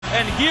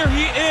and here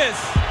he is,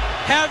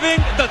 having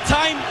the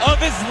time of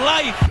his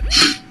life.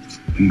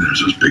 There's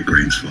those big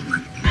grains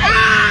falling.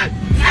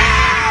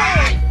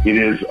 It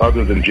is,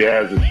 other than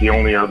jazz, it's the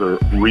only other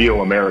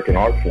real American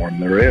art form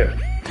there is.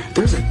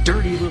 There's a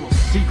dirty little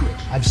secret.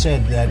 I've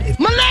said that if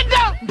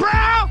Melinda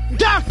Brown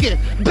Duncan,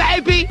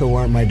 baby, it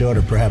weren't my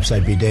daughter, perhaps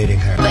I'd be dating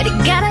her. But you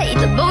gotta eat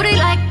the booty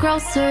like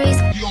groceries.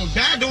 you gonna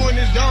die doing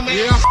this, dumb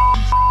ass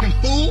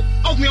fool?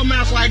 Open your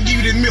mouth so I can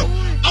give you this milk.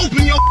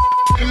 Open your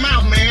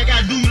mouth, man. I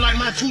gotta do you like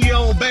my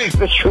 2-year-old baby.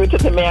 The truth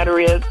of the matter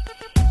is,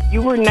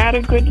 you were not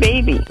a good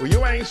baby. Well,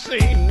 you ain't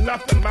seen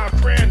nothing, my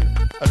friend,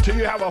 until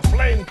you have a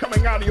flame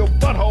coming out of your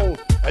butthole,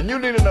 and you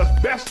need an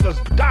asbestos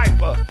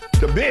diaper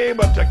to be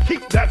able to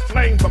keep that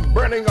flame from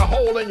burning a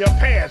hole in your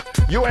pants.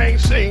 You ain't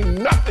seen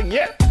nothing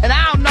yet. And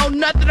I don't know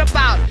nothing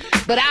about it,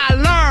 but I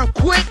learned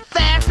quick,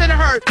 fast, and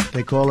hurt.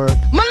 They call her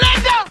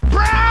Melinda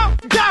Brown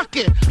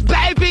Duncan,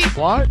 baby.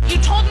 what? You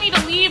told me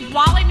to leave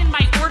while I'm in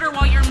my order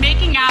while you're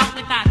making out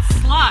with that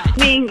slut.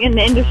 Being in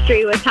the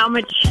industry with how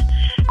much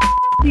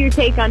you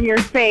take on your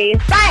face.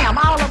 Bam!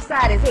 All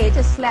upside his head.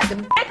 Just slap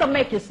him. They can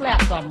make you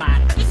slap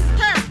somebody. This is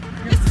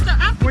her.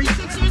 I'm 46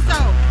 years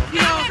old.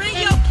 You know, bring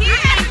your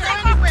kids.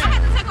 I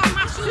had to take off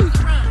my shoes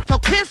to run. So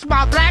kiss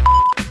my black.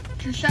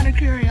 Just out of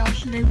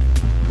curiosity,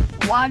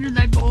 why do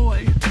they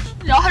boys?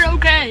 Not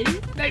okay.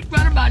 They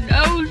run in my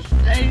nose.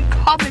 They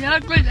call me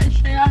ugly. They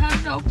say I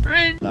have no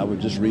friends. I would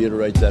just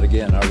reiterate that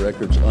again. Our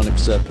record's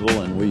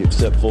unacceptable, and we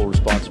accept full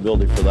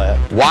responsibility for that.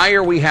 Why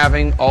are we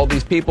having all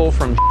these people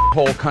from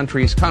whole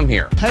countries come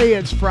here? Hey,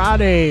 it's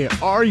Friday.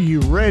 Are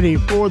you ready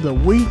for the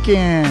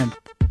weekend?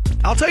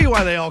 I'll tell you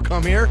why they all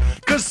come here.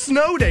 Because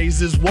snow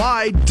days is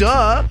why,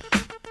 duh,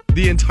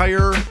 the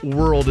entire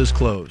world is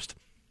closed.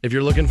 If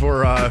you're looking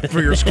for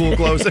your school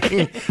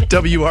closing,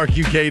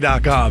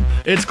 WRQK.com.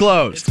 It's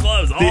closed. It's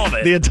closed, all of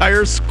it. The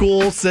entire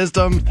school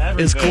system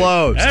is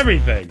closed.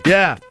 Everything.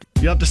 Yeah.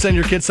 You have to send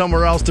your kids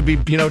somewhere else to be,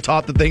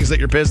 taught the things that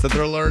you're pissed that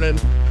they're learning.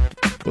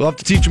 We'll have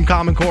to teach them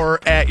Common Core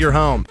at your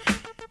home.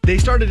 They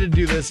started to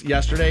do this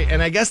yesterday,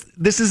 and I guess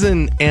this is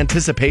in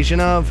anticipation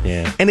of.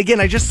 Yeah. And again,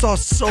 I just saw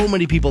so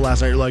many people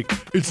last night. You're like,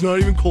 it's not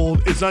even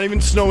cold. It's not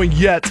even snowing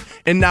yet,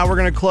 and now we're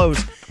going to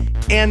close.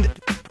 And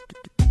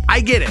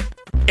I get it.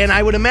 And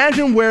I would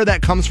imagine where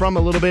that comes from a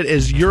little bit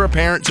is you're a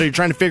parent, so you're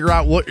trying to figure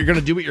out what you're going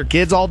to do with your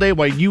kids all day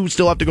while you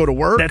still have to go to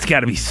work. That's got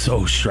to be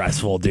so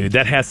stressful, dude.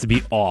 That has to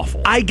be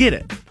awful. I get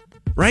it,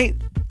 right?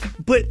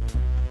 But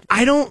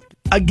I don't,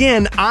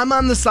 again, I'm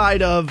on the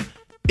side of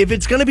if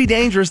it's going to be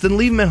dangerous, then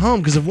leave them at home.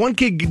 Because if one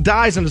kid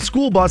dies on a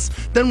school bus,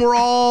 then we're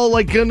all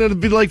going to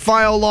be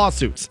file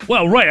lawsuits.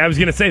 Well, right. I was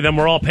going to say, then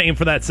we're all paying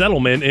for that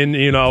settlement and,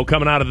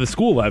 coming out of the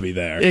school levy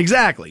there.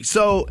 Exactly.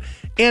 So,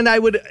 and I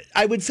would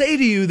say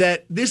to you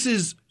that this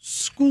is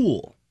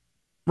school,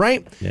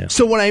 right? Yeah.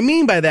 So what I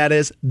mean by that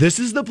is this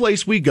is the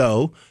place we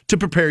go to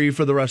prepare you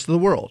for the rest of the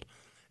world.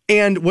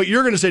 And what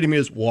you're going to say to me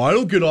is, well, I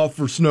don't get off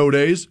for snow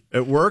days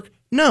at work.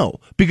 No,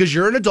 because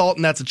you're an adult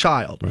and that's a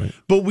child. Right.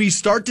 But we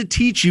start to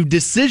teach you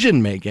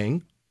decision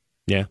making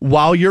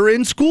while you're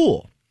in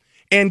school.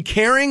 And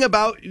caring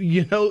about,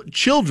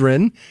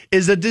 children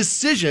is a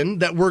decision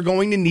that we're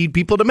going to need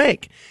people to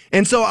make.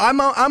 And so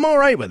I'm all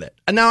right with it.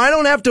 Now, I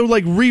don't have to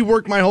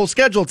rework my whole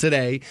schedule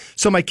today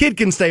so my kid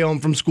can stay home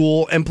from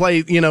school and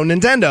play,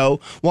 Nintendo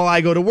while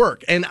I go to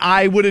work. And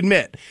I would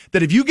admit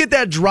that if you get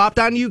that dropped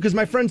on you, because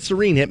my friend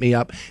Serene hit me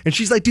up and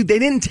she's like, dude, they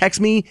didn't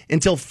text me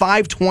until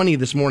 5:20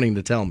 this morning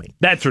to tell me.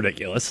 That's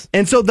ridiculous.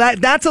 And so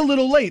that's a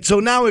little late. So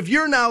now if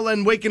you're now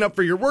then waking up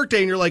for your workday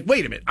and you're like,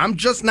 wait a minute, I'm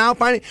just now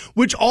finding,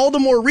 which all the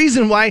more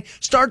reason why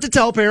start to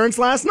tell parents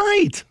last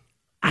night.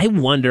 I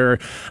wonder,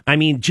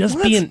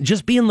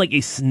 just being like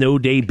a snow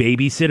day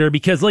babysitter,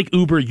 because like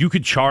Uber, you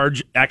could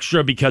charge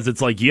extra because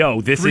it's like, yo,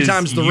 this 3 is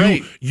times the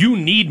rate. You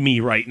need me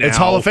right now. It's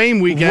Hall of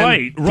Fame weekend.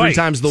 Right. 3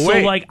 times the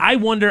weight. So I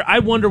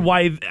wonder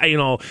why,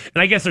 and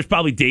I guess there's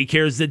probably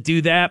daycares that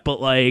do that,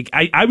 but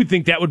I would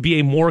think that would be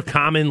a more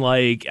common,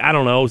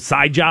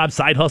 side job,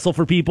 side hustle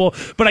for people.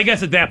 But I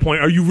guess at that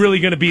point, are you really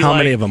going to be How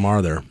many of them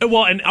are there?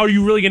 Well, and are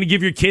you really going to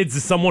give your kids to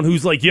someone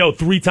who's like, yo,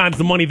 3 times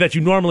the money that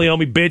you normally owe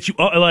me, bitch? You,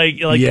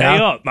 pay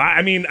up. What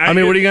are you going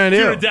to do?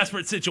 If you're in a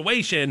desperate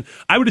situation,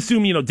 I would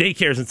assume,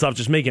 daycares and stuff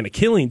just making a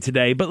killing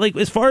today. But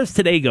as far as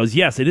today goes,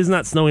 yes, it is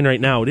not snowing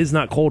right now. It is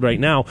not cold right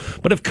now.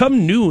 But if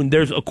come noon,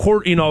 there's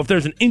if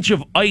there's an inch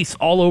of ice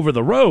all over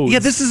the roads. Yeah,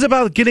 this is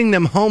about getting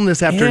them home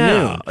this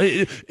afternoon.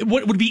 Yeah.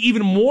 What would be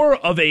even more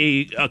of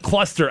a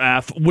cluster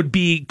F would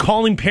be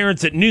calling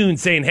parents at noon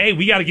saying, hey,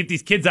 we got to get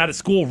these kids out of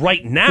school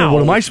right now. Well,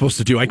 what am I supposed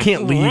to do? I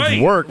can't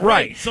leave work.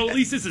 Right. So at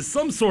least this is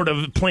some sort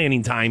of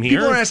planning time here.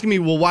 People are asking me,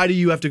 well, why do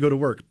you have to go to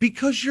work?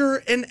 Because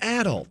you're an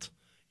adult.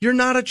 You're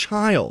not a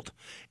child.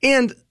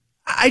 And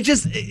I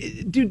just,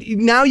 dude,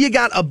 now you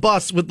got a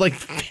bus with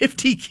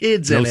 50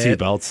 kids in it. No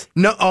seatbelts.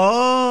 No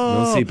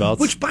seatbelts.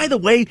 Which, by the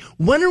way,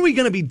 when are we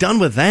going to be done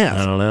with that?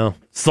 I don't know.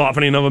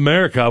 Softening of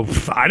America.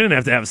 I didn't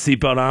have to have a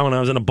seatbelt on when I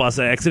was in a bus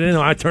accident.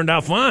 I turned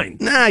out fine.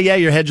 Nah, yeah,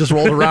 your head just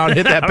rolled around,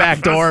 hit that back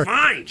door.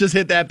 Fine. Just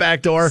hit that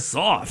back door.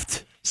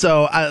 Soft.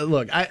 So,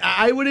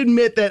 I would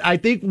admit that I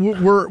think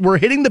we're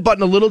hitting the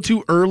button a little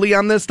too early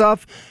on this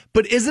stuff,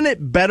 but isn't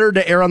it better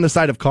to err on the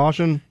side of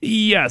caution?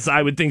 Yes,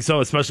 I would think so,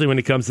 especially when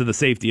it comes to the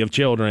safety of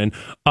children.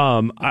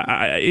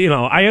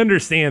 I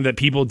understand that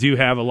people do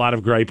have a lot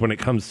of gripe when it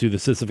comes to the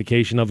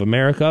sissification of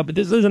America, but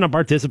this isn't a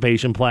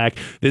participation plaque.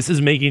 This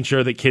is making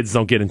sure that kids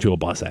don't get into a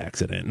bus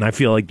accident, and I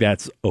feel like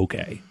that's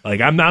okay. Like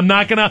I'm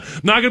not gonna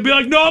be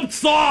like, no, I'm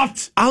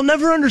soft. I'll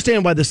never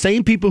understand why the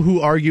same people who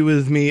argue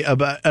with me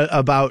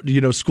about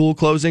school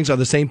closings are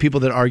the same people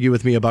that argue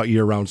with me about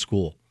year-round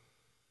school.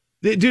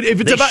 Dude,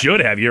 if it's they should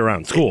have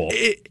year-round school.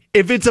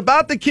 If it's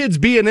about the kids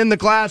being in the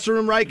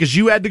classroom, right, because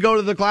you had to go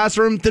to the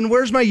classroom, then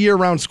where's my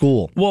year-round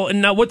school? Well,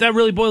 and now what that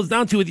really boils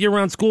down to with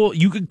year-round school,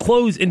 you could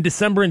close in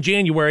December and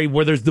January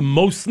where there's the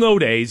most snow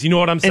days. You know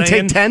what I'm saying? And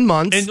take 10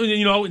 months.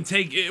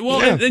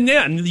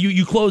 And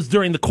you close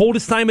during the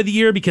coldest time of the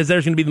year because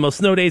there's going to be the most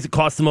snow days. It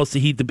costs the most to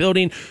heat the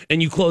building.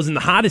 And you close in the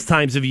hottest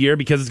times of year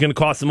because it's going to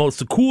cost the most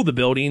to cool the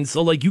building.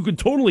 So, like, you could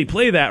totally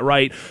play that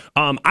right.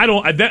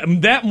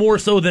 That more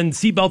so than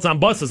seatbelts on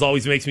buses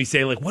always makes me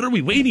say, like, what are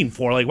we waiting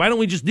for? Like, why don't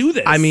we just do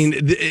this? I mean,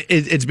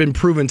 it's been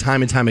proven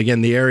time and time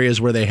again, the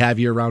areas where they have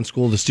year-round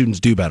school, the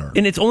students do better.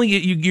 And it's only,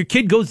 your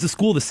kid goes to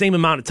school the same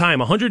amount of time.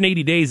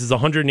 180 days is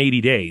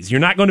 180 days. You're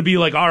not going to be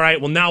like, all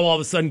right, well, now all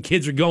of a sudden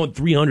kids are going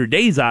 300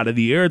 days out of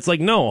the year. It's like,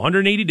 no,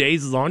 180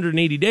 days is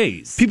 180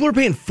 days. People are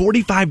paying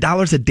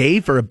 $45 a day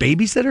for a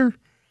babysitter?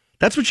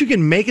 That's what you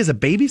can make as a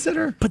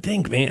babysitter? But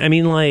think, man, I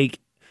mean, like...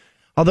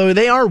 Although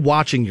they are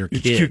watching your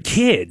kids. Your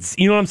kids.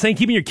 You know what I'm saying?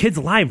 Keeping your kids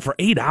alive for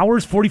 8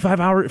 hours,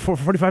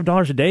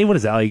 $45 a day. What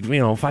is that? like,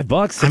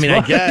 $5? I mean,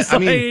 I guess. I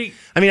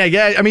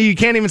mean, you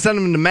can't even send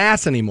them to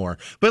mass anymore.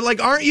 But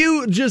like, aren't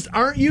you just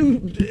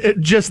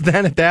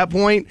then at that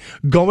point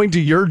going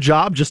to your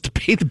job just to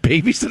pay the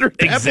babysitter?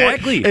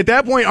 Exactly. At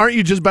that point, aren't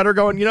you just better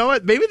going, you know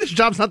what? Maybe this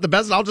job's not the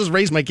best. I'll just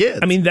raise my kids.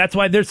 I mean, that's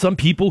why there's some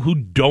people who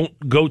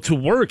don't go to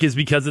work is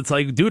because it's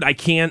like, dude, I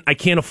can't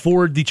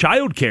afford the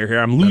child care here.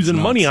 I'm losing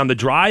money on the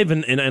drive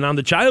and on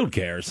the child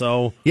care.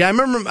 So yeah, I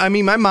remember. I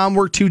mean, my mom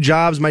worked 2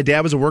 jobs. My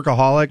dad was a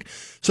workaholic.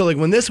 So like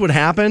when this would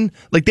happen,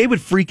 like they would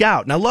freak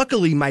out. Now,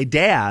 luckily, my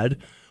dad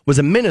was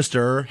a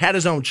minister, had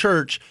his own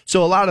church.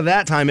 So a lot of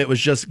that time it was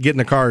just get in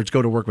the car,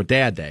 go to work with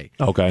dad day.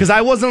 Okay. Because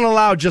I wasn't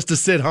allowed just to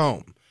sit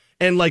home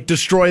and like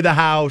destroy the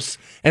house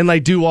and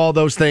like do all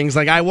those things.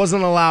 Like I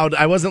wasn't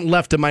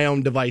left to my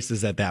own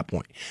devices at that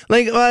point.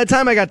 Like by the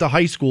time I got to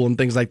high school and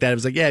things like that, it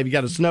was like, yeah, if you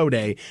got a snow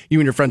day, you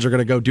and your friends are going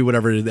to go do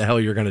whatever the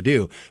hell you're going to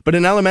do. But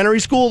in elementary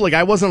school, like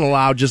I wasn't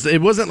allowed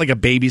it wasn't like a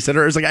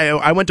babysitter. It was like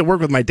I went to work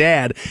with my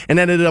dad and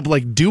ended up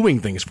like doing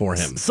things for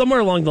him.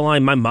 Somewhere along the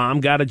line, my mom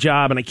got a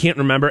job and I can't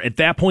remember. At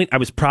that point, I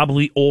was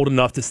probably old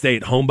enough to stay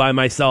at home by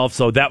myself.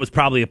 So that was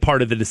probably a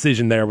part of the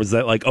decision there was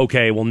that like,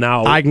 okay, well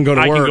now I can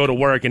go to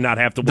work and not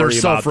have to worry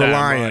about that.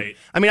 Right.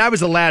 I mean, I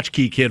was a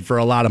latchkey kid for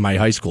a lot of my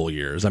high school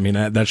years. I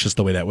mean, that's just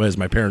the way that was.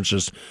 My parents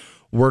just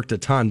worked a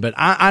ton, but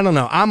I don't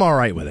know. I'm all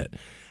right with it.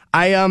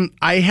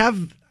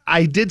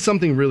 I did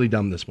something really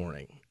dumb this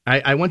morning.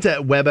 I went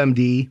to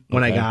WebMD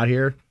when I got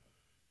here,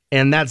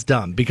 and that's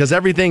dumb because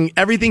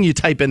everything you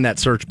type in that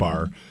search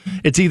bar,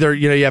 it's either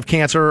you have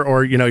cancer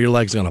or your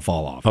leg's gonna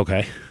fall off.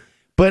 Okay.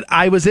 But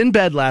I was in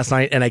bed last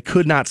night and I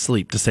could not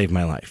sleep to save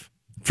my life.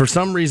 For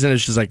some reason,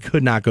 it's just I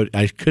could not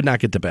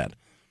get to bed.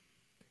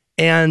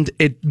 And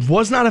it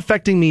was not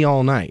affecting me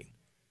all night.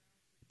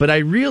 But I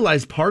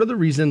realized part of the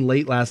reason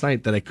late last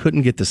night that I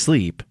couldn't get to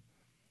sleep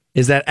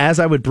is that as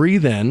I would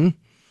breathe in,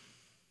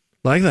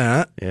 like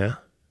that, yeah,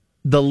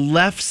 the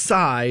lower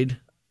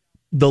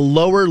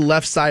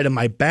left side of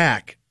my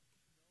back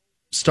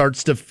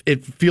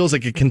it feels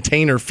like a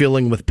container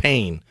filling with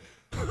pain.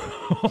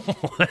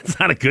 That's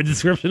not a good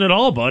description at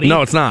all, buddy.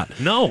 No, it's not.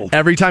 No.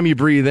 Every time you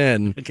breathe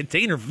in, a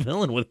container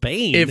filling with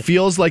pain. It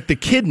feels like the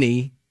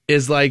kidney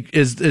is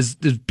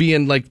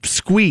being like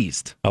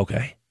squeezed.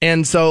 Okay.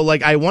 And so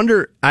like I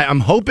wonder,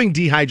 I'm hoping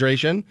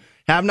dehydration.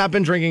 Have not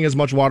been drinking as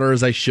much water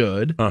as I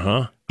should.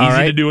 Easy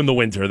to do in the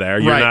winter there.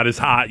 You're not as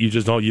hot. You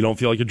don't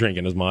feel like you're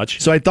drinking as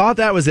much. So I thought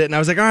that was it. And I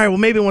was like, all right, well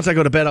maybe once I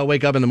go to bed, I'll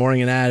wake up in the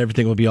morning and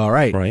everything will be all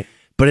right. Right.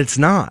 But it's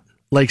not.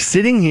 Like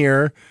sitting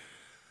here,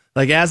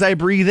 like as I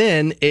breathe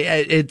in,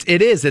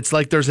 it is. It's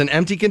like there's an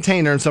empty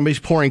container and somebody's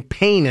pouring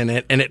pain in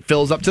it and it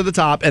fills up to the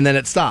top and then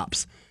it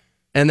stops.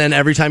 And then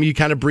every time you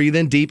kind of breathe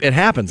in deep, it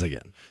happens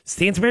again.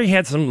 Stansberry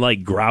had some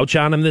like grouch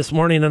on him this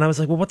morning, and I was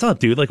like, "Well, what's up,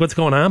 dude? Like, what's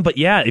going on?" But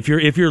yeah, if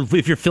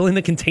you're filling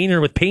the container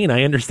with pain,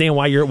 I understand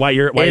why you're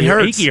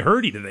achy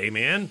hurty today,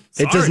 man.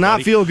 Sorry, it does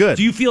not feel good.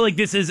 Do you feel like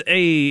this is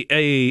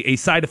a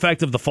side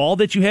effect of the fall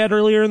that you had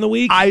earlier in the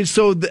week?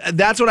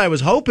 That's what I was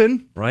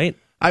hoping. Right.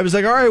 I was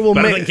like, all right, well,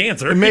 better than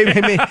cancer.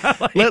 Maybe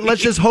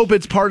let's just hope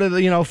it's part of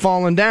the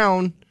falling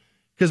down.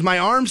 Because my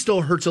arm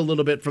still hurts a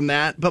little bit from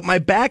that, but my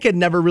back had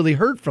never really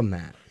hurt from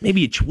that.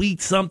 Maybe you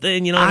tweaked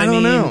something, you know what I I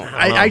mean? don't know.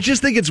 I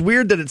just think it's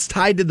weird that it's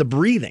tied to the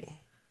breathing.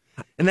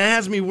 And that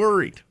has me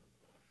worried.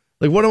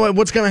 Like,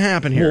 what's going to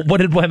happen here? Well,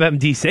 what did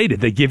WebMD say? Did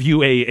they give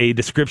you a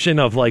description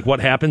of like what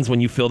happens when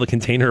you fill the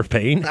container of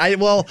pain? I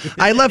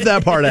left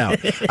that part out.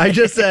 I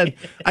just said,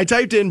 I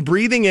typed in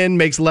breathing in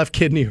makes left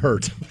kidney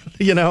hurt,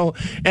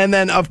 and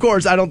then of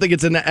course I don't think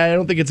it's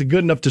a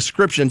good enough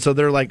description. So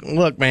they're like,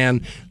 look,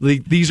 man,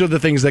 these are the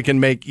things that can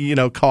make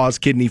cause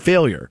kidney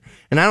failure,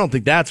 and I don't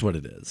think that's what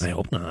it is. I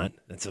hope not.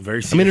 That's a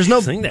very serious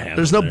thing to have.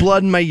 There's no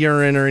blood in my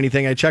urine or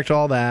anything. I checked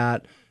all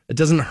that. It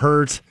doesn't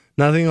hurt.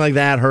 Nothing like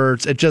that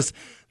hurts. It just.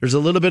 There's a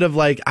little bit of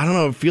like, I don't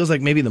know, it feels like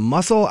maybe the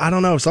muscle. I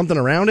don't know, something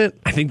around it.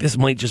 I think this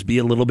might just be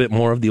a little bit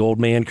more of the old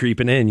man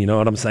creeping in. You know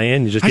what I'm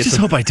saying? I just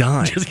hope I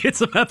die. Just get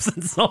some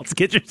Epsom salts,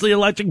 get your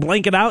electric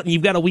blanket out, and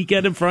you've got a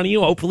weekend in front of you.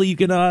 Hopefully you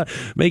can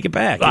make it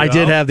back. I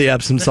did have the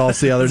Epsom salts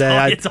the other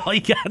day. It's all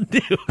you got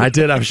to do. I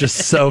did. I was just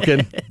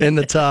soaking in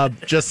the tub,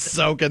 just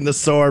soaking the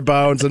sore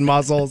bones and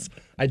muscles.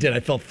 I did.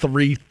 I felt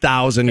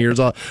 3,000 years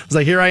old. I was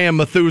like, here I am,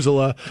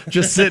 Methuselah,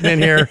 just sitting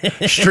in here,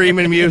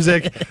 streaming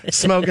music,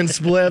 smoking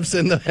spliffs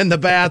in the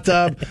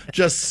bathtub,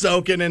 just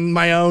soaking in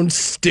my own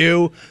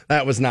stew.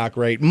 That was not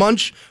great.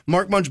 Mark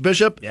Munch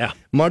Bishop. Yeah.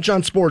 Munch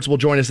on Sports will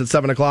join us at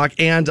 7 o'clock.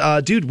 And,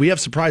 dude, we have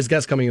surprise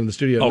guests coming in the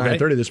studio at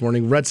 9:30 this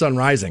morning. Red Sun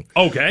Rising.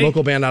 Okay.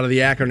 Local band out of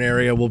the Akron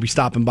area. We'll be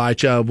stopping by.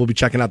 We'll be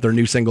checking out their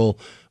new single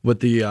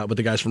with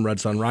the guys from Red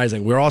Sun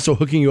Rising. We're also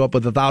hooking you up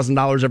with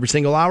 $1,000 every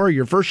single hour.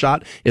 Your first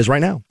shot is right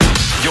now.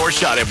 Your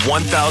shot at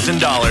 $1,000.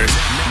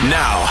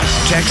 Now,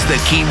 text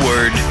the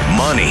keyword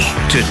money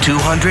to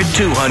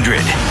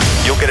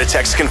 200-200. You'll get a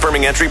text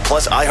confirming entry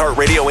plus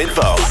iHeartRadio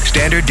info.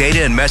 Standard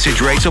data and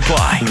message rates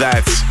apply.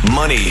 That's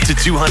money to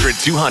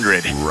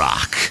 200-200.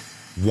 Rock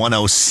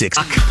 106.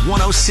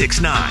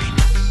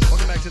 106.9.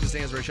 Welcome back to the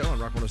Stansbury Show on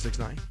Rock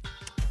 106.9.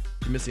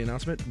 You missed the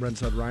announcement. Red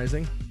Sun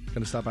Rising.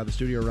 Going to stop by the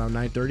studio around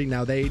 9:30.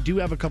 Now, they do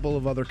have a couple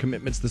of other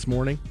commitments this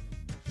morning.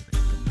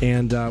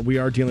 And we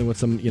are dealing with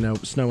some,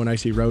 snow and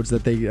icy roads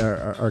that they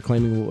are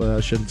claiming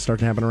should start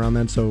to happen around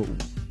then. So,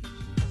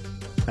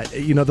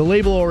 the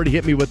label already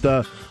hit me with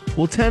the,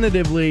 well,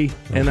 tentatively,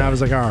 and I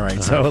was like, all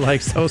right.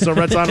 So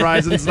Red Sun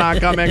Rising's not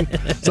coming.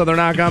 So they're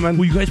not coming.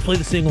 Will you guys play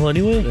the single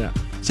anyway? Yeah.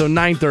 So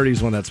 9:30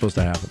 is when that's supposed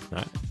to happen. All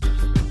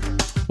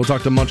right. We'll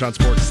talk to Munch on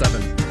Sports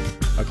 7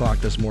 o'clock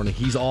this morning.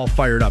 He's all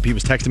fired up. He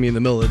was texting me in the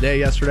middle of the day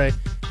yesterday.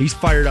 He's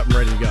fired up and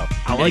ready to go.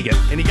 I like it.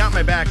 And he got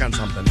my back on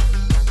something.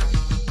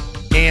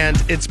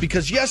 And it's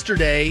because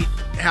yesterday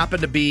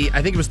happened to be,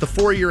 I think it was the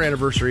 4-year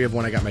anniversary of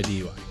when I got my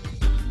DUI.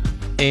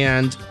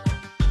 And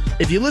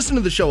if you listen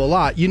to the show a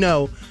lot,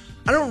 I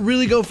don't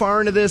really go far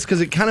into this because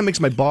it kind of makes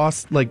my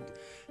boss,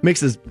 makes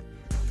his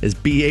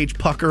BH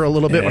pucker a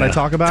little bit when I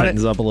talk about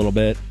tightens up a little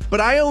bit. But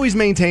I always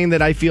maintain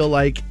that I feel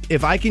like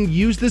if I can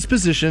use this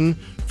position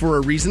for a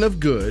reason of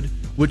good,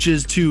 which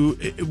is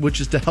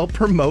to help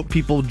promote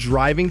people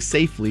driving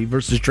safely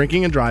versus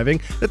drinking and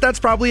driving, that's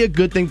probably a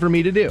good thing for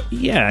me to do.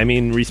 Yeah, I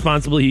mean,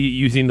 responsibly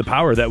using the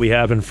power that we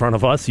have in front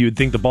of us, you would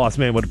think the boss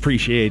man would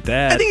appreciate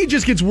that. I think he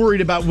just gets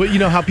worried about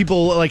how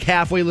people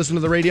halfway listen to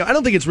the radio. I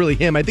don't think it's really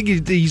him. I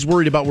think he's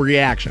worried about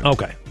reaction.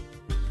 Okay.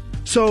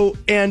 So,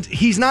 and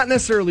he's not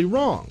necessarily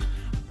wrong,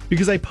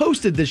 because I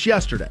posted this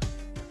yesterday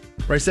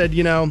where I said,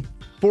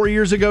 4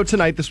 years ago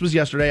tonight, this was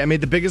yesterday, I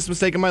made the biggest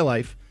mistake of my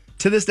life.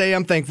 To this day,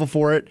 I'm thankful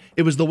for it.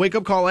 It was the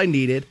wake-up call I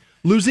needed.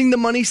 Losing the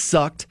money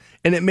sucked,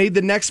 and it made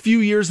the next few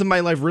years of my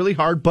life really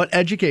hard, but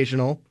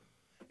educational.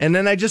 And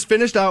then I just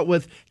finished out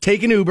with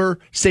take an Uber,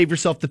 save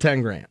yourself the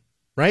 $10,000,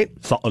 right?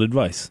 Solid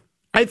advice.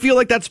 I feel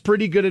like that's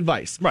pretty good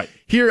advice. Right.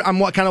 Here, I'm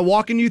kind of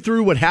walking you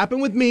through what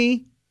happened with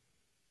me.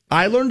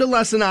 I learned a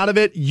lesson out of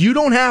it. You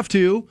don't have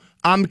to.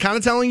 I'm kind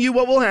of telling you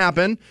what will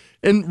happen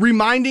and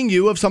reminding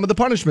you of some of the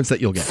punishments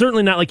that you'll get.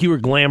 Certainly not like you were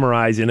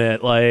glamorizing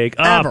it, like,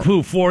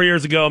 4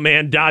 years ago,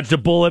 man, dodged a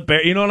bullet.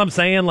 You know what I'm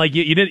saying? Like,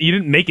 you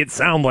didn't make it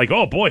sound like,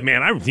 oh boy,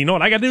 man, you know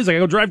what I got to do is I got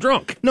to go drive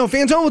drunk. No,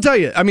 Fantone will tell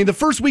you. I mean, the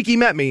first week he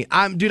met me,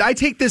 I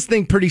take this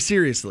thing pretty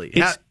seriously.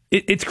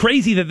 It's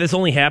crazy that this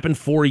only happened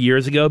 4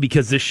 years ago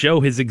because this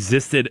show has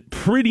existed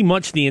pretty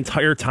much the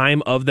entire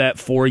time of that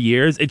 4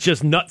 years. It's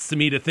just nuts to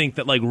me to think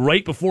that,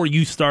 right before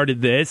you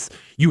started this,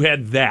 you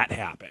had that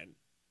happen.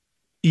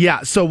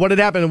 Yeah, so what had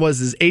happened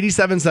was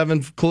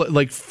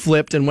 87.7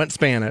 flipped and went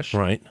Spanish.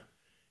 Right.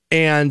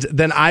 And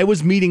then I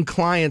was meeting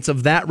clients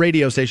of that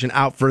radio station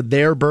out for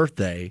their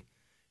birthday,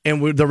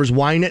 and there was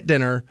wine at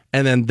dinner,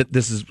 and then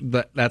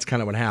that's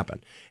kind of what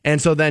happened.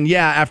 And so then,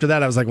 after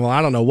that, I was like, well,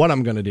 I don't know what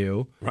I'm going to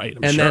do. Right,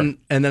 and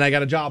then I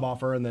got a job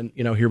offer, and then,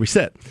 here we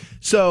sit.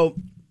 So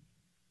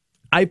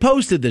I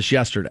posted this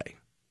yesterday,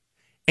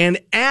 and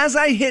as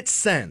I hit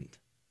send,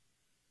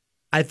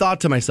 I thought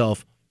to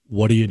myself,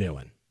 what are you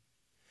doing?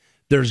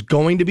 There's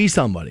going to be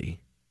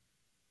somebody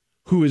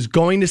who is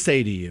going to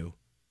say to you,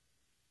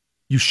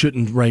 you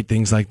shouldn't write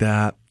things like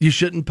that. You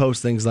shouldn't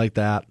post things like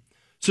that.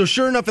 So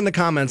sure enough, in the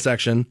comment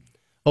section,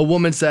 a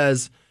woman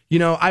says,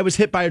 I was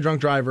hit by a drunk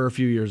driver a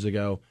few years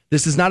ago.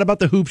 This is not about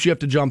the hoops you have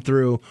to jump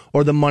through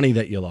or the money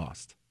that you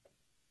lost.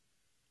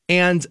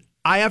 And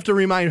I have to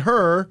remind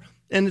her,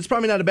 and it's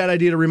probably not a bad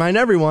idea to remind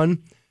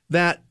everyone,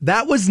 that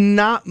was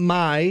not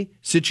my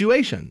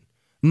situation.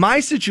 My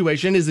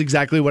situation is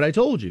exactly what I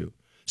told you.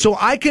 So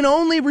I can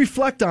only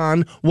reflect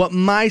on what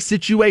my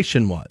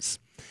situation was.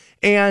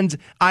 And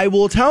I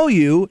will tell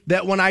you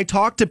that when I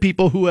talk to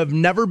people who have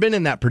never been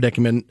in that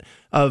predicament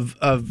of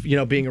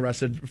being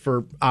arrested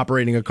for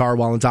operating a car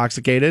while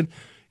intoxicated,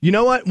 you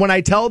know what? When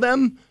I tell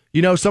them,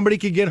 somebody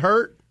could get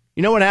hurt,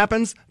 you know what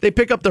happens? They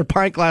pick up their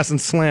pint glass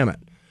and slam it.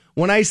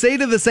 When I say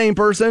to the same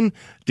person,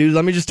 dude,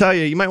 let me just tell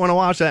you, you might want to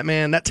watch that,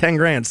 man. That 10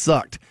 grand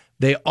sucked.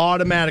 They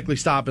automatically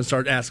stop and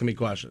start asking me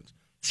questions.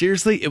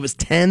 Seriously, it was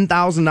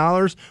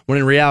 $10,000 when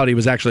in reality it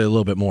was actually a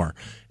little bit more.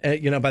 By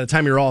the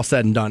time you're all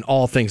said and done,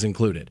 all things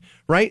included,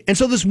 right? And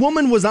so this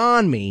woman was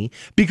on me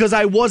because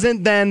I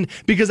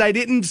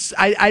didn't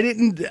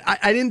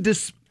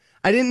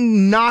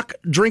knock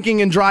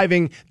drinking and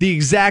driving the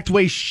exact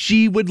way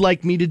she would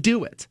like me to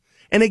do it.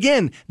 And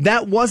again,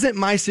 that wasn't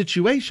my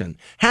situation.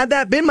 Had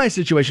that been my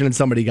situation and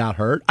somebody got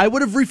hurt, I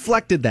would have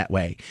reflected that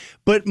way.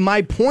 But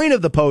my point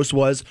of the post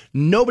was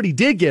nobody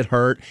did get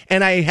hurt,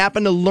 and I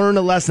happened to learn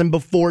a lesson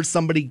before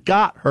somebody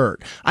got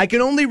hurt. I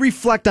can only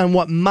reflect on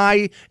what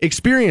my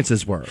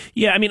experiences were.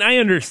 Yeah, I mean, I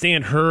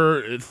understand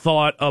her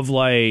thought of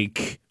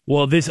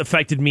well, this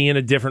affected me in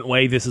a different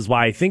way. This is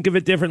why I think of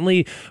it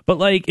differently. But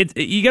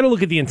you got to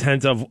look at the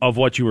intent of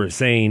what you were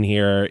saying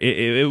here.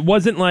 It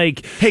wasn't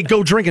like, hey,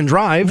 go drink and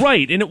drive,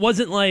 right? And it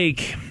wasn't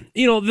like,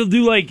 they'll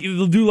do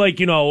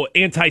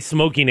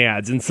anti-smoking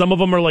ads, and some of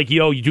them are like,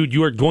 yo, dude,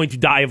 you are going to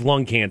die of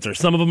lung cancer.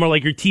 Some of them are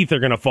like, your teeth are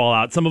going to fall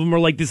out. Some of them are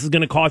like, this is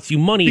going to cost you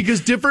money,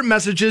 because different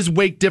messages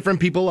wake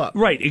different people up.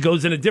 Right? It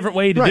goes in a different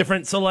way to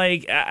different. So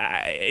lady,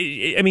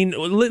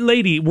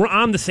 we're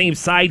on the same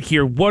side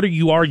here. What are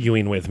you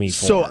arguing with me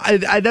for? So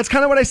that's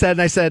kind of what I said,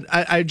 and I said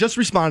I just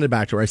responded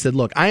back to her. I said,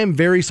 look, I am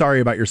very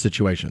sorry about your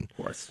situation. Of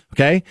course,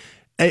 okay,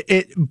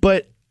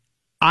 but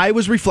I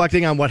was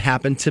reflecting on what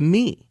happened to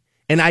me.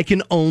 And I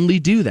can only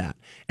do that.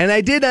 And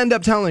I did end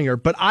up telling her,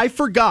 but I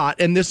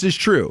forgot, and this is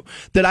true,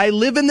 that I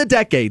live in the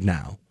decade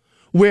now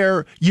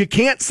where you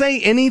can't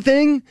say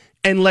anything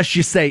unless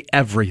you say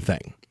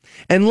everything.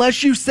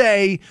 Unless you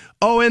say,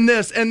 oh, and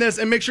this, and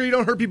make sure you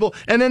don't hurt people,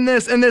 and then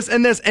this, and this,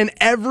 and this, and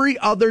every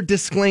other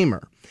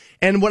disclaimer.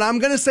 And what I'm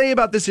going to say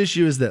about this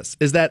issue is this,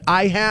 is that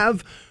I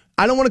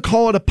don't want to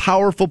call it a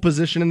powerful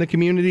position in the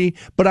community,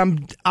 but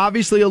I'm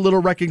obviously a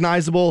little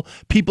recognizable.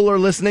 People are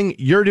listening.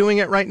 You're doing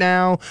it right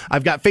now.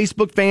 I've got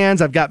Facebook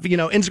fans. I've got,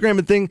 Instagram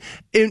and thing.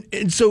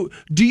 And so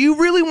do you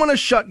really want to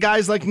shut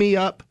guys like me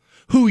up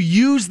who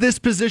use this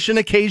position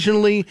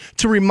occasionally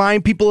to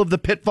remind people of the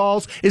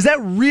pitfalls? Is that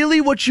really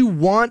what you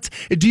want?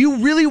 Do you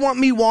really want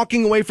me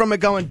walking away from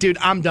it going, dude,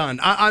 I'm done.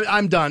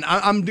 I'm done.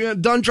 I'm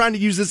done trying to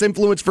use this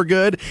influence for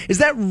good. Is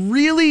that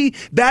really,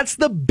 that's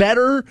the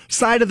better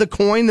side of the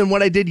coin than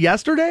what I did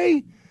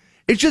yesterday?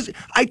 It's just,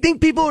 I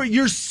think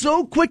you're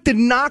so quick to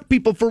knock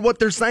people for what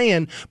they're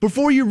saying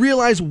before you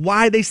realize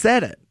why they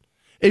said it.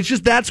 It's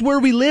just, that's where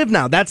we live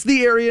now. That's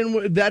the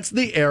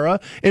era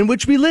in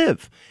which we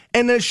live.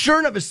 And sure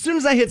enough, as soon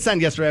as I hit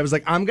send yesterday, I was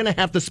like, I'm going to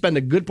have to spend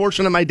a good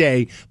portion of my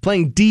day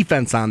playing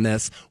defense on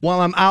this while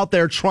I'm out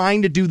there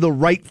trying to do the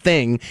right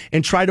thing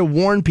and try to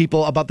warn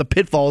people about the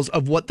pitfalls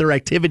of what their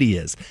activity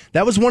is.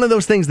 That was one of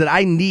those things that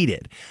I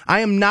needed. I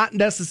am not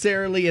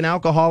necessarily an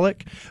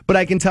alcoholic, but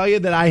I can tell you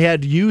that I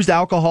had used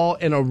alcohol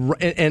in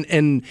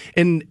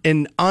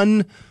an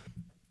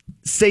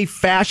unsafe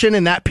fashion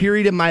in that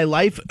period of my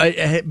life,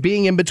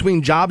 being in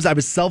between jobs. I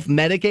was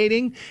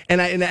self-medicating,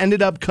 and it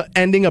ended up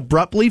ending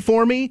abruptly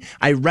for me.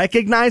 I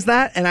recognize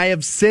that, and I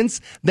have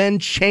since then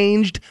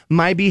changed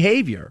my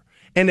behavior.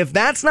 And if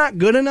that's not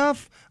good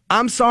enough,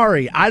 I'm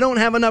sorry. I don't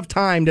have enough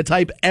time to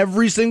type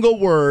every single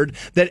word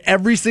that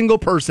every single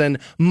person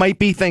might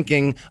be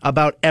thinking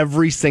about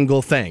every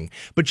single thing.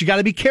 But you got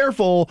to be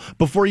careful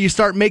before you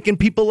start making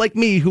people like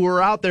me who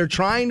are out there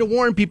trying to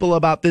warn people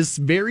about this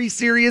very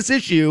serious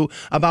issue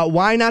about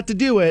why not to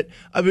do it.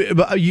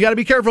 You got to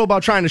be careful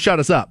about trying to shut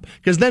us up,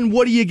 because then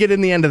what do you get in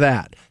the end of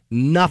that?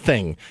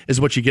 Nothing is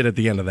what you get at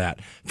the end of that.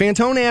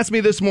 Fantone asked me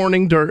this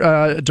morning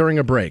during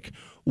a break,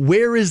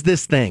 where is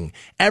this thing?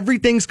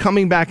 Everything's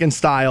coming back in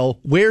style.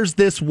 Where's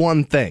this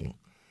one thing?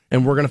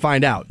 And we're going to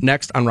find out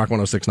next on Rock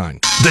 106.9.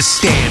 The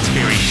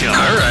Stansberry Show.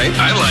 All right,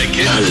 I like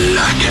it. I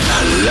like it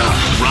a lot.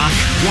 Rock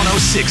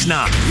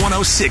 106.9.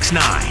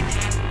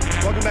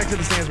 106.9. Welcome back to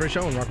the Stansberry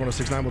Show on Rock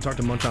 106.9. We'll talk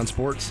to Munch on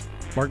Sports.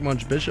 Mark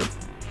Munch Bishop,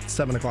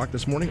 7 o'clock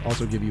this morning.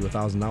 Also give you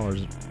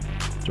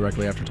 $1,000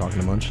 directly after talking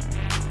to Munch.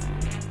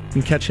 You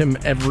can catch him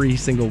every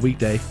single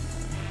weekday.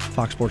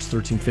 Fox Sports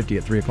 1350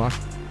 at 3 o'clock.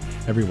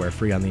 Everywhere,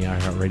 free on the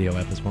iHeartRadio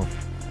app as well.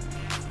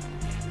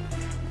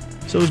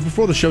 So it was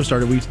before the show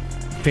started,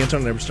 Fantone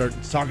and I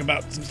started talking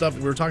about some stuff.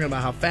 We were talking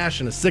about how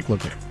fashion is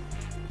cyclical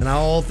and how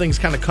all things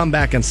kind of come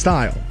back in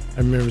style. I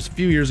remember it was a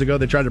few years ago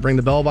they tried to bring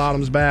the bell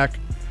bottoms back.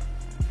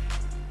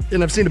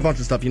 And I've seen a bunch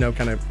of stuff, kind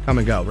of come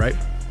and go, right?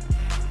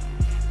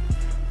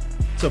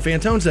 So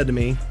Fantone said to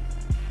me,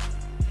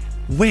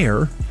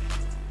 where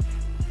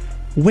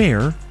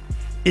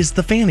is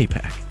the fanny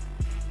pack?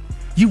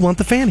 You want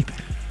the fanny pack?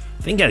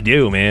 I think I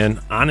do, man.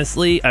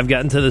 Honestly, I've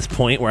gotten to this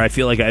point where I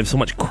feel like I have so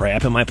much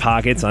crap in my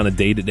pockets on a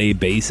day-to-day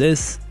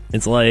basis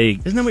It's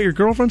like, isn't that what your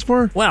girlfriend's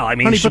for? Well, I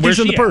mean, honey, put these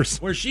in the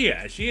purse. Where's she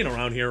at? She ain't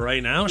around here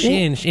right now. She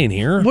ain't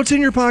here. What's in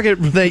your pocket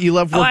that you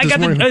left work this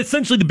morning?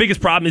 Essentially, the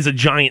biggest problem is a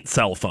giant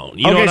cell phone.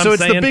 You know what I'm so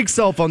it's saying? the big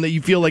cell phone that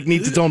you feel like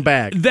needs its own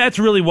bag. That's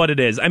really what it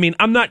is. I mean,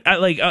 I'm not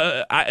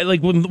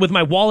with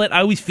my wallet.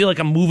 I always feel like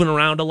I'm moving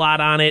around a lot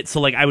on it, so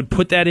like I would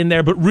put that in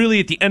there. But really,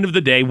 at the end of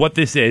the day, what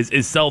this is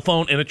cell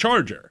phone and a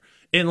charger.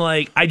 And,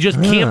 like, I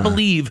just can't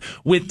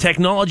believe with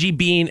technology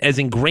being as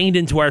ingrained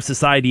into our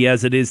society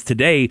as it is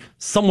today,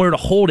 somewhere to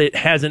hold it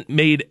hasn't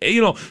made,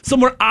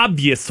 somewhere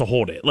obvious to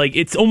hold it. Like,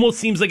 it almost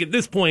seems like at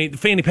this point, the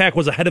fanny pack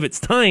was ahead of its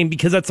time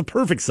because that's a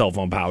perfect cell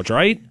phone pouch,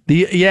 right?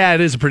 Yeah,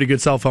 it is a pretty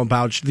good cell phone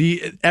pouch.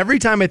 Every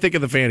time I think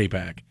of the fanny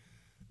pack,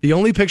 the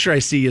only picture I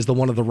see is the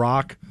one of The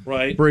Rock,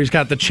 right, where he's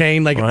got the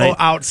chain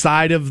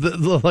outside of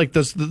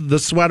the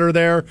sweater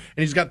there, and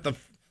he's got the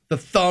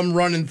thumb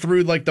running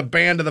through like the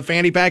band of the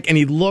fanny pack, and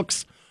he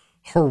looks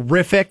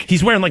horrific.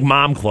 He's wearing like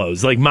mom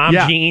clothes, like mom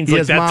jeans,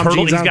 like that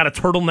turtle. He's got a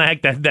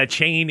turtleneck, that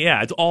chain.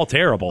 Yeah, it's all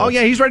terrible. Oh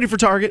yeah, he's ready for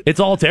Target.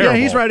 It's all terrible.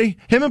 Yeah, he's ready.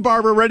 Him and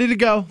Barbara ready to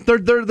go.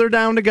 They're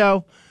down to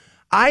go.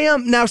 I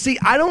am now. See,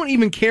 I don't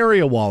even carry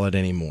a wallet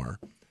anymore,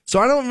 so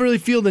I don't really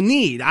feel the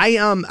need. I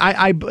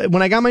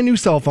when I got my new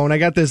cell phone, I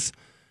got this.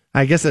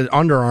 I guess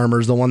Under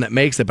Armour's the one that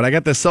makes it, but I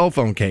got this cell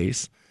phone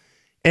case.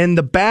 And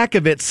the back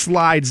of it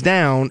slides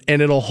down,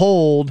 and it'll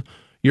hold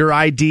your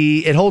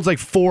ID. It holds like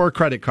 4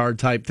 credit card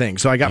type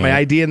things. So I got my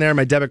ID in there,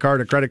 my debit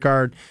card, a credit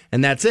card,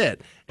 and that's it.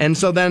 And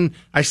so then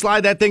I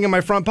slide that thing in my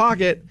front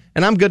pocket,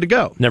 and I'm good to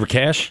go. Never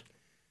cash?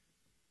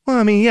 Well,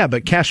 I mean, yeah,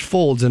 but cash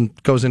folds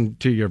and goes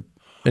into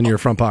your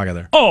front pocket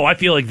there. Oh, I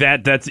feel like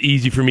that's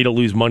easy for me to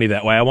lose money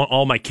that way. I want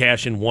all my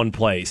cash in one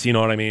place. You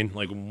know what I mean?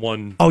 Like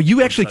one. Oh,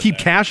 you actually keep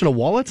cash in a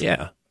wallet?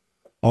 Yeah.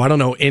 Oh, I don't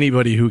know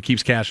anybody who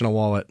keeps cash in a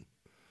wallet.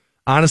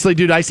 Honestly,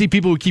 dude, I see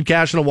people who keep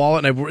cash in a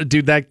wallet, and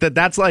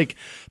that's like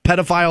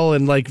pedophile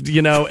and like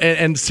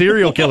and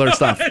serial killer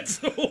stuff.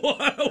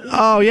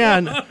 Oh yeah,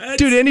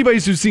 dude,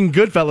 anybody who's seen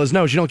Goodfellas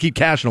knows you don't keep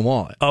cash in a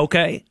wallet.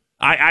 Okay,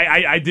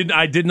 I did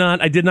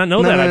not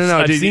know that.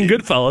 I've seen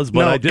Goodfellas,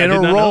 but I did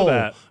not know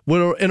that.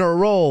 In a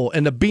roll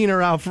and the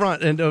beaner out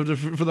front and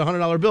for the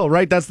 $100 bill,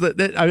 right?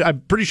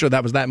 I'm pretty sure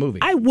that was that movie.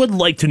 I would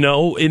like to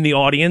know in the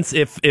audience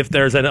if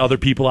there's any other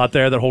people out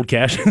there that hold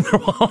cash in their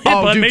wallet.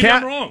 Oh, but dude, maybe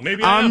I'm wrong.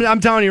 Maybe I'm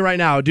telling you right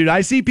now, dude.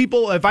 I see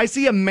people. If I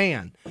see a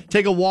man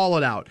take a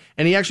wallet out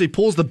and he actually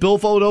pulls the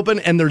billfold open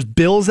and there's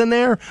bills in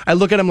there, I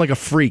look at him like a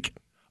freak.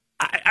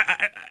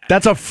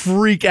 That's a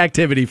freak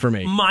activity for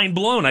me. Mind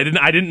blown. I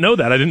didn't know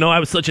that. I didn't know I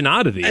was such an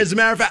oddity. As a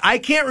matter of fact, I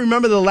can't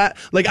remember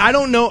I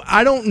don't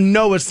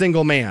know a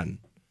single man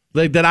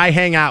that I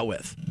hang out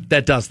with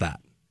that does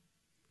that.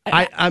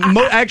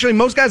 Actually,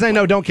 most guys I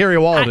know don't carry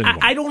a wallet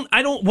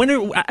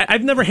anymore.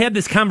 I've never had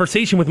this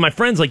conversation with my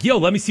friends like, yo,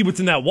 let me see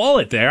what's in that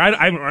wallet there.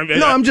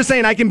 I'm just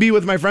saying I can be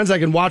with my friends. I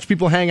can watch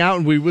people hang out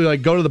and we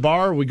like go to the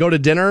bar, we go to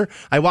dinner.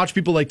 I watch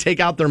people like take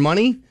out their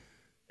money.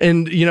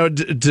 And,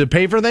 to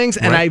pay for things.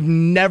 And I've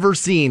never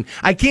seen,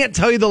 I can't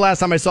tell you the last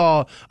time I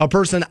saw a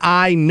person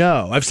I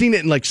know. I've seen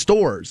it in like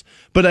stores,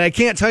 but I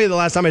can't tell you the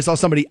last time I saw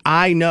somebody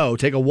I know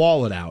take a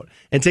wallet out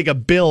and take a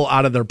bill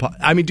out of their pocket.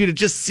 I mean, dude, it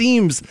just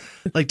seems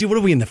like, dude, what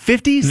are we in the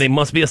 50s? They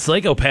must be a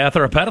psychopath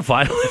or a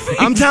pedophile.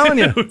 I'm telling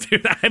you.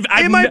 Dude,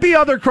 it might be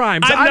other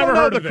crimes. I don't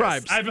know the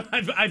crimes.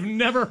 I've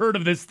never heard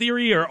of this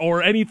theory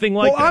or anything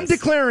like this. Well, I'm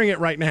declaring it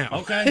right now.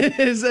 Okay.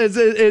 is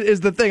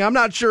the thing. I'm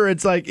not sure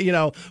it's like,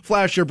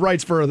 flash your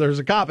brights for there's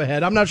a cop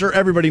ahead. I'm not sure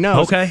everybody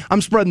knows. Okay.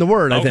 I'm spreading the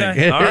word, I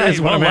think. All right.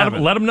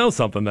 Well, let them know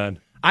something then.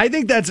 I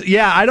think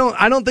I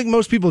don't think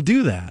most people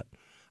do that.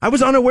 I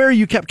was unaware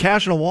you kept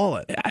cash in a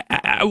wallet.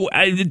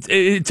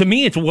 To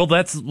me,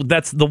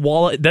 that's the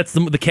wallet. That's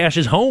the cash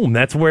is home.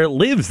 That's where it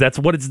lives. That's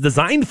what it's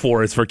designed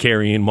for. Is for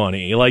carrying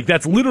money. Like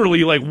that's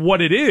literally like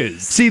what it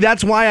is. See,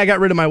 that's why I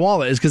got rid of my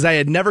wallet. Is because I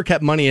had never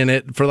kept money in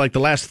it for like the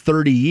last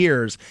 30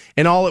 years,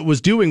 and all it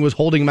was doing was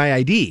holding my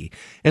ID.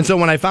 And so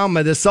when I found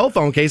this cell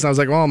phone case, I was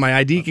like, "Well, my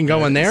ID can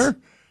go in there."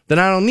 Then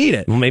I don't need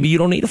it. Well, maybe you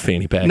don't need a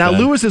fanny pack. Now,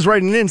 Lewis is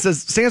writing in and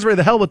says, Stansbury,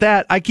 the hell with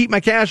that. I keep my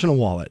cash in a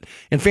wallet.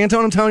 And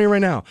Fantone, I'm telling you right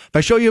now, if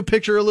I show you a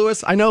picture of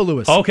Lewis, I know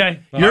Lewis.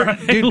 Okay.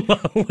 Dude,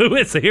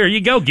 Lewis, here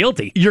you go.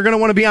 Guilty. You're going to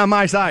want to be on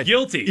my side.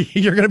 Guilty.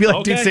 You're going to be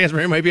like, dude,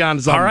 Stansbury might be on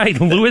to something. All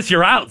right, Lewis,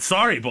 you're out.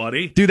 Sorry,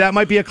 buddy. Dude, that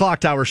might be a clock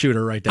tower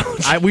shooter right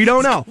there. We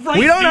don't know. Right,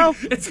 we don't know.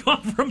 It's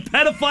gone from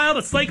pedophile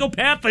to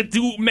psychopath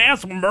to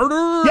mass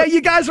murder. Yeah,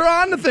 you guys are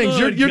on to things.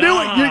 You're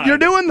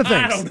doing the things.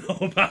 I don't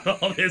know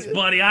about all this,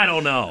 buddy. I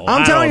don't know.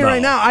 I'm telling you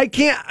right now, I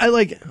can't.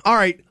 All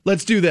right,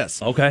 let's do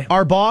this. Okay.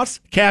 Our boss,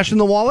 cash in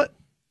the wallet?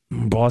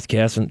 Boss,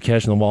 cash in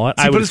the wallet?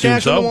 I would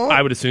assume so.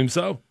 I would assume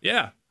so.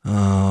 Yeah.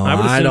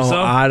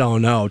 I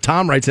don't know.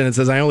 Tom writes in and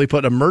says, I only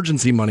put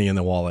emergency money in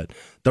the wallet.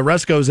 The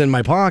rest goes in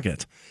my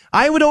pocket.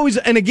 I would always,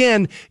 and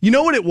again, you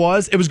know what it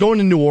was? It was going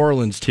to New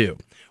Orleans too,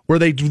 where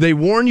they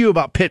warn you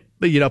about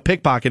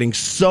pickpocketing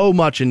so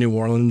much in New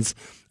Orleans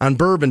on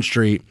Bourbon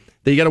Street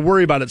that you got to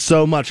worry about it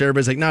so much.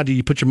 Everybody's like, nah, dude,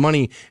 you put your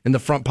money in the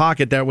front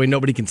pocket. That way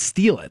nobody can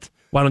steal it.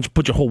 Why don't you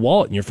put your whole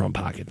wallet in your front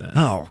pocket then?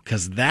 Oh,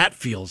 because that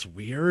feels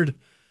weird.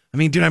 I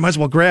mean, dude, I might as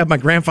well grab my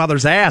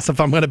grandfather's ass if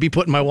I'm going to be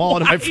putting my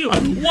wallet in my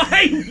phone.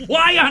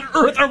 Why on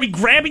earth are we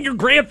grabbing your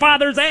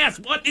grandfather's ass?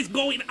 What is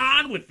going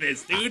on with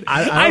this, dude?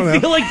 I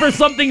feel like for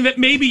something that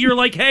maybe you're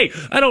like, hey,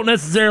 I don't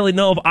necessarily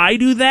know if I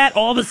do that.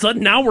 All of a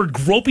sudden, now we're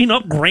groping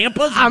up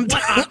grandpas?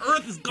 What on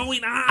earth is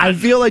going on? I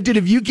feel like, dude,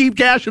 if you keep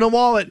cash in a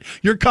wallet,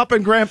 you're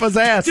cupping grandpa's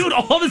ass. Dude,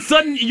 all of a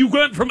sudden, you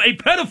went from a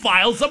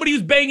pedophile, somebody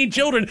who's banging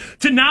children,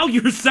 to now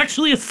you're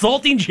sexually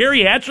assaulting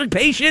geriatric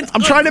patients?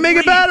 I'm trying to make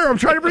it better. I'm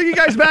trying to bring you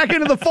guys back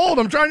into the fold.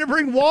 I'm trying to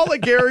bring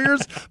wallet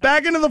carriers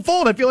back into the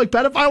fold. I feel like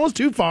pedophile was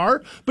too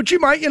far, but you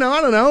might, I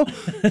don't know,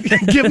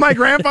 give my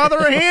grandfather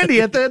a handy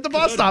at the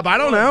bus stop. I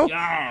don't know.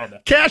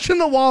 Cash in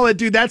the wallet,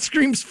 dude, that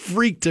screams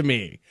freak to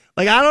me.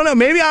 Like, I don't know.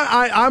 Maybe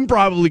I'm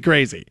probably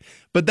crazy,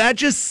 but that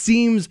just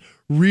seems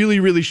really,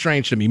 really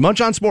strange to me.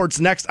 Munch on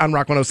Sports next on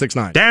Rock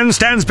 106.9. Dan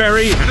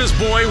Stansberry and his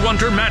boy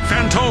wonder Matt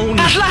Fantone.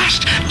 At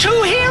last,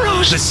 two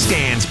heroes. The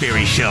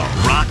Stansberry Show.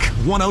 Rock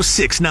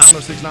 106.9.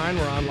 106.9.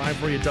 We're online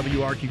for you at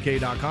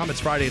WRQK.com. It's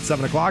Friday at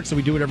 7 o'clock, so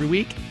we do it every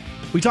week.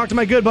 We talk to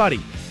my good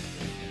buddy,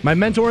 my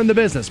mentor in the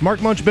business,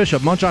 Mark Munch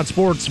Bishop. Munch on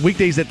Sports,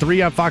 weekdays at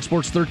 3 on Fox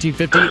Sports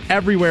 1350,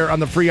 everywhere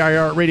on the free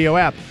iHeart Radio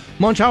app.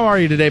 Munch, how are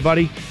you today,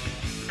 buddy?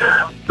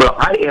 Well,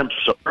 I am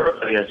so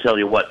early, I tell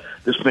you what.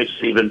 This makes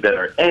it even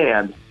better.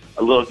 And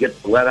a little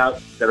get let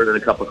out better than a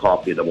cup of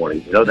coffee in the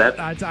morning. You know that?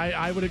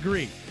 I would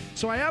agree.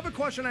 So I have a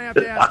question I have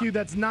to ask you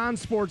that's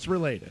non-sports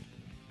related.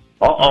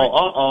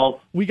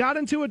 We got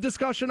into a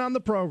discussion on the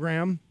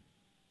program,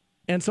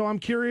 and so I'm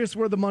curious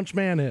where the Munch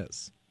Man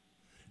is.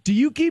 Do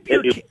you keep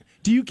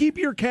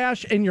your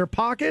cash in your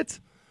pocket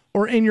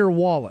or in your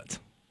wallet?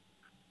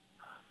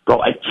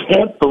 Bro, I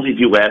can't believe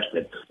you asked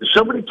it. Did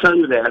somebody tell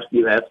you to ask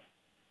me that?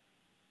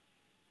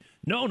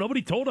 No,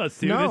 nobody told us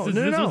to. No,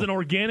 this was an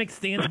organic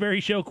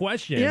Stansberry Show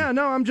question. Yeah,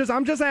 no, I'm just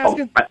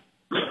asking.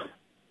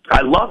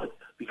 I love it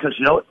because,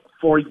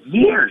 for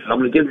years, I'm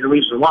going to give you the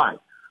reason why.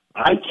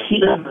 I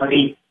keep that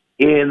money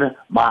in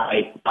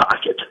my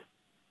pocket.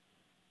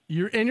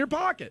 You're in your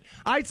pocket.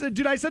 I said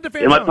to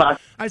Fantone, in my pocket.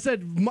 I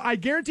said, I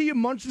guarantee you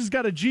Munch has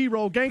got a G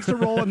roll, gangster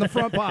roll in the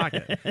front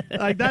pocket.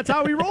 Like, that's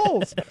how he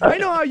rolls. I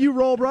know how you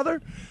roll,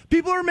 brother.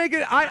 People are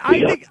making,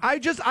 I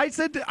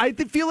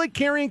feel like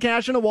carrying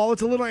cash in a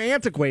wallet's a little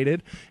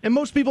antiquated, and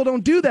most people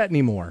don't do that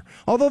anymore.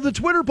 Although the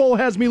Twitter poll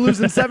has me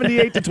losing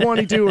 78 to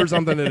 22 or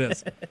something it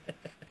is.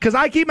 Because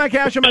I keep my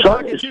cash in my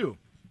pocket, too.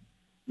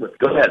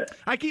 Go ahead.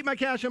 I keep my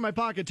cash in my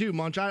pocket, too,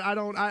 Munch. I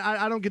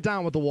don't get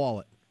down with the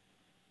wallet.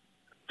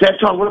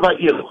 Tom, what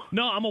about you?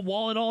 No, I'm a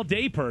wallet all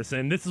day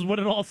person. This is what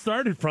it all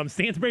started from.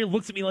 Stansberry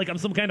looks at me like I'm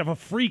some kind of a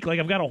freak, like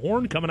I've got a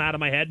horn coming out of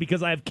my head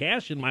because I have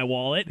cash in my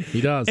wallet.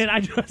 He does, and I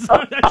couldn't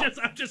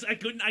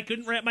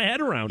wrap my head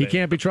around it. He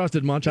can't be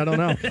trusted, Munch. I don't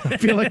know. I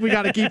feel like we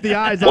got to keep the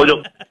eyes on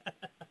him.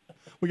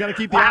 We got to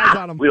keep the eyes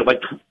on him.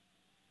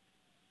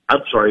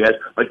 I'm sorry, guys.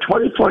 My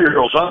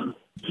 24-year-old son,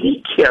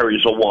 he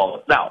carries a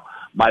wallet now.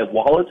 My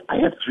wallet, I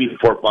have $3 to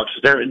 $4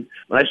 there, and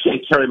when I say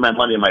I carry my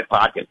money in my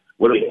pocket,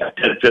 what do we have,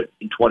 10,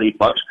 15, $20?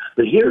 But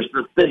here's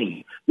the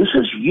thing. This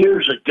is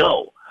years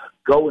ago,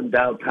 going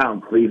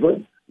downtown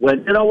Cleveland,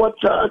 when,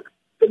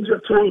 things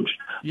have changed.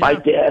 Yeah. My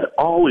dad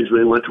always,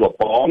 when he went to a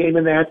ball game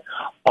and that,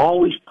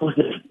 always put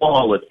his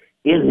wallet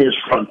in his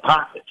front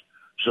pocket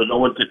so no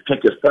one could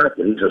pick his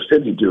pocket. He's a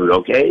city dude,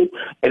 okay?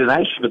 And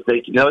I should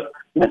think,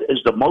 that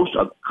is the most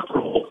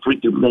uncomfortable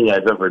freaking thing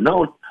I've ever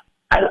known.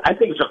 I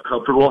think it's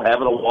uncomfortable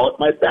having a wallet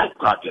in my back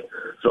pocket.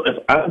 So if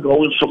I'm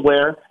going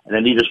somewhere and I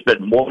need to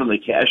spend more than the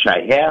cash I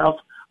have,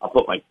 I'll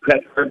put my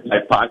credit card in my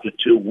pocket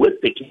too with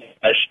the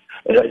cash.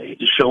 And I need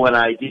to show an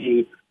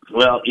ID.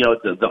 Well,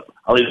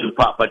 I'll even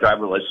pop my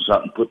driver's license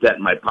out and put that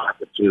in my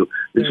pocket too.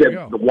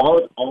 The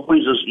wallet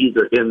always is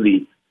either in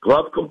the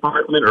glove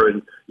compartment or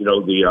in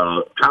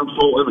the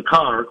console in the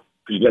car because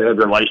you got to have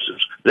your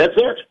license. That's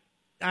it.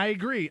 I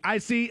agree. I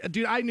see,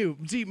 dude. I knew.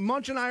 See,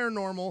 Munch and I are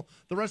normal.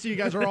 The rest of you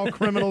guys are all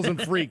criminals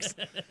and freaks.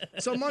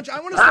 So, Munch,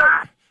 I want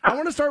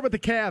to start with the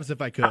Cavs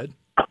if I could.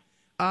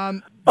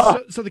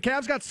 So the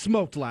Cavs got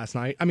smoked last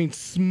night. I mean,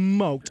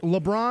 smoked.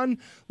 LeBron,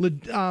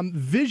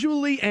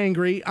 visually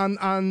angry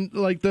on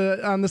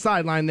the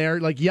sideline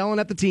there, like yelling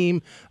at the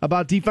team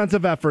about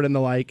defensive effort and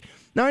the like.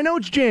 Now I know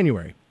it's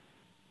January,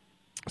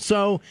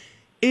 so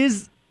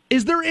is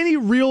there any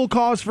real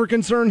cause for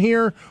concern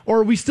here,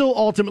 or are we still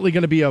ultimately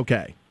going to be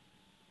okay?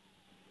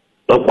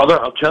 Well,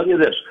 brother, I'll tell you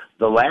this.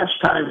 The last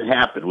time it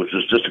happened, which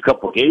was just a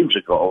couple of games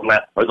ago,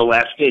 or the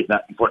last game,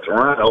 not before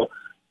Toronto,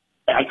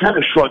 I kind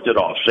of shrugged it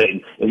off,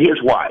 saying, and here's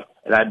why.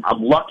 And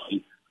I'm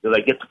lucky that I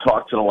get to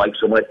talk to the likes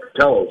of my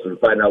fellows and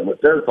find out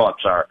what their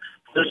thoughts are.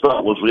 His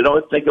thought was,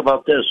 think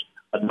about this.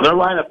 Another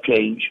lineup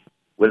change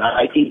when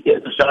IT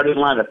hit the starting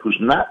lineup who's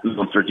not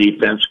known for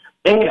defense,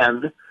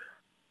 and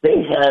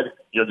they had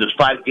this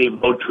 5-game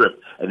road trip,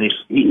 and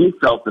he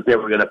felt that they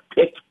were going to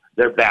pick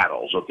their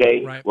battles,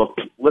 okay? Right. Well,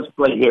 let's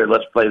play here,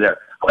 let's play there.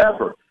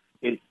 However,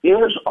 it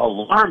is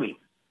alarming,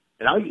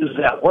 and I'll use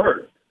that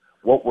word,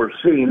 what we're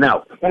seeing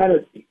now. Can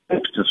it be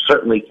fixed? It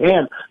certainly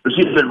can. But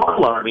it's even more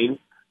alarming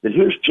that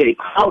here's Jay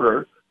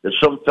Crowder, that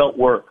some felt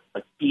were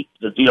a key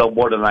to the deal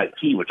more than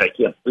IT, which I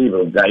can't believe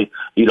a guy,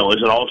 is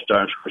an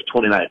all-star and scores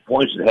 29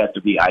 points. It had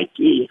to be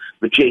IT.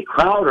 But Jay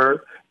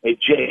Crowder and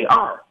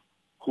JR,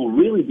 who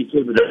really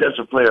became a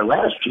defensive player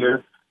last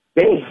year,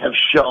 they have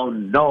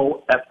shown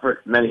no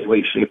effort in any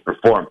way, shape, or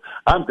form.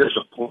 I'm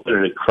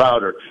disappointed in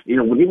Crowder.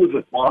 When he was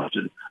with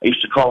Boston, I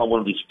used to call him one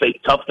of these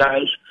fake tough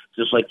guys.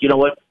 Just like, you know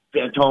what,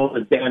 Fantone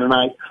and Dan and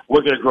I,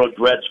 we're going to grow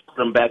dreads, put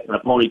them back in a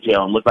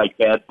ponytail, and look like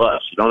Bad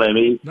Bus. You know what I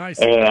mean? Nice.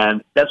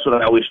 And that's what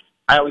I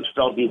always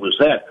felt he was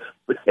that.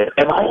 But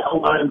am I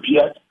alarmed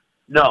yet?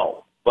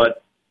 No.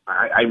 But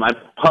I'm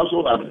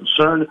puzzled, I'm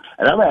concerned,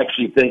 and I'm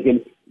actually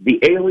thinking the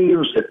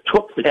aliens that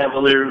took the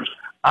Cavaliers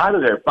out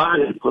of their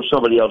body and put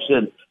somebody else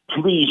in,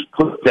 please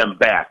put them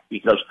back,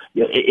 because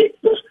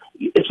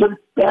it's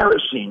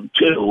embarrassing,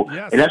 too.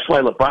 Yes. And that's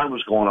why LeBron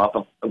was going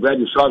off. I'm glad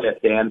you saw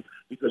that, Dan,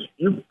 because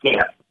you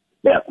can't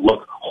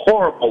look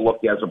horrible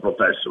look as a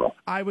professional.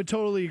 I would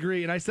totally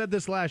agree, and I said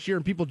this last year,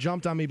 and people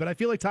jumped on me, but I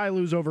feel like Ty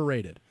Lue's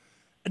overrated.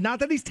 Not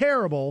that he's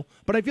terrible,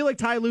 but I feel like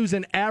Ty Lue's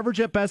an average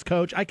at best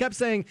coach. I kept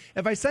saying,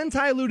 if I send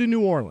Ty Lue to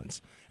New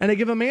Orleans, and I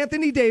give him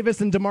Anthony Davis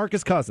and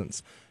DeMarcus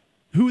Cousins,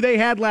 who they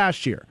had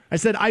last year, I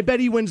said, I bet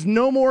he wins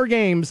no more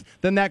games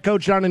than that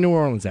coach down in New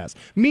Orleans has.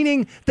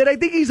 Meaning that I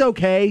think he's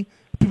okay,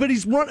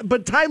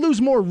 but Ty Lue's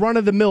more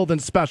run-of-the-mill than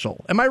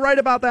special. Am I right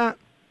about that?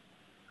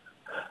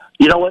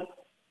 You know what?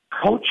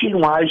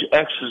 Coaching-wise,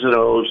 X's and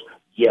O's,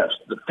 yes.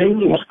 The thing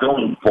he has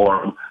going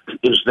for him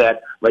is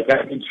that, like I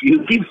mentioned to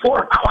you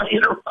before, how I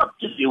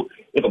interrupted you.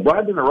 If a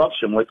Brian interrupts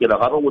him, like in a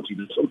huddle, which he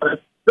does sometimes,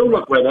 he'll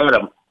look right at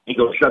him and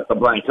go, shut the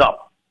blank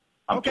up.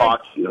 I'm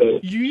talking to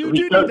you. You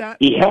do need that.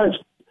 He has.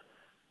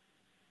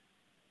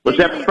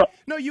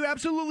 No, you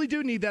absolutely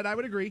do need that. I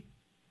would agree.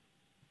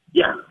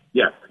 Yeah.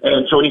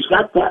 And so he's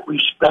got that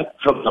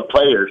respect from the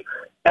players.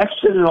 X's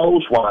and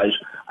O's wise,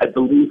 I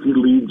believe he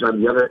leads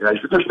on the other guys.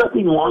 But there's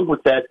nothing wrong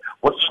with that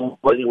whatsoever,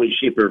 any way,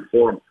 shape, or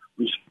form.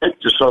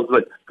 Respect is so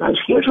good. Guys,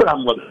 here's what I'm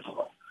looking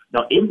for.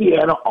 Now,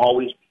 Indiana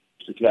always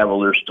makes the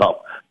Cavaliers tough.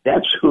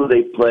 That's who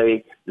they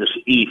play this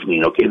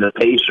evening, okay, the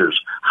Pacers.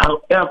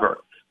 However,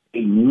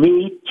 they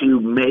need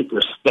to make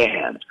a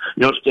stand.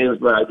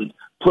 Stands where I've been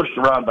pushed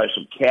around by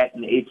some cat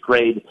in 8th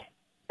grade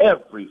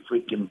every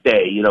freaking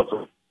day,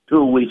 for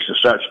 2 weeks to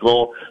start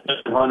school.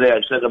 And one day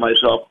I said to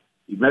myself,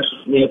 he messes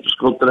with me after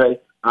school today,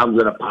 I'm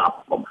going to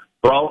pop him.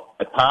 Bro,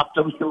 I popped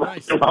him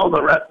all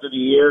the rest of the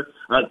year.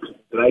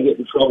 Did I get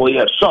in trouble?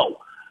 Yeah. So,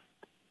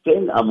 the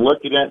thing I'm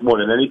looking at more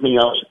than anything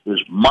else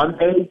is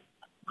Monday,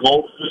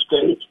 Golden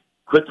State,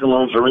 Quicken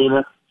Loans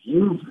Arena.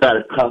 You've got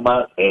to come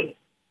out and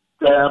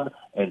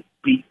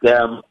beat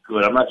them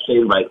good. I'm not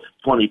saying by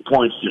 20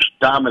 points, just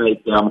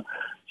dominate them.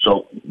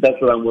 So that's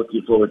what I'm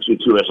looking forward to,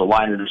 too, as a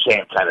line in the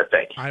sand kind of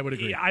thing. I would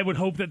agree. Yeah, I would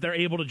hope that they're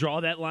able to draw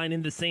that line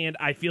in the sand.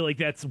 I feel like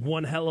that's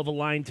one hell of a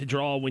line to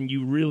draw when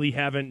you really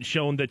haven't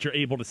shown that you're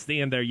able to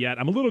stand there yet.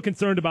 I'm a little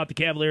concerned about the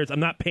Cavaliers.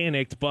 I'm not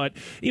panicked, but,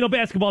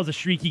 basketball is a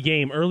streaky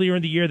game. Earlier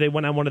in the year, they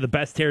went on one of the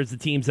best tears the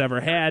team's ever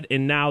had,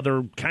 and now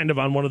they're kind of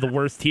on one of the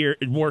worst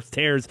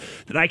tears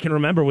that I can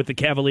remember with the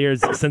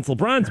Cavaliers since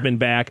LeBron's been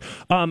back.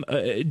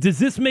 Does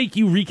this make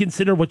you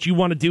reconsider what you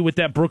want to do with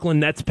that Brooklyn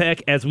Nets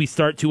pick as we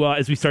start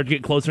to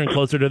get closer and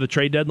closer to the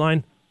trade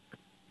deadline?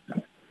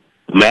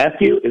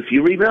 Matthew, if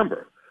you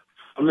remember,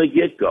 from the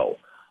get-go,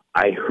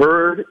 I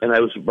heard and I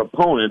was a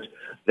proponent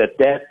that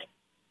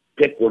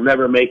pick will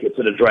never make it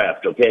to the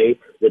draft, okay?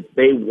 That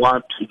they're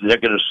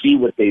going to see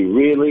what they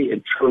really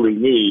and truly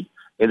need,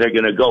 and they're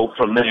going to go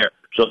from there.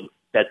 So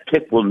that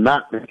pick will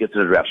not make it to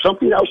the draft.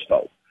 Something else,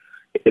 though.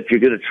 If you're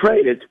going to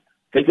trade it,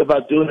 think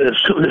about doing it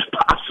as soon as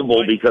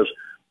possible, because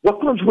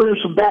Brooklyn's winning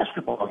some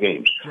basketball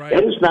games. Right.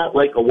 That is not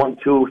like a 1,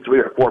 2, 3,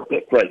 or 4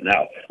 pick right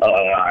now.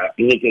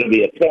 You think it'll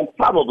be a 10?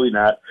 Probably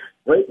not.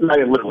 Right now,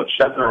 you're looking at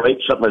 7 or 8,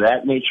 something of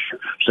that nature.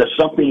 So that's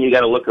something you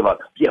got to look about.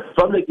 Yeah,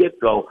 from the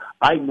get-go,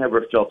 I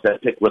never felt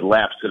that pick would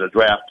lapse to the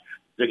draft.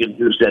 They're going to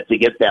use that to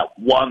get that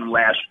one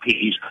last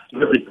piece.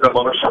 Really put them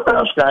over. Something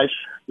else, guys.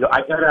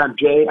 I got on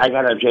Jay. I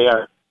got on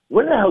JR.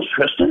 Where the hell's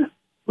Tristan?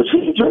 What's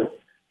he doing?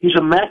 He's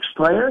a max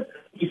player.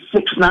 He's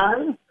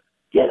 6'9".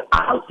 Get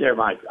out there,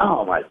 Mike.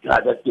 Oh, my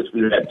God, that gets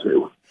me that,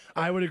 too.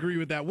 I would agree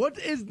with that. What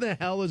the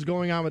hell is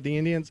going on with the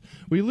Indians?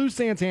 We lose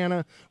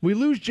Santana. We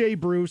lose Jay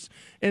Bruce.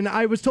 And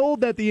I was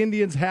told that the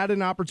Indians had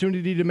an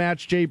opportunity to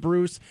match Jay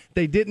Bruce.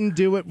 They didn't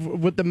do it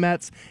with the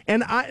Mets.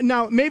 And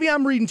now, maybe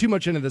I'm reading too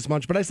much into this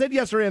much, but I said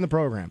yesterday on the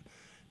program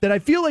that I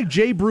feel like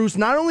Jay Bruce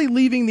not only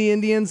leaving the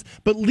Indians,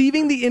 but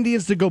leaving the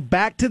Indians to go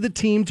back to the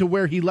team to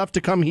where he left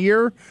to come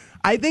here,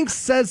 I think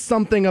says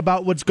something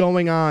about what's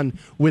going on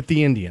with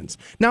the Indians.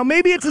 Now,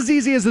 maybe it's as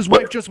easy as his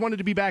wife just wanted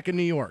to be back in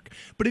New York.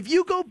 But if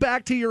you go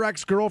back to your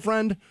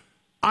ex-girlfriend,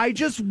 I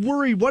just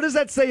worry, what does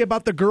that say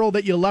about the girl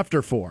that you left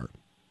her for?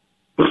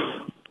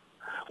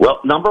 Well,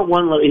 number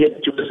one, let me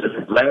hit you with this.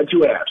 I'm glad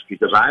you asked,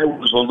 because I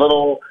was a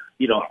little,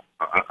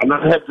 I'm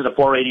not headed to the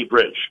 480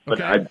 bridge, but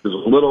okay. I was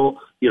a little,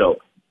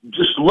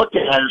 just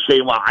looking at it and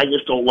saying, well, I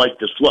just don't like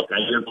this look. I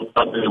didn't look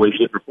up in any way,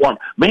 shape, or form.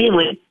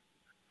 Mainly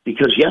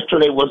because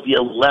yesterday was the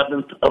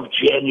 11th of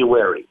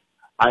January.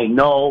 I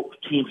know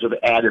teams have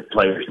added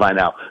players by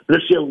now. This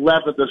is the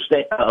 11th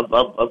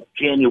of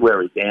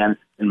January, Dan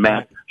and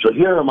Matt. So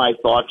here are my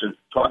thoughts. And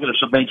talking to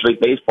some Major League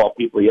Baseball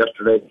people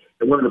yesterday,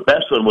 and one of the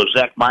best one was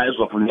Zach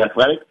Meisel from The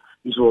Athletic.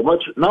 He said, well,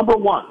 number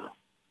one,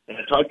 and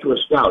I talked to a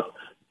scout,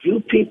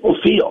 do people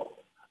feel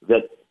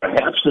that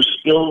perhaps the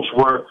skills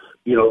were,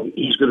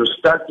 he's going to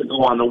start to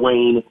go on the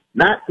wane,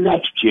 not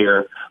next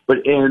year,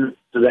 but in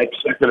the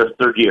next second or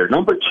third year.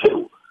 Number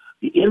two,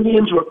 the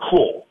Indians were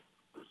cool,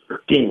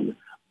 13.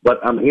 But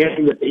I'm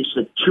hearing that they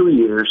said 2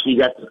 years. He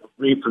got the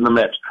 3 from the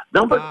Mets.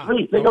 Number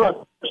three, think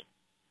about this.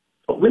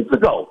 A week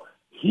ago,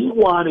 he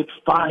wanted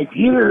 5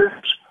 years,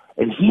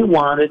 and he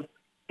wanted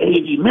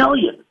 $80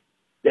 million.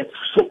 That's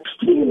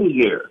 $16 a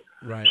year.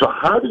 Right. So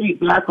how did he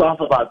back off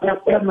about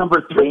that? They have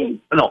number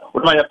 3. No,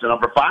 what am I up to,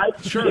 number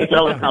 5? Sure. I can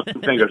only count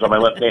 2 fingers on my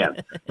left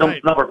hand.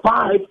 Right. Number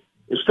 5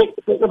 is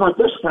think about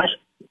this, guys,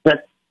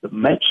 that the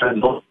Mets are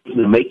going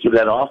to make you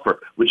that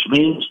offer, which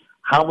means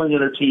how many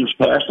other teams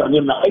passed on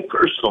him? Now, I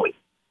personally,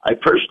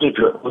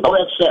 with all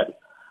that said,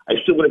 I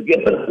still would have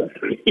given him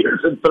 3 years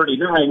and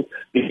 39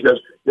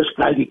 because this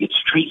guy, he gets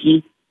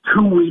streaky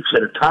 2 weeks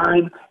at a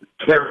time,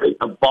 carry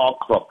a ball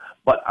club.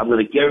 But I'm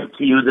going to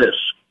guarantee you this,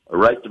 all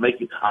right, I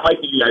like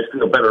you guys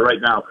feel better right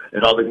now,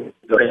 and all the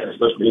guys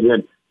listening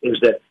in, is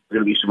that there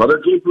are going to be some other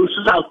Jay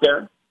Bruces out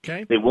there.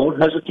 Okay. They won't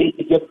hesitate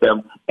to get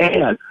them.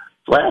 And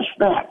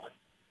flashback,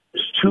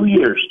 it's 2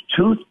 years,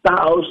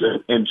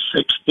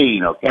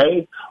 2016,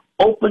 okay?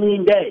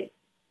 Opening day.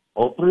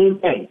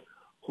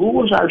 Who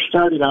was our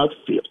starting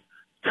outfield?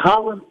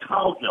 Colin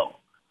Cowgill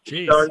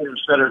starting in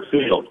center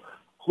field.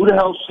 Who the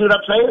hell stood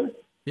up saying?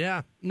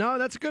 Yeah. No,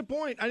 that's a good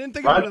point. I didn't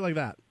think about it like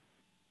that.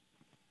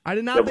 I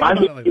did not think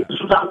about it like that.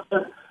 Was out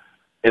there,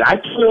 and I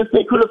can't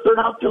think who the third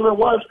outfielder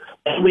was,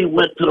 and we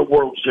went to the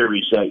World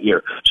Series that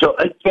year. So,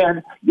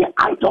 again,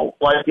 I don't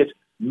like it.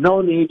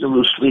 No need to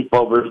lose sleep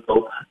over it,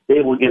 though.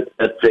 They will get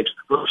that fixed.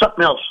 But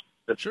something else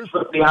that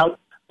slipped me out,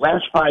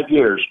 last 5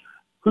 years,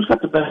 who's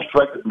got the best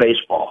record in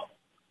baseball?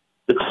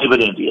 The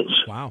Cleveland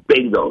Indians. Wow.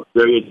 Bingo.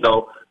 There you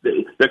go.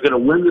 They're going to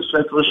win the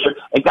Central this year.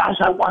 And, guys,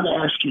 I want to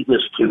ask you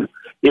this, too,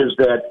 is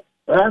that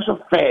as a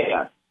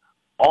fan,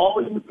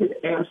 all you can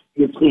ask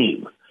your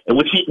team, and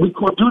we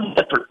could do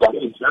that for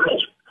decades,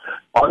 guys,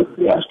 all you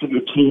can ask of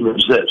your team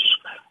is this.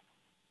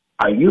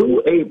 Are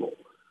you able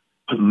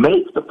to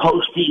make the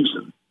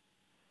postseason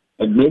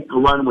and make a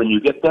run when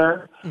you get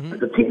there? Mm-hmm.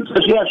 The team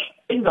says, yes,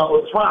 bingo,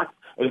 it's rock.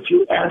 And if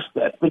you ask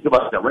that, think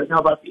about that. Right now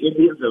about the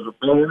Indians as a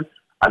fan,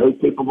 are they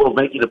capable of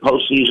making the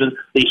postseason?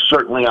 They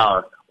certainly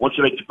are. Once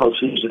you make the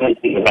postseason,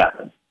 anything can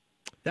happen.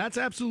 That's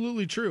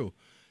absolutely true.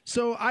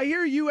 So I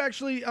hear you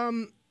actually,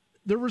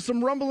 there were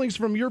some rumblings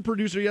from your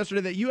producer yesterday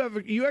that you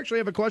actually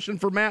have a question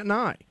for Matt and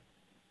I.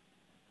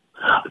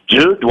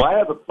 Dude, do I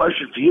have a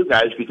question for you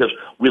guys? Because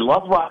we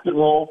love rock and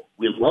roll,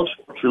 we love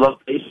sports, we love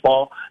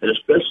baseball, and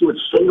especially with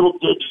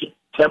single-digit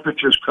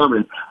temperatures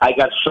coming, I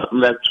got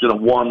something that's going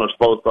to warm us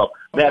both up.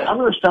 Okay. Matt, I'm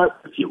going to start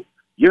with you.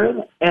 You're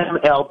in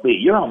MLB.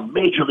 You're a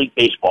Major League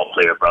Baseball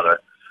player, brother.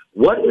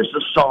 What is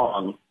the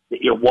song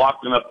that you're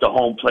walking up to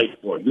home plate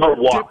for? Your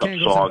walk-up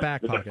song.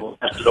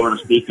 It over the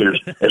speakers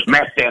as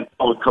Matt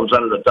Fantone comes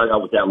out of the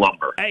dugout with that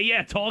lumber. Hey,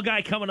 yeah, tall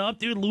guy coming up,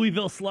 dude.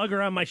 Louisville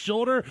Slugger on my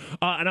shoulder.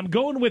 And I'm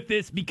going with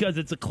this because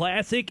it's a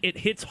classic. It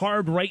hits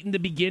hard right in the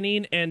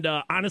beginning. And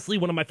honestly,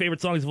 one of my favorite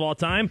songs of all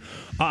time.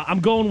 I'm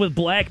going with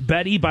Black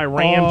Betty by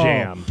Ram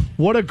Jam.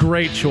 What a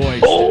great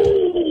choice.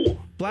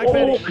 Black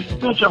Betty. Could you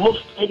finish the whole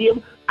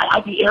stadium?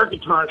 I'd be air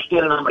guitar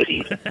standing on my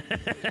feet.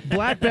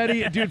 Black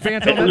Betty, dude,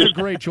 Phantom, that's a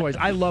great choice.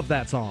 I love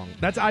that song.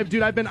 I've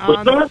been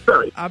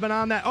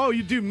on that. Oh,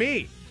 you do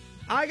me.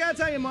 I gotta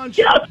tell you, Munch.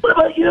 Yeah, what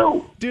about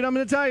you? Dude, I'm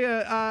gonna tell you,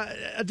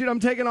 I'm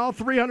taking all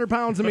 300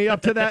 pounds of me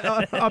up to that,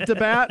 up to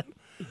bat,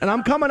 and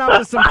I'm coming out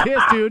to some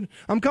Kiss, dude.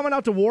 I'm coming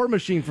out to War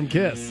Machine from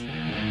Kiss.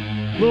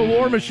 Little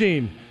War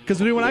Machine. Because,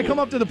 dude, when I come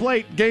up to the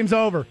plate, game's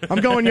over. I'm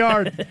going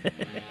yard.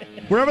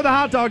 Wherever the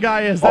hot dog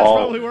guy is, that's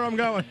probably where I'm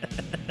going.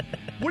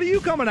 What are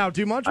you coming out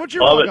to, Munch? What's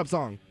your walk-up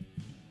song?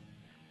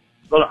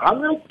 Well, I'm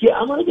gonna get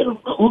a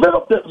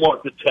little bit more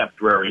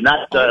contemporary,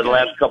 not the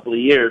last couple of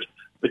years.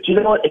 But you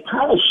know what? It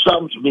kind of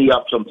sums me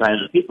up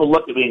sometimes. If people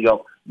look at me and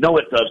go, no,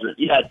 it doesn't.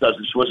 Yeah, it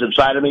doesn't. It's what's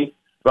inside of me.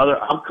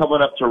 Brother, I'm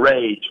coming up to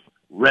Rage,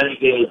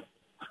 Renegade.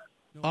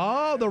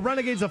 Oh, the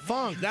Renegades of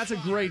Funk. That's a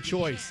great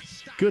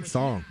choice. Good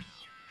song.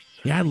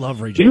 Yeah, I love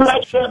Rage. You know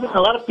what, Kevin?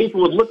 A lot of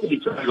people would look at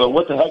each other and go,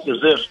 what the heck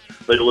is this?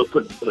 But it would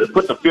put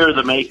the fear of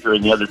the maker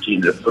in the other team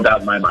that put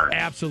out in my mind.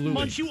 Absolutely.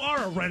 Munch, you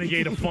are a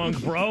renegade of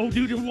funk, bro.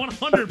 Dude,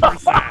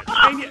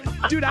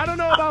 100%. Dude, I don't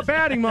know about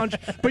batting, Munch,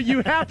 but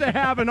you have to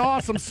have an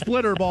awesome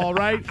splitter ball,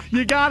 right?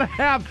 You got to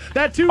have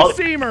that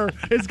two-seamer.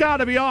 It's got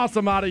to be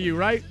awesome out of you,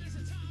 right?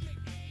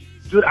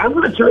 Dude, I'm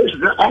going to tell you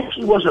something. There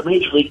actually was a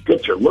Major League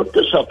pitcher. Look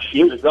this up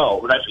years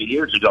ago,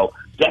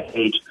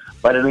 decades,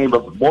 by the name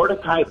of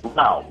Mordecai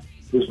Brown.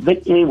 His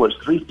nickname was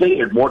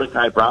Three-Fingered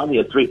Mordecai Brown. He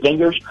had 3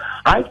 fingers.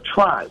 I've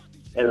tried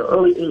at an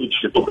early age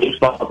to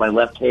baseball with my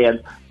left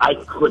hand. I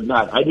could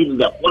not. I didn't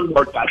get one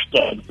more gosh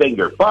dang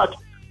finger. But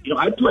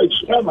I played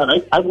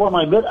strongman. I wore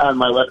my mitt on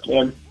my left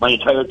hand my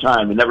entire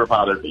time. It never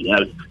bothered me.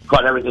 I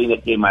caught everything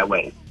that came my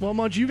way. Well,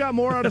 Munch, you got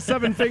more out of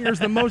 7 fingers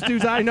than most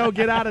dudes I know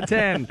get out of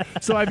 10.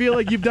 So I feel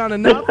like you've done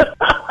enough.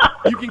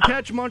 You can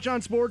catch Munch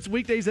on Sports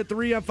weekdays at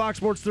 3 on Fox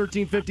Sports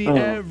 1350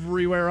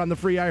 everywhere on the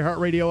free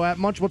iHeartRadio app.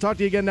 Munch, we'll talk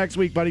to you again next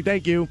week, buddy.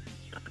 Thank you.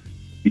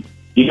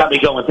 You got me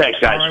going. Thanks,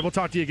 guys. All right, we'll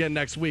talk to you again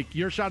next week.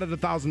 Your shot at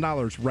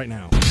 $1,000 right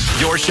now.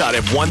 Your shot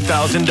at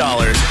 $1,000.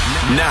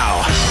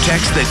 Now,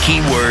 text the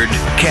keyword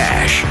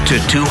cash to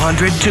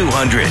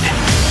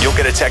 200-200. You'll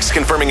get a text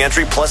confirming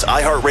entry plus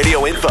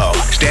iHeartRadio info.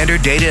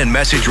 Standard data and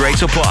message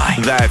rates apply.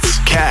 That's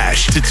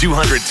cash to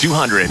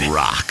 200-200.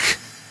 Rock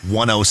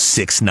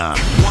 106.9.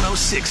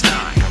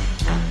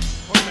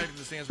 106.9. Welcome back to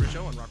the Stansbury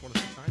Show on Rock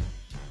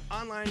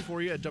 106.9. Online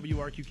for you at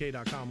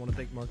WRQK.com. I want to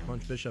thank Mark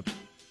Punch Bishop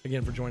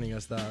again for joining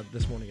us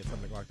this morning at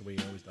 7 o'clock the way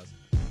he always does.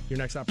 Your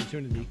next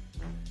opportunity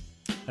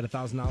at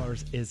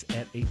 $1,000 is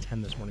at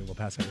 8:10 this morning. We'll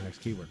pass out your next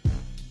keyword.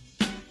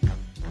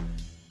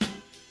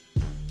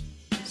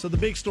 So the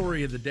big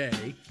story of the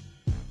day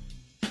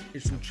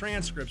is some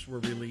transcripts were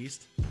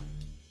released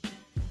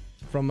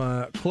from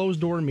a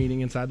closed-door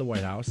meeting inside the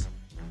White House.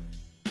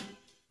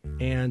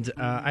 And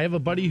I have a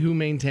buddy who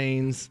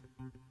maintains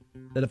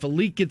that if a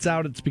leak gets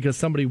out, it's because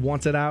somebody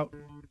wants it out.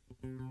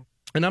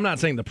 And I'm not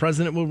saying the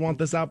president would want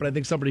this out, but I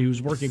think somebody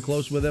who's working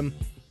close with him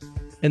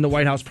in the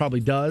White House probably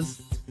does.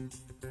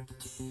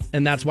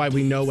 And that's why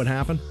we know what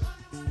happened.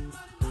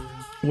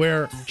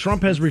 Where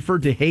Trump has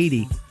referred to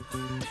Haiti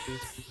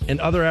and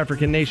other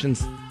African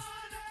nations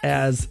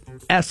as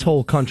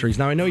S-hole countries.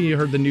 Now, I know you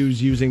heard the news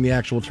using the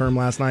actual term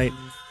last night.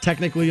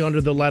 Technically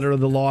under the letter of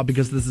the law,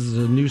 because this is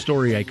a news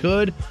story, I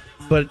could.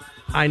 But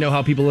I know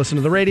how people listen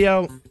to the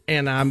radio,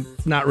 and I'm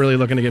not really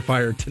looking to get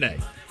fired today.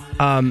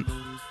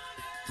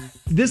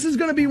 This is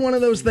going to be one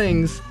of those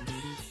things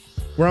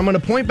where I'm going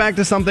to point back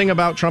to something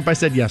about Trump I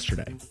said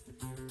yesterday,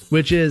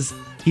 which is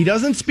he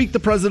doesn't speak the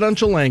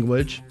presidential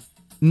language,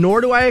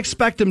 nor do I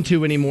expect him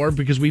to anymore,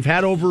 because we've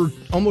had over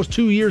almost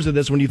 2 years of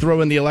this when you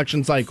throw in the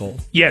election cycle.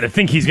 Yeah, to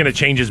think he's going to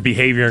change his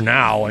behavior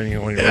now. I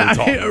mean, when you're really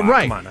talking about,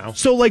 right. Come on now.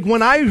 So, like,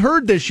 when I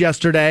heard this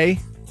yesterday,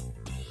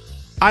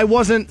 I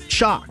wasn't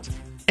shocked.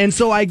 And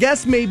so I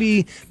guess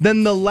maybe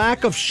then the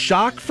lack of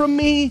shock from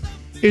me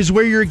is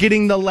where you're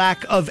getting the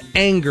lack of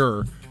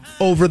anger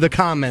over the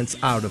comments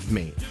out of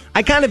me.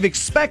 I kind of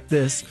expect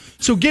this,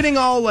 so getting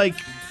all like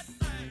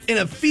in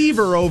a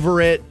fever over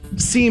it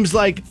seems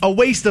like a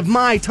waste of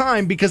my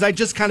time because I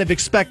just kind of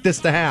expect this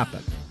to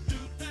happen.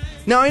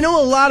 Now, I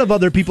know a lot of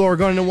other people are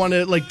going to want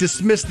to like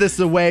dismiss this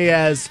away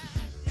as,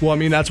 well, I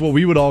mean, that's what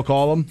we would all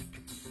call them.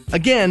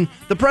 Again,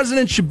 the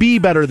president should be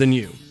better than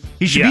you.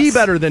 He should be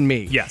better than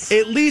me. Yes.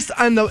 At least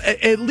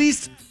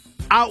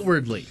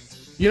outwardly.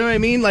 You know what I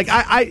mean? Like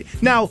I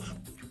now,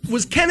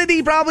 was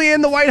Kennedy probably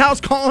in the White House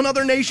calling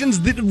other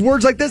nations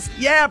words like this?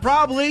 Yeah,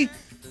 probably.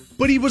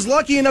 But he was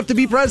lucky enough to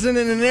be president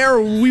in an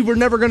era where we were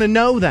never going to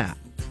know that.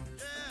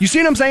 You see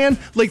what I'm saying?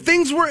 Like,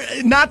 things were,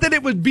 not that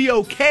it would be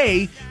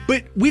okay,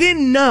 but we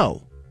didn't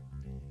know.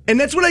 And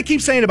that's what I keep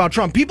saying about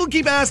Trump. People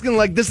keep asking,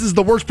 like, this is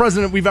the worst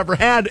president we've ever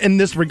had in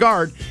this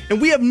regard, and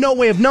we have no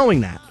way of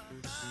knowing that.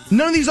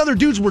 None of these other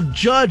dudes were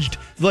judged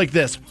like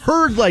this,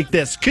 heard like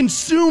this,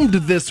 consumed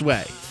this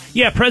way.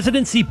 Yeah,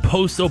 presidency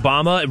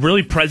post-Obama,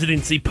 really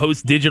presidency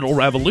post-digital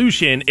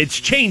revolution, it's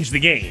changed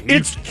the game.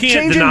 It's you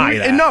can't deny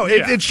that. No,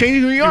 it's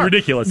changing who you are. It's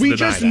ridiculous to We deny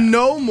just that.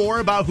 know more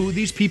about who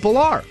these people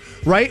are,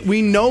 right?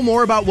 We know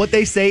more about what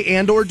they say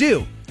and or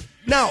do.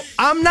 Now,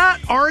 I'm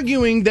not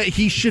arguing that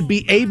he should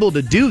be able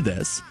to do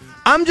this.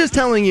 I'm just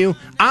telling you,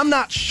 I'm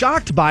not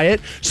shocked by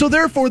it. So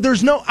therefore,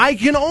 I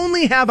can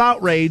only have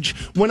outrage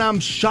when I'm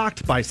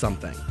shocked by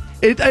something.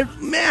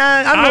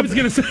 I was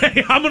going to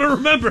say, I'm going to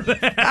remember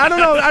that. I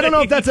don't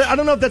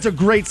know if that's a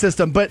great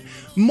system, but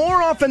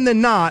more often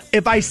than not,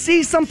 if I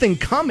see something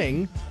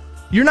coming,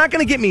 you're not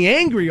going to get me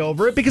angry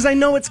over it because I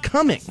know it's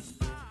coming.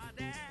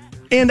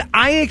 And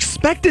I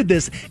expected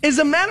this. As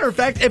a matter of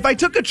fact, if I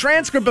took a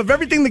transcript of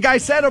everything the guy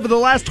said over the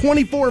last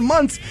 24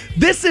 months,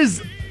 this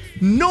is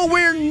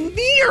nowhere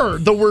near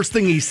the worst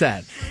thing he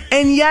said.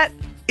 And yet,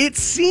 it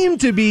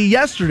seemed to be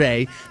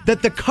yesterday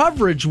that the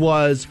coverage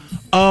was,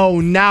 oh,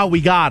 now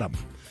we got him.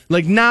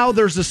 Like, now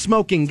there's a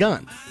smoking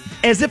gun.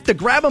 As if to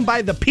grab him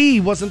by the pee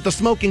wasn't the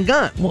smoking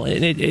gun. Well,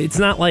 it's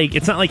not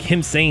like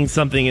him saying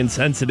something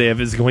insensitive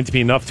is going to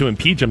be enough to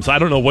impeach him. So I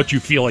don't know what you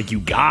feel like you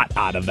got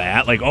out of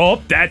that. Like,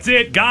 oh, that's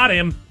it, got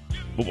him.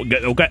 Okay.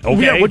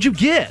 Yeah, what'd you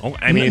get?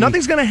 I mean,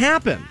 nothing's going to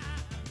happen.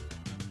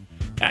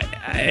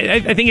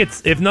 I think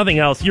it's, if nothing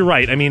else, you're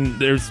right. I mean,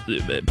 there's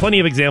plenty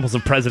of examples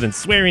of presidents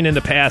swearing in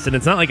the past, and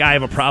it's not like I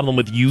have a problem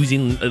with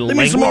using language like that. Give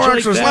me some more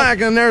extra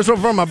slack in there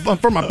from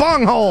my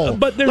bunghole.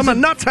 But there's a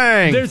nut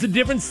hang. There's a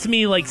difference to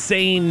me, like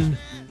saying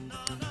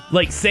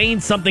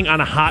something on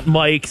a hot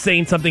mic,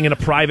 saying something in a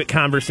private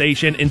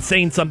conversation, and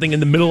saying something in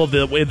the middle of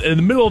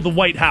the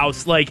White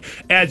House, like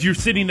as you're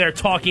sitting there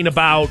talking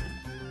about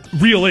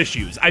real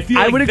issues. I feel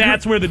like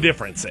that's where the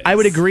difference is. I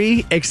would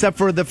agree, except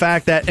for the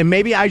fact that, and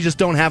maybe I just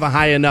don't have a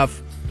high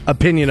enough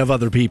opinion of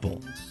other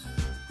people.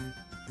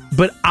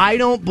 But I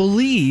don't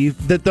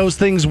believe that those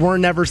things were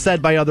never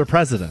said by other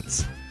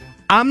presidents.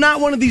 I'm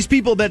not one of these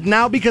people that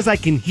now, because I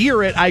can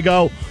hear it, I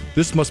go,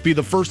 this must be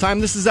the first time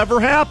this has ever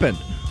happened.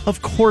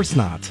 Of course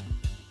not.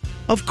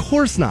 Of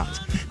course not.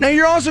 Now,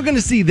 you're also going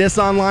to see this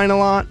online a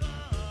lot.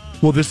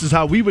 Well, this is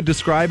how we would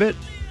describe it.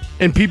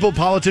 And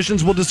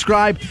politicians will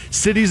describe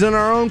cities in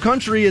our own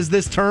country as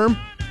this term.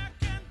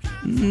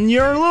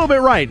 You're a little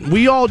bit right.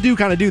 We all do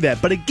kind of do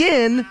that. But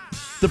again,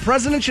 the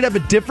president should have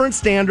a different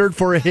standard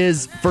for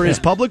his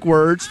public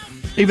words,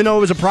 even though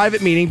it was a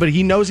private meeting, but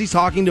he knows he's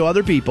talking to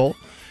other people.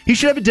 He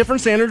should have a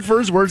different standard for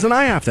his words than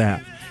I have to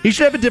have. He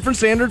should have a different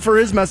standard for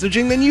his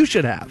messaging than you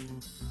should have.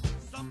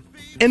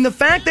 And the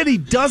fact that he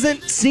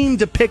doesn't seem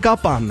to pick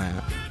up on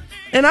that,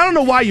 and I don't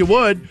know why you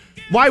would.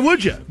 Why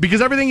would you?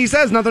 Because everything he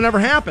says, nothing ever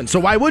happens. So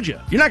why would you?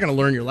 You're not going to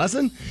learn your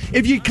lesson.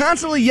 If you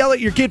constantly yell at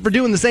your kid for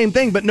doing the same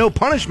thing, but no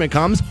punishment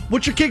comes,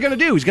 what's your kid going to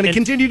do? He's going to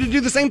continue to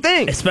do the same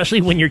thing.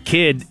 Especially when your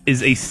kid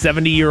is a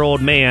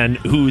 70-year-old man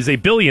who's a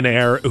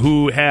billionaire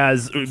who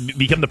has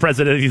become the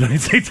president of the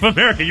United States of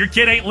America. Your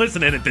kid ain't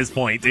listening at this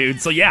point,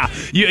 dude. So yeah,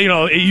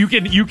 you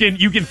can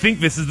think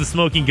this is the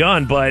smoking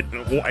gun, but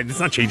it's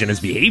not changing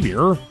his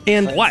behavior.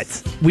 And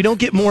what? We don't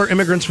get more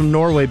immigrants from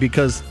Norway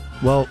because,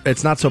 well,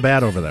 it's not so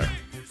bad over there.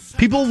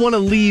 People want to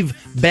leave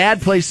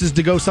bad places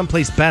to go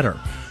someplace better.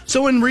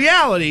 So in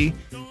reality,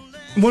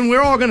 when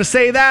we're all going to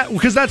say that,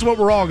 because that's what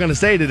we're all going to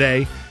say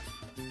today,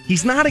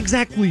 he's not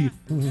exactly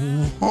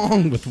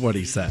wrong with what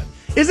he said.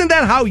 Isn't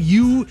that how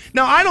you...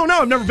 Now, I don't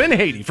know. I've never been to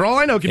Haiti. For all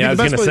I know, it could be the best place.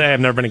 I was going to say, I've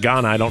never been to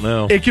Ghana. I don't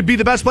know. It could be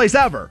the best place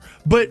ever.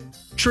 But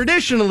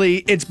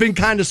traditionally, it's been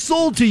kind of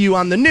sold to you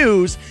on the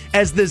news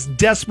as this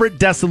desperate,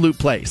 dissolute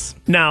place.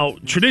 Now,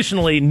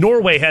 traditionally,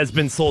 Norway has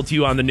been sold to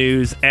you on the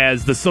news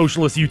as the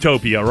socialist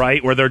utopia,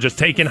 right? Where they're just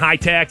taking high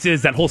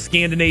taxes, that whole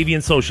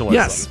Scandinavian socialism.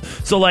 Yes.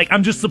 So,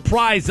 I'm just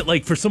surprised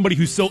that, for somebody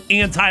who's so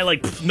anti,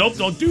 nope,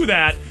 don't do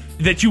that,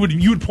 that you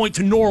would point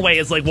to Norway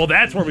as well,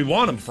 that's where we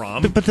want them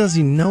from. But does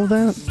he know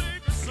that?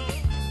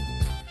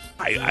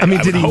 I mean,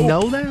 did he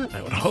know that?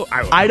 I would hope.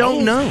 I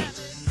don't know.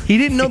 He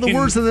didn't know the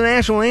words of the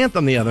national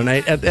anthem the other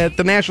night at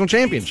the national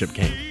championship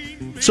game.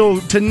 So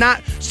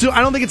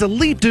I don't think it's a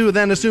leap to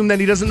then assume that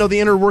he doesn't know the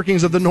inner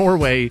workings of the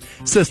Norway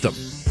system,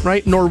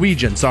 right?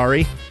 Norwegian,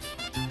 sorry.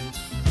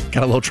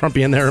 Got a little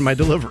Trumpian there in my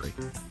delivery.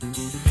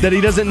 That he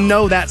doesn't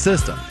know that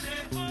system.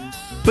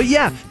 But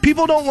yeah,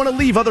 people don't want to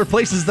leave other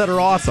places that are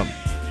awesome.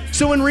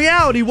 So in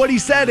reality, what he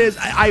said is,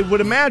 I would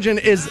imagine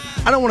is,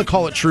 I don't want to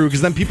call it true because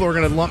then people are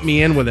going to lump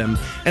me in with him,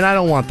 and I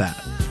don't want that.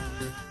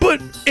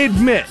 But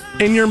admit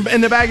in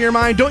the back of your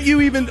mind, don't you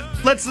even,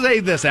 let's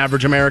say this,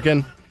 average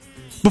American,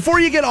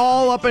 before you get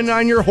all up and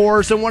on your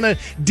horse and want to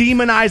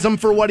demonize him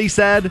for what he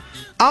said,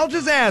 I'll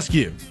just ask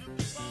you,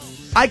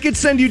 I could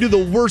send you to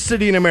the worst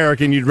city in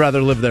America and you'd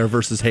rather live there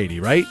versus Haiti,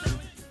 right?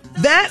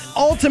 That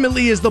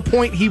ultimately is the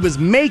point he was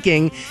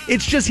making.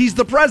 It's just he's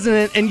the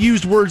president and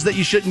used words that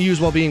you shouldn't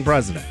use while being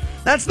president.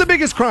 That's the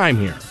biggest crime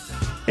here.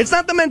 It's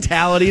not the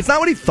mentality. It's not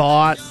what he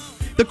thought.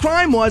 The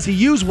crime was he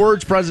used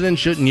words presidents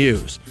shouldn't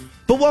use.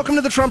 But welcome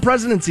to the Trump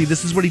presidency.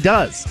 This is what he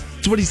does.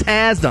 It's what he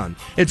has done.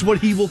 It's what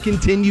he will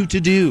continue to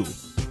do.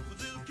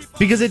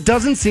 Because it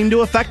doesn't seem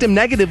to affect him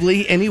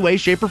negatively any way,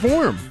 shape, or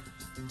form.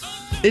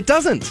 It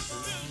doesn't.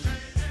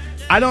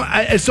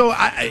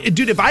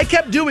 Dude, if I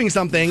kept doing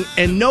something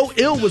and no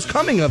ill was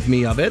coming of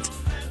me of it,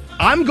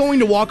 I'm going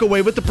to walk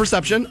away with the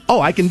perception,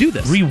 I can do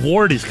this.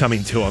 Reward is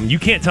coming to him. You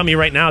can't tell me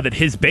right now that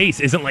his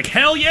base isn't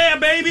hell yeah,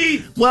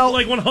 baby! Well,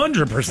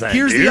 100%.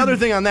 Here's the other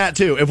thing on that,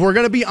 too. If we're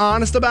going to be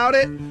honest about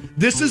it,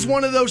 this is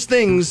one of those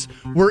things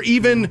where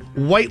even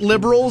white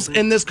liberals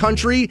in this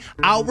country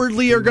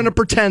outwardly are going to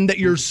pretend that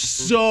you're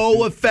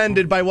so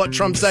offended by what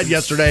Trump said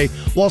yesterday,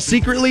 while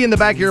secretly in the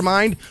back of your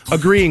mind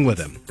agreeing with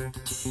him.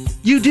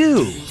 You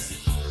do.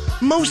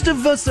 Most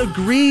of us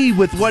agree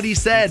with what he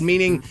said,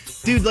 meaning,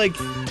 dude,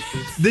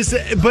 this,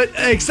 but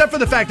except for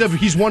the fact of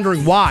he's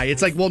wondering why.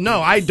 It's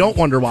no, I don't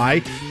wonder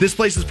why. This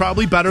place is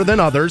probably better than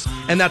others,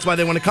 and that's why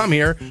they want to come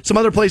here. Some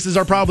other places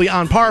are probably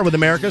on par with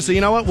America, so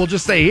you know what? We'll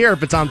just stay here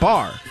if it's on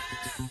par.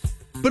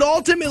 But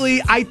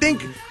ultimately, I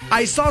think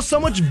I saw so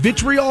much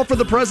vitriol for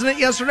the president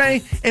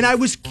yesterday, and I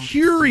was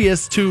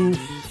curious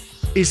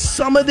is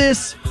some of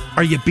this,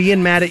 are you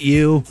being mad at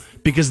you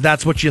because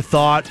that's what you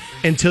thought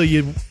until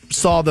you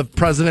saw the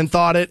president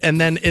thought it,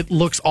 and then it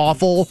looks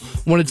awful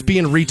when it's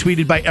being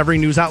retweeted by every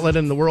news outlet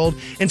in the world,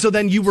 and so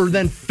then you were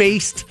then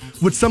faced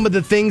with some of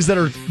the things that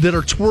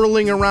are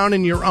twirling around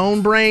in your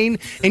own brain,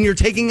 and you're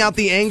taking out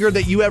the anger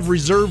that you have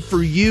reserved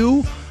for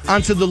you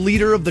onto the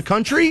leader of the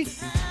country?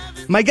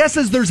 My guess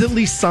is there's at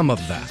least some of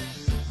that.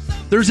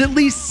 There's at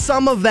least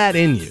some of that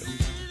in you.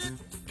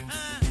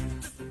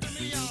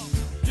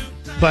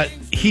 But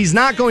he's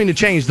not going to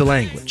change the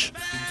language.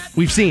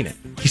 We've seen it.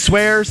 He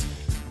swears.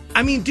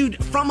 I mean,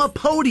 dude, from a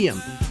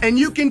podium. And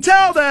you can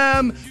tell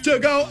them to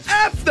go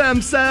F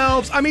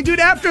themselves. I mean, dude,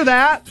 after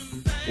that,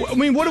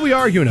 what are we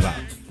arguing about?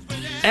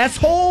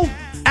 S-hole?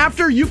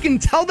 After you can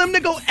tell them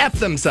to go F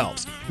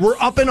themselves. We're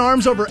up in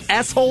arms over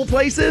S-hole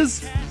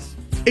places?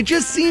 It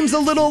just seems a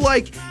little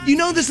like,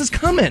 this is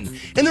coming.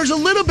 And there's a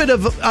little bit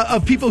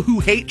of people who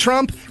hate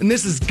Trump, and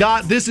this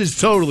is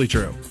totally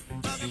true,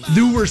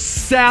 who were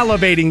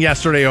salivating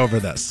yesterday over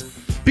this.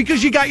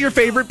 Because you got your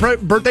favorite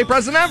birthday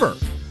present ever.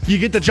 You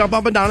get to jump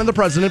up and down on the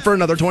president for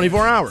another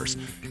 24 hours.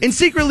 And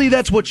secretly,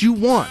 that's what you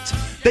want.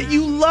 That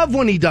you love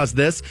when he does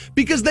this,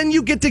 because then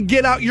you get to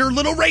get out your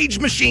little rage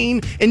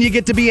machine and you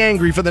get to be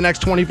angry for the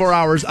next 24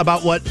 hours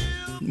about what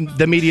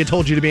the media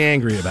told you to be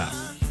angry about.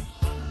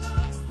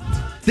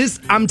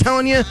 I'm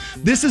telling you,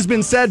 this has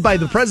been said by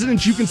the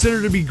presidents you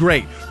consider to be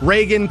great.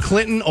 Reagan,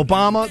 Clinton,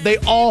 Obama, they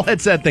all had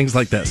said things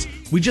like this.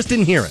 We just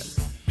didn't hear it.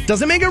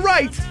 Doesn't make it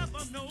right.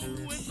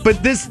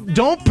 But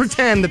don't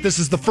pretend that this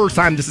is the first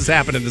time this has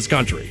happened in this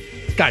country.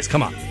 Guys,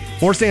 come on.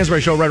 More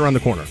Stansberry Show right around the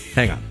corner.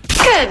 Hang on.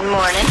 Good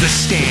morning. The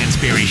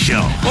Stansberry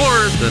Show.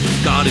 Or the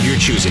god of your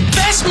choosing.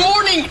 Best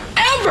morning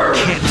ever!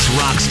 Ken's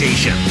Rock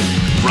Station.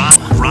 Rock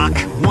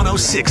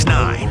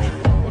 106.9.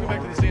 Welcome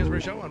back to the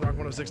Stansberry Show on Rock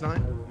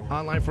 106.9.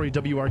 Online for you,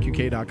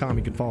 WRQK.com.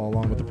 You can follow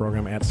along with the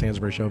program at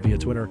Stansberry Show via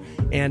Twitter.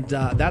 And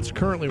that's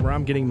currently where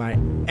I'm getting my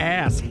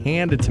ass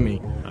handed to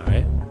me. All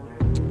right.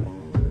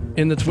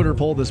 In the Twitter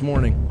poll this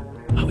morning.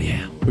 Oh,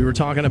 yeah. We were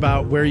talking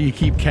about where you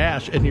keep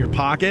cash, in your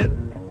pocket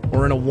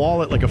or in a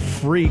wallet like a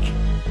freak.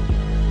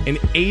 And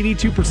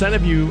 82%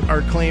 of you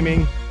are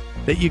claiming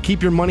that you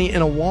keep your money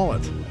in a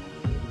wallet.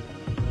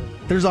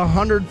 There's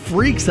 100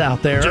 freaks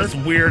out there. Just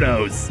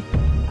weirdos.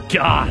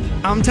 God.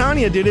 I'm telling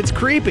you, dude, it's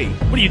creepy.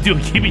 What are you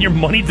doing, keeping your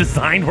money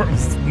designed where it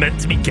was meant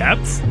to be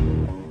kept?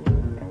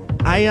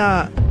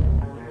 Yeah.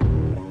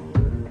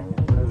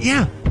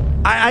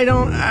 I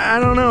don't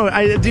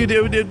know. Dude,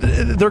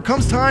 there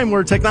comes time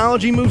where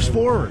technology moves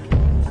forward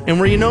and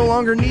where you no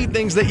longer need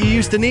things that you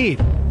used to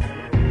need.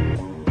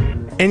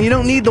 And you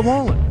don't need the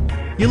wallet.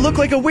 You look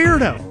like a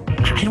weirdo.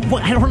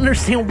 I don't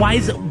understand. Why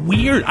is it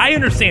weird? I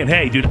understand.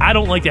 Hey, dude, I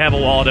don't like to have a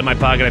wallet in my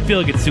pocket. I feel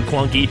like it's too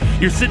clunky.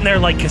 You're sitting there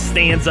like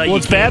Costanza. Well,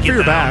 it's bad for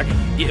your back.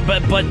 Yeah,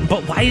 but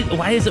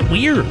why is it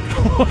weird?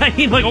 I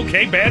mean, like,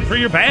 okay, bad for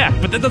your back,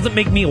 but that doesn't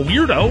make me a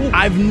weirdo.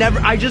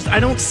 I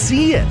don't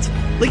see it.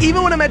 Like,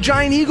 even when I'm at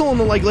Giant Eagle and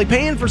like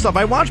paying for stuff,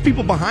 I watch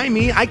people behind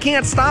me. I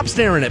can't stop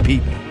staring at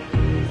people.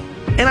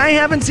 And I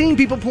haven't seen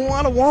people pull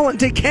out a wallet and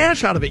take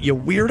cash out of it, you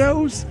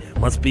weirdos.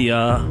 Must be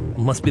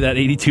that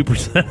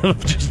 82%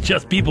 of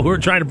just people who are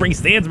trying to bring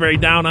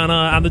Stansberry down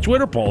on the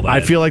Twitter poll.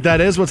 I feel like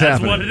that is what's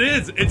happening. That's what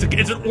it is.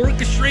 It's an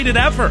orchestrated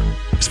effort.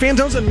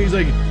 Fantone said to me, he's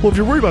like, well, if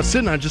you're worried about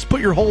sitting on it, just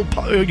put your whole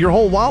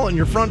wallet in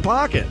your front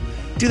pocket.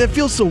 Dude, that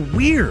feels so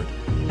weird.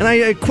 And I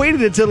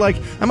equated it to, like,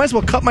 I might as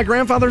well cut my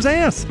grandfather's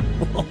ass.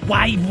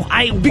 Why?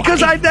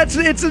 Because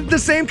it's the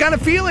same kind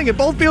of feeling. It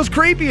both feels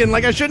creepy and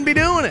like I shouldn't be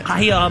doing it.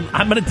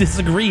 I'm going to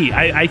disagree.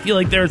 I feel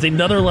like there's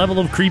another level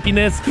of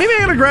creepiness. Maybe I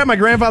got to grab my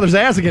grandfather's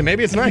ass again.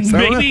 Maybe it's nice.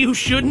 Maybe you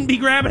shouldn't be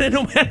grabbing it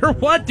no matter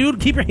what, dude.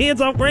 Keep your hands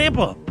off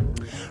Grandpa. All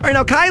right,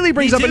 now Kylie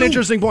brings up an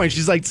interesting point.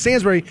 She's like,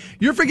 Stansberry,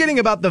 you're forgetting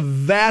about the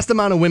vast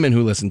amount of women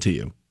who listen to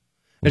you.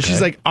 And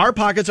she's like, our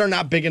pockets are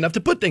not big enough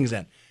to put things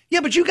in. Yeah,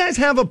 but you guys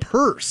have a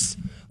purse.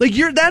 Like,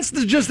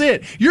 just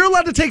it. You're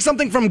allowed to take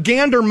something from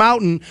Gander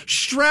Mountain,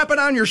 strap it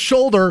on your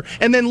shoulder,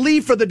 and then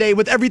leave for the day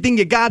with everything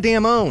you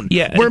goddamn own.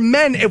 Yeah. Where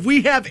men, if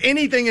we have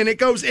anything and it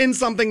goes in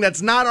something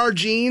that's not our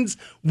jeans,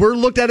 we're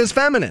looked at as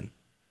feminine.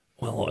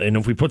 Well, and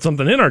if we put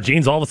something in our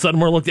jeans, all of a sudden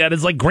we're looked at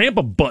as like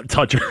grandpa butt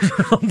touchers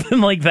or something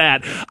like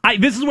that.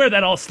 This is where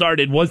that all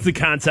started, was the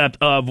concept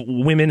of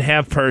women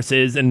have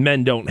purses and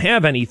men don't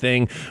have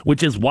anything,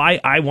 which is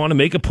why I want to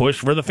make a push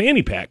for the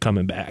fanny pack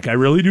coming back. I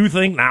really do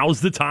think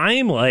now's the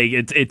time. Like,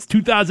 it's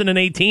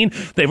 2018.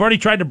 They've already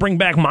tried to bring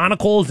back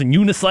monocles and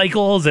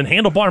unicycles and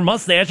handlebar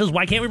mustaches.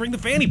 Why can't we bring the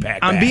fanny pack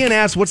back? I'm being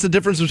asked what's the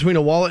difference between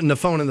a wallet and a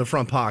phone in the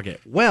front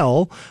pocket.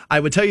 Well, I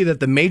would tell you that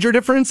the major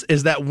difference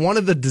is that one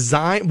of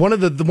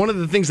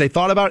the things they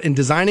thought about in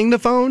designing the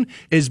phone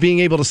is being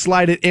able to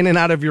slide it in and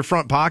out of your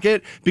front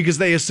pocket, because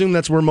they assumed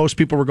that's where most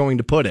people were going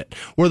to put it.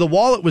 Where the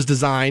wallet was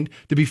designed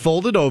to be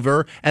folded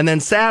over and then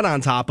sat on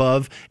top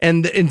of,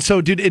 and so,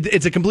 dude,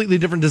 it's a completely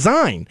different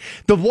design.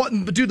 The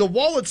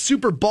wallet's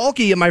super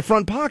bulky in my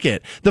front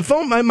pocket. The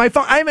phone, my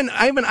phone, I have an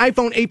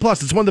iPhone 8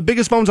 Plus. It's one of the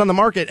biggest phones on the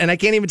market, and I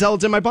can't even tell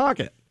it's in my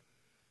pocket.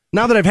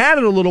 Now that I've had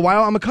it a little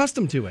while, I'm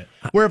accustomed to it.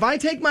 Where if I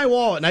take my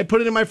wallet and I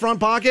put it in my front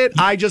pocket,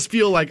 I just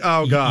feel like,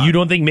 oh God. You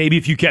don't think maybe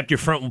if you kept your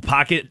front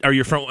pocket or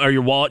your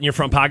wallet in your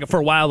front pocket for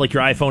a while, like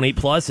your iPhone 8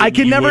 Plus, I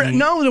could never.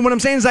 No, what I'm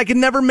saying is I could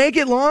never make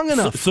it long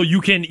enough. So you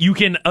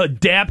can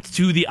adapt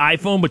to the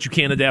iPhone, but you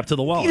can't adapt to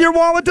the wallet. Your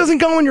wallet doesn't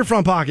go in your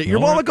front pocket.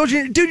 Your wallet goes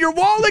in. Dude, your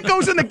wallet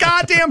goes in the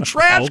goddamn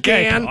trash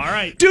can. All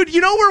right. Dude,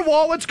 you know where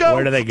wallets go?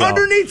 Where do they go?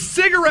 Underneath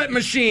cigarette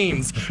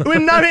machines.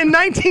 In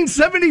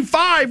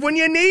 1975 when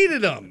you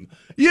needed them.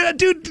 Yeah,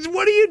 dude,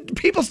 what are you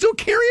people still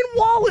carrying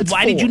wallets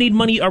Why for? did you need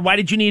money, or why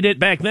did you need it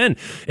back then?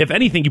 If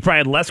anything, you probably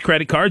had less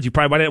credit cards. You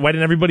probably why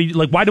didn't everybody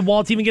why did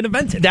wallets even get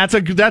invented? That's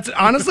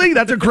honestly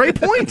that's a great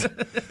point.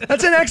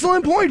 That's an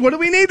excellent point. What do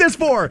we need this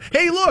for?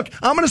 Hey, look,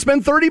 I'm going to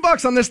spend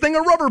 $30 on this thing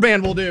a rubber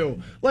band will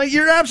do. Like,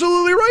 you're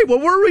absolutely right.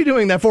 What were we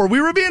doing that for? We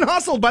were being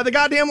hustled by the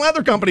goddamn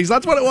leather companies.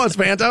 That's what it was,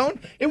 Fantone.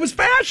 It was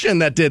fashion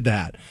that did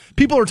that.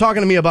 People are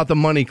talking to me about the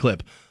money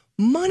clip.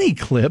 Money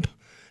clip?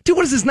 Dude,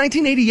 what is this,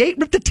 1988?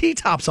 Rip the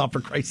T-tops off,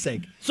 for Christ's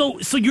sake. So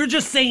you're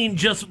just saying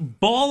just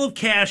ball of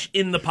cash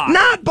in the pocket?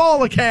 Not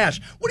ball of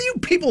cash. What are you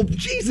people,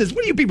 Jesus,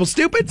 what are you people,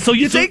 stupid? So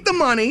you take the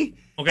money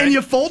and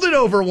you fold it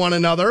over one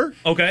another.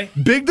 Okay.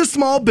 Big to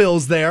small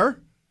bills there.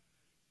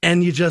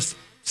 And you just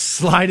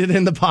slide it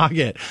in the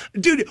pocket.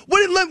 Dude,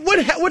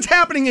 what's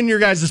happening in your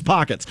guys'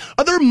 pockets?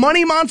 Are there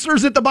money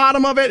monsters at the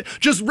bottom of it?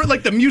 Just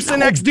like the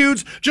Mucinex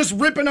dudes just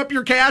ripping up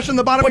your cash in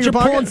the bottom of your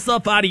pocket? You're pulling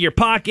stuff out of your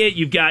pocket.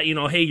 You've got,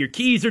 hey, your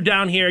keys are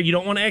down here. You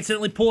don't want to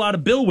accidentally pull out a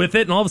bill with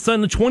it, and all of a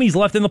sudden the 20's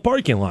left in the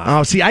parking lot.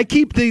 Oh, see, I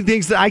keep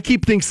things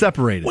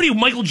separated. What are you,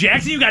 Michael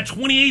Jackson? You got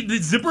 28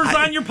 zippers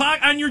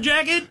on your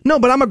jacket? No,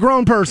 but I'm a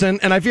grown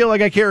person, and I feel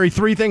like I carry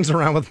 3 things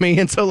around with me,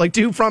 and so like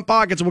 2 front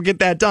pockets will get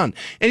that done.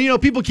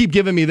 And people keep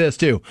giving me this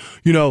too.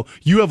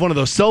 You have one of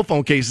those cell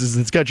phone cases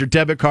that's got your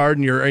debit card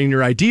and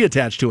your ID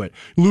attached to it.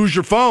 Lose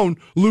your phone,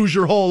 lose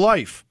your whole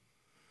life.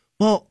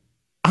 Well,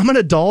 I'm an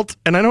adult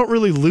and I don't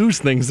really lose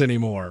things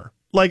anymore.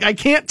 Like, I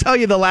can't tell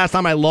you the last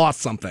time I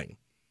lost something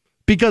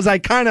because I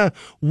kind of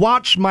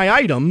watch my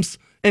items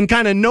and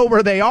kind of know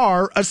where they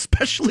are,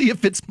 especially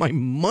if it's my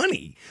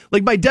money.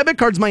 Like, my debit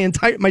card and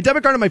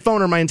my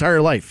phone are my entire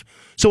life.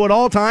 So at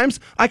all times,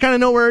 I kind of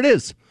know where it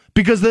is.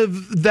 Because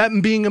of that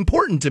being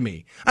important to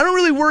me. I don't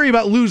really worry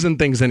about losing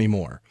things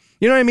anymore.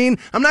 You know what I mean?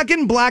 I'm not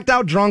getting blacked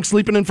out drunk,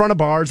 sleeping in front of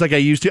bars like I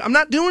used to. I'm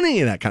not doing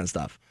any of that kind of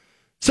stuff.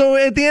 So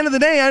at the end of the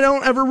day, I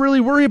don't ever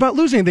really worry about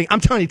losing anything. I'm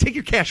telling you, take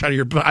your cash out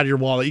of your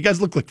wallet. You guys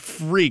look like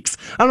freaks.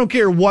 I don't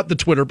care what the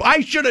Twitter.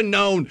 I should have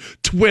known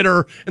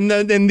Twitter and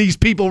these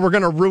people were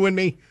going to ruin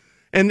me.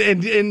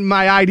 And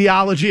my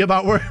ideology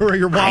about where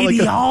your wallet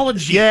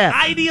goes. Yeah.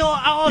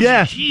 Ideology.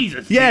 Yeah.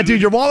 Jesus. Yeah,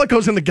 dude, your wallet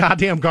goes in the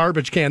goddamn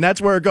garbage can.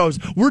 That's where it goes.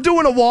 We're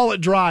doing a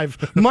wallet drive.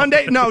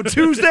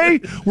 Tuesday,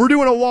 we're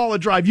doing a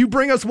wallet drive. You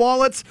bring us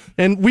wallets,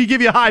 and we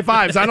give you high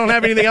fives. I don't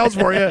have anything else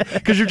for you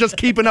because you're just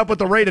keeping up with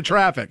the rate of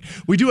traffic.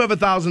 We do have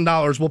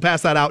 $1,000. We'll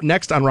pass that out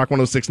next on Rock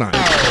 106.9.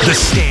 The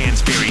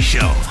Stansberry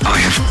Show. I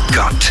have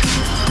got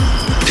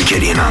to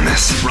get in on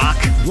this. Rock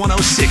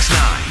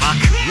 106.9. Rock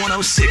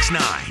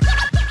 106.9.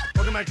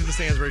 Welcome back to the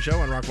Stansberry Show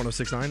on Rock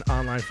 106.9,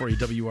 online for you,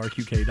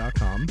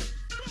 WRQK.com.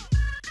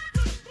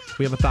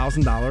 We have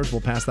 $1,000. We'll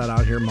pass that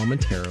out here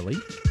momentarily.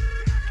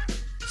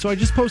 So I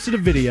just posted a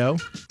video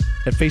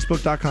at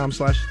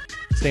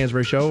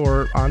Facebook.com/Stansberry Show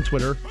or on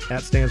Twitter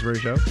at Stansberry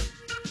Show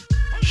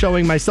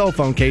showing my cell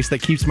phone case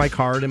that keeps my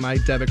card and my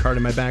debit card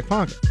in my back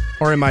pocket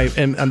or on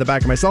the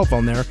back of my cell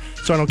phone there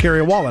so I don't carry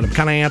a wallet. I'm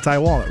kind of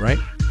anti-wallet, right?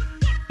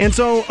 And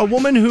so a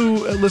woman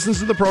who listens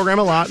to the program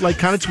a lot,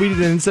 kind of tweeted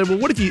in and said,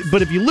 well, if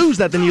you lose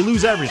that, then you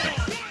lose everything,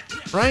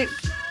 right?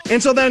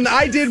 And so then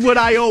I did what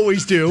I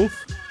always do,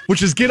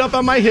 which is get up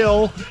on my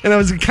hill, and I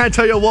was kind of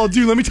tell you, well,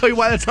 dude, let me tell you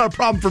why that's not a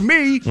problem for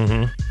me,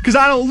 because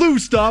I don't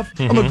lose stuff.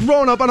 I'm a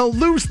grown-up. I don't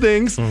lose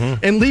things,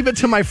 and leave it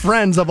to my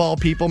friends of all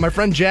people. My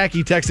friend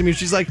Jackie texted me.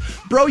 She's like,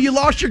 bro, you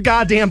lost your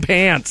goddamn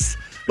pants.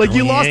 Like,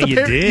 you lost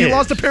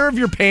a pair of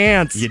your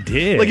pants. You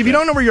did. Like, if you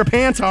don't know where your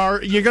pants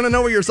are, you're going to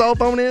know where your cell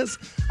phone is?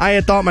 I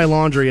had thought my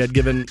laundry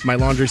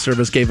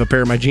service gave a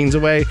pair of my jeans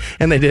away,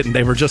 and they didn't.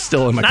 They were just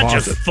still in my closet.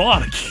 Not just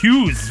thought,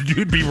 accused.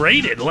 You'd be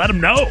rated. Let them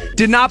know.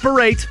 Did not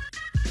berate.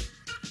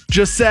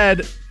 Just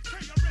said,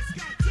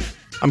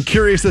 I'm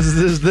curious this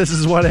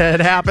is what had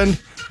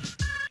happened.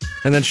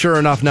 And then sure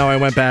enough, no, I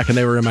went back and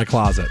they were in my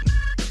closet.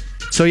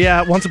 So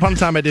yeah, once upon a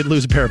time I did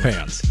lose a pair of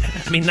pants.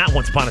 I mean, not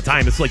once upon a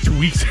time. It's like 2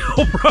 weeks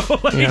ago, bro.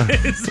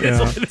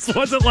 This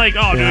wasn't like,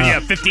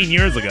 15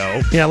 years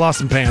ago. Yeah, I lost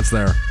some pants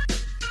there.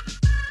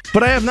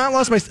 But I have not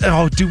lost my...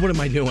 Oh, dude, what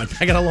am I doing?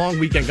 I got a long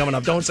weekend coming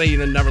up. Don't say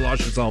you never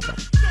lost your cell phone.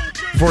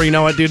 Before you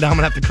know it, dude, I'm going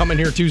to have to come in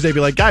here Tuesday and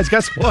be like, guys,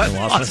 guess what? I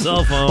lost my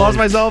cell phone. Lost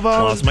my cell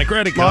phone. Lost my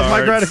credit cards. Lost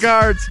my credit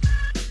cards.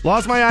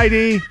 Lost my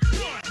ID.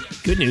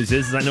 Good news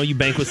is I know you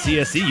bank with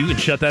CSE. You can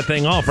shut that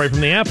thing off right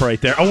from the app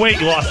right there. Oh,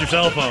 wait, you lost your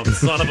cell phone.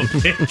 Son of a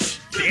bitch.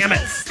 Damn it.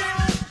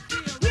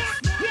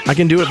 I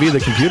can do it via the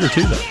computer,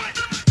 too, though.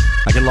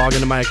 I can log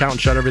into my account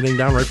and shut everything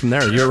down right from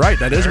there. You're right.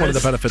 That is one of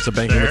the benefits of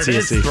banking with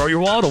CSE. Throw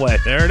your wallet away.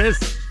 There it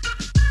is.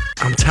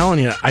 I'm telling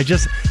you, I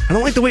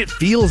don't like the way it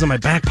feels in my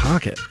back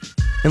pocket.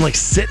 And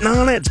sitting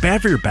on it, it's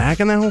bad for your back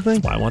and that whole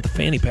thing. That's why I want the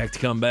fanny pack to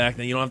come back.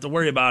 Then you don't have to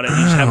worry about it. You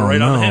just have it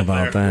right on the hip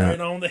there. That.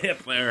 Right on the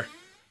hip there.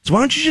 So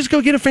why don't you just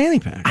go get a fanny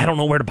pack? I don't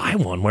know where to buy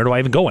one. Where do I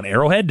even go? An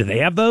Arrowhead? Do they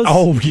have those?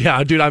 Oh,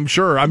 yeah, dude, I'm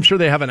sure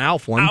they have an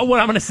Alf one.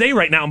 What I'm going to say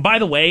right now, and by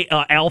the way,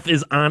 Alf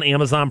is on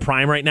Amazon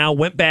Prime right now.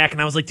 Went back,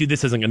 and I was like, dude,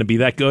 this isn't going to be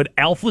that good.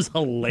 Alf was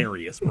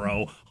hilarious,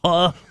 bro.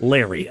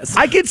 Hilarious.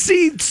 I could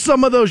see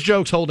some of those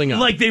jokes holding up.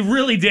 Like, they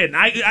really did.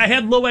 I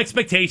had low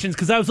expectations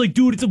because I was like,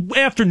 dude, it's an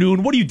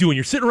afternoon. What are you doing?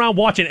 You're sitting around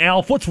watching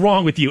Alf. What's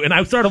wrong with you? And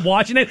I started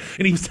watching it,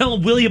 and he was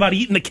telling Willie about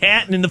eating the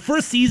cat, and in the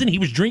first season, he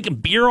was drinking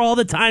beer all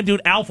the time.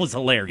 Dude, Alf was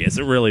hilarious.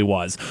 It really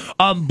was.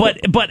 But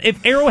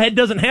if Arrowhead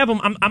doesn't have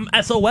them, I'm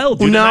SOL,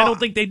 dude. No, and I don't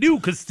think they do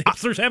because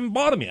hipsters haven't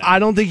bought them yet. I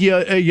don't think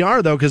you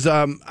are, though, because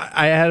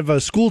I have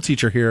a school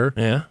teacher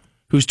here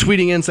who's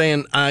tweeting in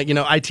saying,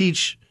 I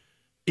teach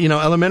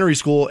elementary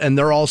school, and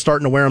they're all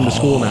starting to wear them to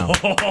school now.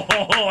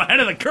 Ahead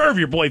of the curve,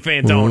 your boy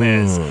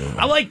Fantone is.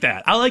 I like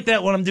that. I like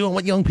that when I'm doing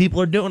what young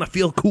people are doing. I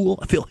feel cool.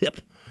 I feel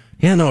hip.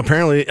 Yeah, no,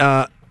 apparently...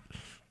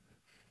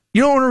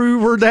 you don't want to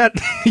reword that?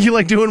 You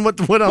like doing what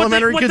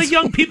elementary kids... What the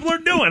young people are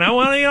doing. I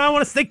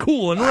want to stay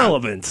cool and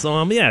relevant.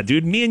 So, yeah,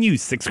 dude, me and you,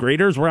 6th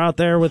graders, we're out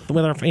there with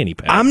our fanny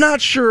pack. I'm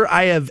not sure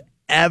I have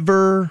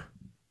ever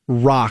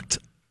rocked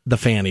the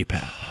fanny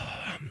pack.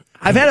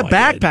 I've had a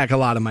backpack a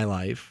lot of my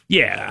life.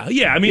 Yeah.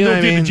 I mean,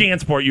 don't do the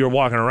JanSport you were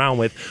walking around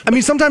with. I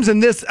mean, sometimes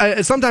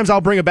sometimes I'll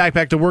bring a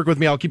backpack to work with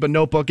me. I'll keep a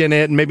notebook in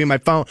it and maybe my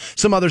phone,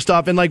 some other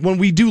stuff. And like when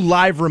we do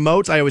live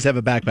remotes, I always have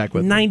a backpack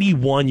with me.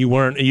 91, you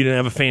didn't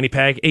have a fanny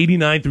pack.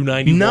 89 through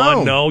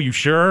 91, no, you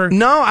sure?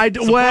 No,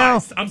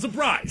 I'm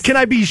surprised. Can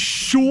I be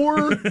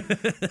sure?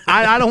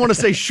 I don't want to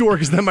say sure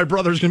because then my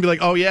brother's going to be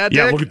like, oh yeah, Dick?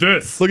 Yeah, look at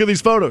this. Look at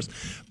these photos.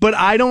 But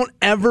I don't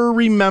ever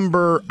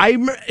remember,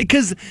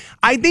 because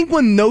I think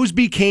when those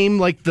became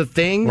like the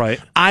thing,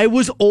 right. I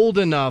was old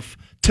enough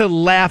to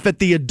laugh at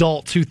the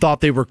adults who thought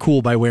they were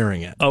cool by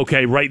wearing it.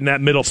 Okay, right in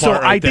that middle part. So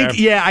right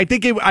I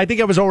think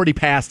I was already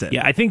past it.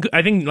 Yeah, I think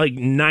like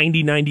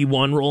 90,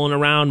 91 rolling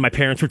around. My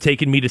parents were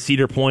taking me to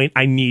Cedar Point.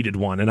 I needed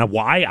one, and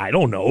why? I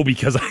don't know,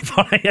 because I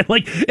thought I had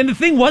and the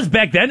thing was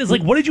back then is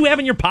like, what did you have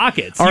in your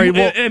pockets? All right,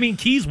 well, I mean,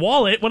 keys,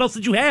 wallet. What else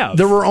did you have?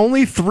 There were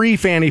only 3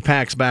 fanny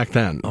packs back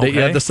then. Okay. You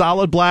had the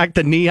solid black,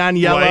 the neon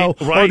yellow,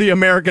 right. or the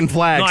American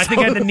flag. No, I think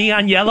I had the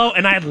neon yellow,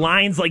 and I had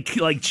lines like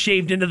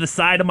shaved into the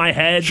side of my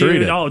head. Sure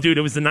dude. Oh, dude,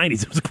 it was the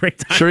 90s. It was a great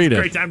time. Sure, it was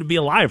a great time to be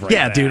alive, right?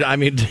 Yeah, now. dude. I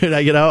mean, dude,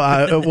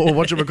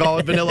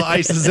 whatchamacallit, Vanilla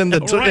Ice is in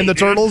the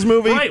Turtles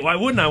movie. Right? Why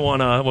wouldn't I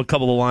want a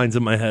couple of lines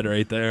in my head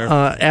right there?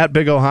 At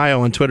Big Ohio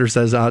on Twitter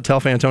says,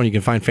 "Tell Fantone you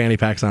can find fanny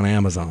packs on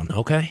Amazon."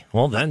 Okay,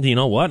 well then, you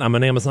know what? I'm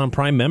an Amazon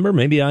Prime member.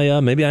 Maybe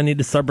I need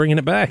to start bringing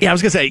it back. Yeah, I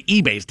was gonna say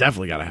eBay's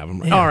definitely got to have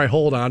them. Yeah. All right,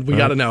 hold on. We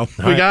got to know.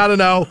 We got to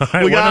know.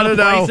 We got to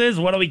know. Prices?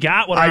 What do we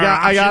got? What are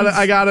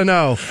I got to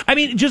know. I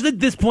mean, just at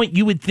this point,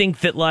 you would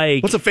think that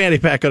what's a fanny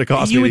pack going to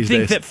cost? You would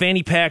think that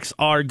fanny packs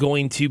are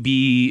going to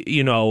be,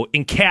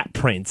 in cat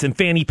prints, and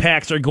fanny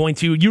packs are going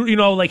to,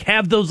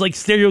 have those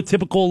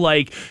stereotypical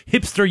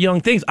hipster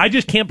young things. I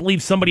just can't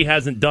believe somebody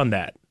hasn't done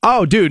that.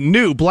 Oh, dude,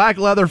 new black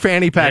leather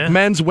fanny pack,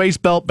 men's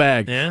waist belt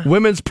bag,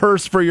 women's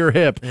purse for your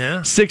hip,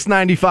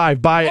 $6.95.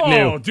 Buy it new.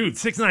 Oh, dude,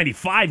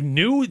 $6.95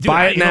 new. Dude,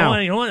 buy it now.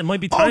 You know what? It might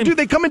be time. Oh, dude,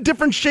 they come in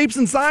different shapes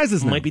and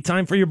sizes. It might be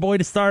time for your boy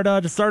to start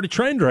a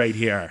trend right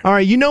here. All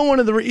right, one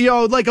of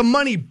the like a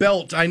money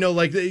belt. I know,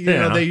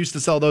 they used to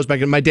sell those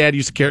back. My dad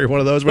used to carry one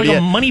of those. Like a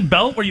money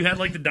belt where you had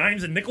the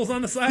dimes and nickels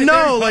on the side.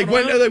 No,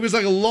 when it was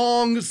a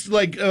long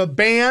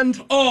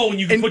band. Oh, and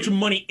you could put your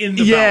money in the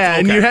belt. Yeah,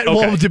 and you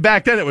had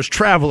back then it was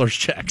traveler's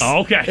checks.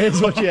 Oh, okay.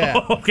 It's what you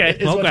have.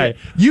 Okay.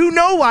 You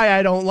know why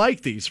I don't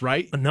like these,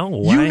 right? No,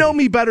 why? You know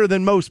me better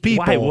than most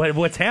people. Why?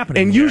 What's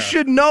happening? And you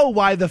should know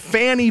why the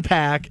fanny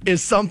pack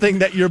is something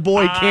that your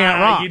boy can't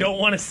rock. You don't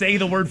want to say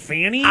the word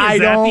fanny? Is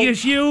that the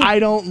issue? I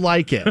don't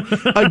like it.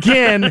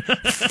 Again,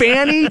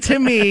 fanny to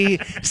me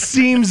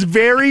seems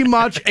very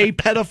much a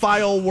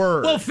pedophile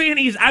word. Well,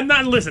 fannies. I'm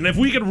not. Listen, if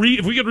we could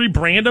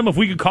rebrand them, if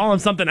we could call them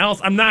something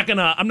else, I'm not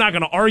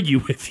gonna argue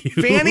with you.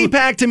 Fanny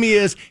pack to me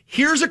is,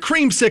 here's a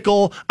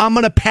creamsicle. I'm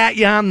gonna pat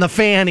you on the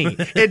fanny.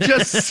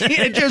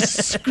 It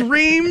just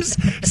screams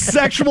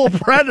sexual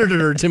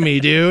predator to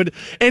me, dude.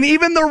 And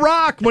even The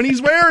Rock, when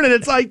he's wearing it,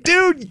 it's like,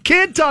 dude,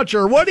 kid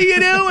toucher, what are you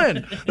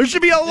doing? There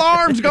should be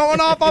alarms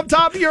going off on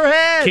top of your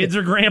head. Kids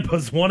or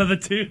grandpas, one of the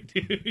two,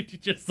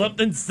 dude. Just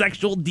something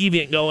sexual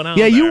deviant going on.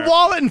 Yeah, you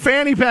wallet and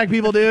fanny pack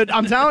people, dude.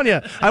 I'm telling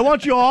you, I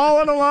want you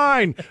all in a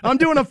line. I'm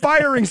doing a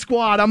firing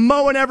squad. I'm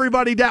mowing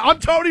everybody down. I'm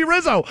Tony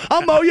Rizzo.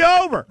 I'll mow you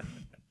over.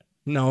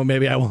 No,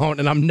 maybe I won't,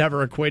 and I'm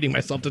never equating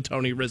myself to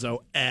Tony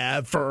Rizzo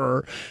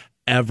ever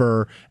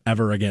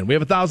again. We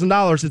have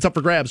 $1,000. It's up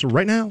for grabs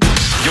right now.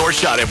 Your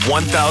shot at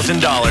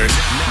 $1,000.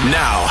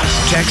 Now,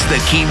 text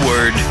the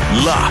keyword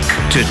LUCK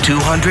to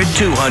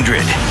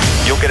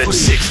 200-200. You'll get a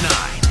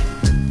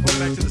 6-9. Welcome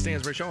back to the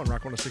Stansbury Show on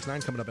Rock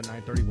 106.9. Coming up at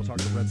 9:30, we'll talk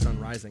to Red Sun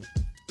Rising.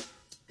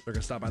 They're going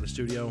to stop by the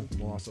studio.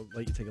 We'll also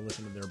let you take a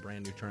listen to their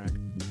brand new track.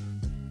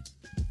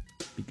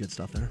 Be good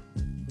stuff there.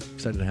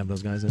 Excited to have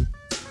those guys in.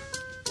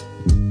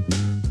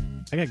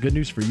 I got good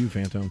news for you,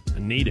 Fantone. I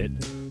need it.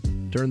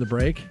 During the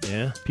break,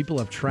 people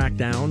have tracked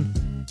down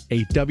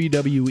a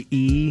WWE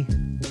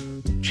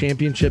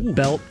championship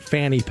belt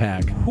fanny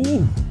pack.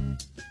 Ooh.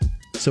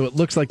 So it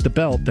looks like the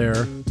belt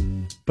there,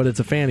 but it's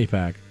a fanny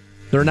pack.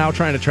 They're now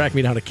trying to track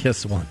me down to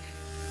Kiss one.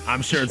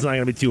 I'm sure it's not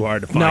going to be too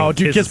hard to find. No,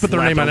 dude, Kiss put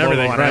their name on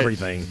everything. On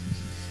everything.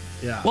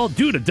 Yeah. Well,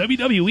 dude, a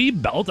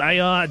WWE belt.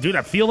 I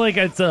feel like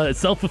it's a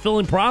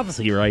self-fulfilling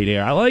prophecy right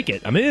here. I like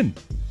it. I'm in.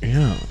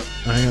 Yeah.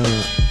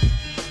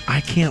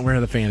 I can't wear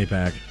the fanny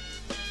pack.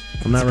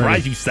 I'm not surprised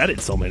ready. You said it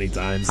so many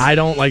times. I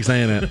don't like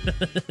saying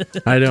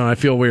it. I don't. I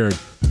feel weird.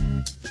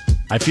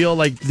 I feel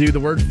like, dude, the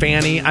word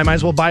fanny, I might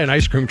as well buy an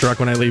ice cream truck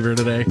when I leave here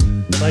today.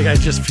 Like, I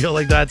just feel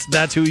like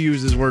that's who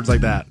uses words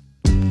like that.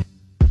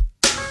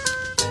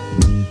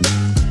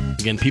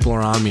 Again, people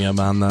are on me. I'm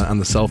on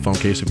the cell phone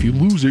case. If you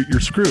lose it, you're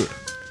screwed.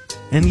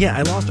 And yeah,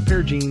 I lost a pair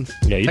of jeans.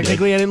 Yeah, you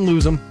Technically, did. I didn't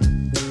lose them.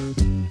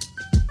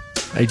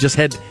 I just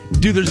had,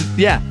 dude.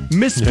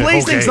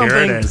 Misplacing okay, something.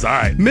 Here it is. All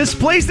right.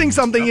 Misplacing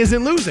something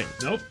isn't losing.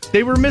 Nope.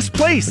 They were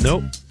misplaced.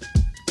 Nope.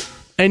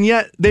 And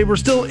yet they were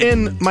still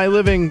in my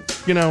living,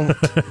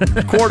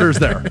 quarters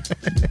there.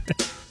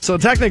 So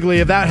technically,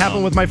 if that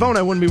happened with my phone,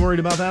 I wouldn't be worried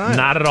about that either.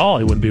 Not at all.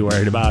 I wouldn't be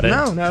worried about it.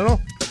 No, not at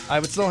all. I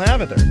would still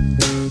have it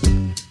there.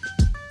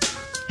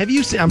 Have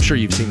you seen? I'm sure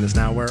you've seen this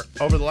now. Where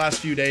over the last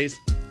few days,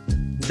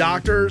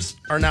 doctors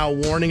are now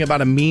warning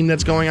about a meme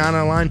that's going on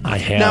online. I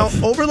have. Now,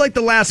 over like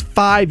the last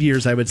 5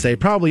 years, I would say,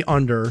 probably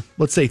under,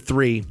 let's say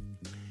 3,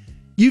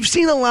 you've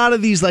seen a lot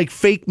of these like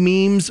fake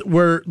memes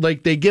where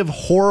like they give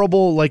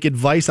horrible like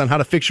advice on how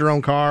to fix your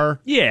own car.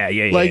 Yeah.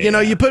 Like,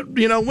 you put,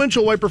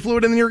 windshield wiper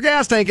fluid in your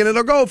gas tank and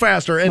it'll go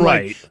faster. And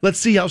right. like, let's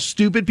see how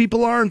stupid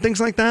people are and things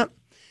like that.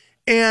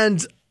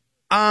 And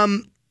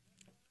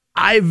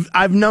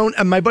I've known,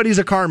 my buddy's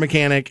a car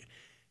mechanic,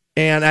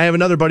 and I have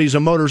another buddy who's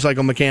a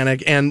motorcycle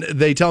mechanic, and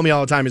they tell me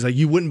all the time, he's like,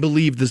 you wouldn't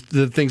believe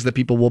the things that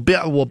people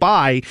will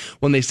buy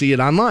when they see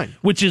it online.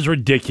 Which is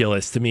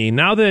ridiculous to me.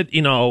 Now that,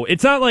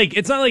 it's not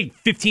like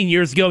 15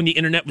 years ago and the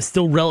internet was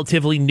still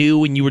relatively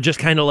new and you were just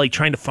kind of like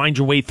trying to find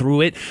your way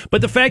through it. But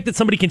the fact that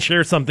somebody can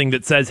share something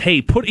that says,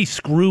 hey, put a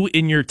screw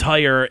in your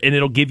tire and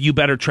it'll give you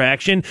better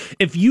traction.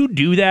 If you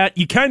do that,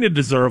 you kind of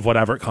deserve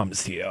whatever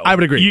comes to you. I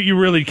would agree. You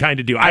really kind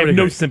of do. I have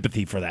no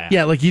sympathy for that.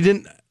 Yeah, like you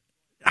didn't.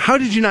 How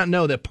did you not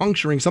know that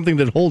puncturing something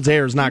that holds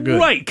air is not good?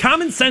 Right.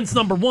 Common sense,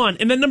 number one.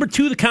 And then number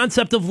two, the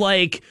concept of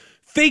like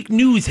fake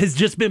news has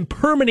just been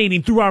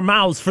permeating through our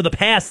mouths for the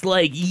past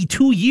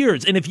 2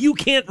 years. And if you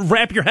can't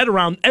wrap your head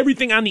around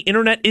everything on the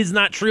internet is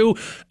not true,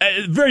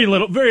 very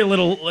little,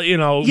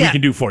 we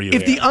can do for you.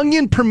 If The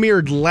Onion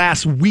premiered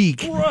last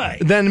week, right,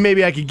 then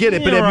maybe I could get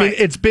it. But I mean,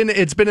 it's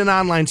been an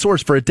online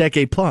source for a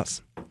decade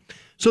plus.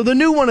 So the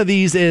new one of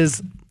these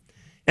is,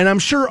 and I'm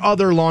sure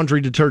other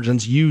laundry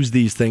detergents use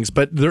these things,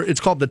 but it's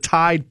called the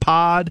Tide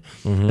Pod,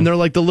 and they're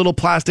like the little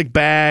plastic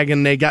bag,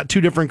 and they got 2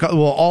 different,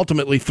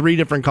 ultimately 3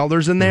 different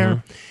colors in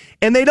there.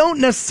 And they don't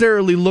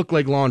necessarily look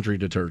like laundry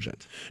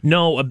detergent.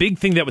 No, a big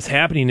thing that was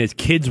happening is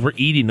kids were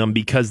eating them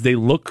because they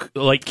look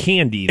like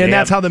candy. And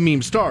that's how the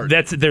meme started.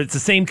 It's the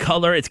same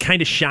color. It's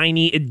kind of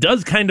shiny. It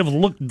does kind of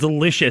look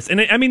delicious. And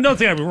don't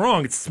get me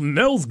wrong, it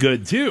smells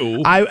good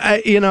too.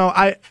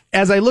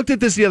 As I looked at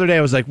this the other day,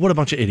 I was like, what a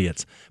bunch of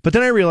idiots. But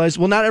then I realized,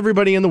 well, not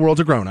everybody in the world's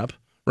a grown up,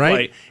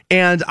 right?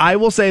 And I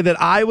will say that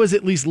I was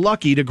at least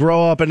lucky to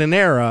grow up in an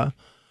era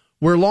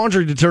where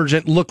laundry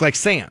detergent looked like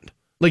sand.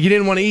 Like you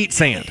didn't want to eat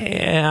sand.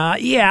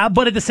 Yeah,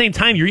 but at the same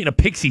time, you're eating a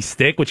pixie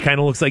stick, which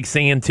kind of looks like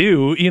sand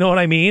too. You know what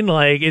I mean?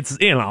 Like it's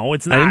not. I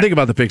didn't think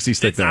about the pixie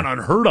stick. It's not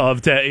unheard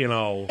of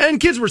to. And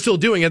kids were still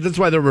doing it. That's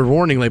why there were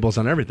warning labels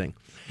on everything.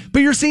 But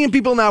you're seeing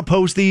people now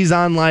post these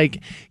on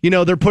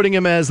they're putting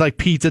them as like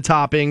pizza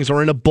toppings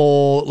or in a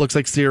bowl. It looks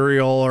like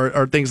cereal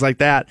or things like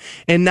that.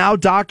 And now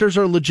doctors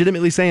are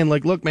legitimately saying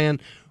like, look, man,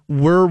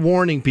 we're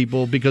warning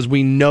people because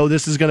we know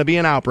this is going to be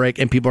an outbreak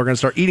and people are going to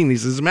start eating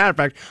these. As a matter of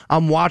fact,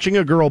 I'm watching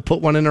a girl put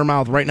one in her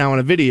mouth right now in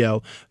a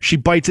video. She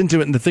bites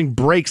into it and the thing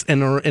breaks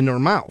in her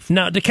mouth.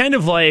 Now, to kind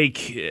of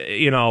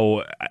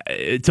to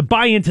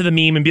buy into the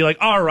meme and be like,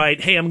 all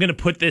right, hey, I'm going to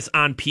put this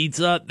on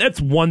pizza.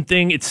 That's one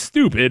thing. It's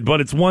stupid, but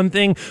it's one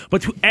thing.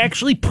 But to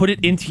actually put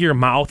it into your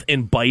mouth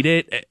and bite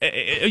it,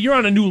 you're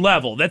on a new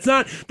level. That's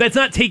not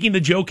taking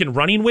the joke and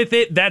running with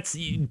it. That's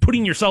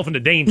putting yourself into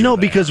danger. No,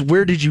 because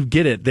where did you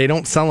get it? They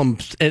don't sell them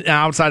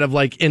outside of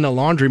in a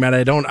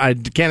laundromat. I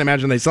can't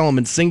imagine they sell them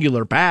in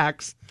singular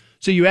packs.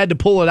 So you had to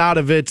pull it out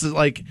of its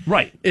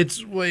right.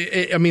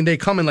 They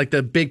come in like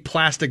the big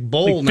plastic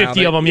bowl like now.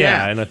 50 of them,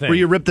 and a thing where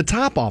you rip the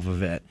top off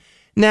of it.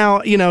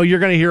 Now you're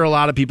going to hear a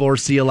lot of people or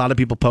see a lot of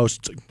people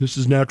post, "This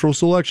is natural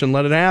selection.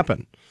 Let it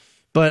happen."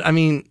 But I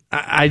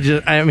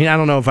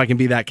don't know if I can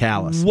be that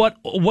callous.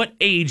 What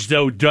age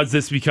though does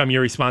this become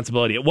your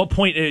responsibility? At what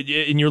point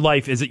in your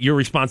life is it your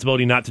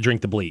responsibility not to drink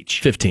the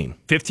bleach? 15.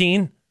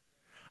 15?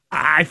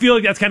 I feel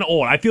like that's kind of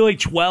old. I feel like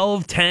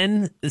 12,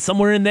 10,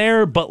 somewhere in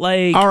there, but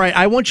all right,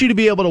 I want you to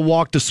be able to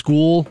walk to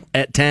school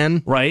at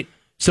 10. Right.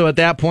 So at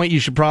that point, you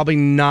should probably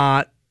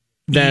not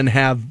than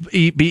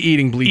be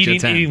eating bleach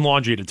at 10. Eating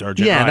laundry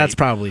detergent. Yeah, right. that's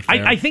probably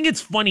fair. I think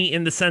it's funny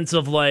in the sense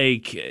of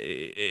like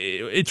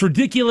it's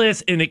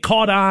ridiculous and it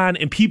caught on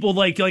and people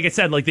like I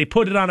said, like they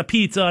put it on a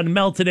pizza and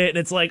melted it and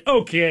it's like,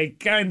 okay,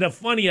 kind of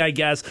funny, I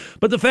guess.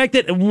 But the fact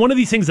that one of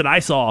these things that I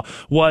saw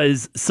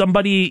was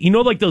somebody,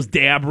 like those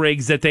dab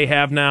rigs that they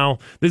have now.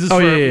 This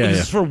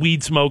is for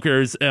weed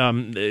smokers.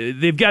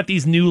 They've got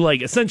these new,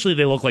 like, essentially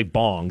they look like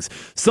bongs.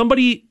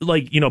 Somebody,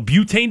 like,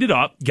 butaned it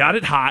up, got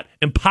it hot,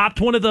 and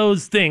popped one of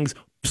those things,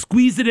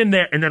 squeezed it in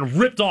there, and then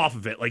ripped off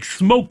of it, like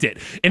smoked it.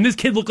 And this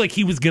kid looked like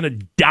he was going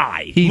to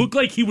die. He looked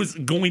like he was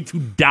going to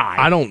die.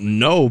 I don't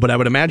know, but I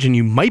would imagine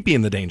you might be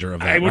in the danger of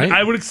that, right?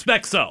 I would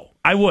expect so.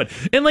 I would.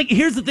 And, like,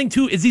 here's the thing,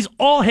 too, is these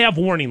all have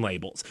warning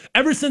labels.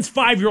 Ever since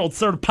 5-year-olds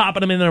started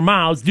popping them in their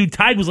mouths, dude,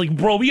 Tide was like,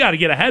 bro, we got to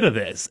get ahead of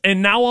this.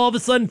 And now all of a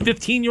sudden,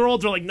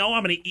 15-year-olds are like, no,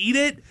 I'm going to eat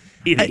it.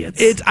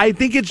 Idiots. I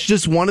think it's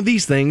just one of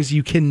these things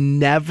you can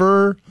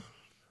never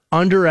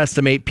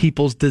underestimate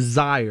people's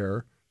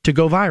desire to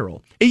go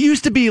viral. It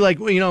used to be like,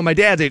 my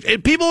dad's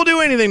age, people will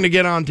do anything to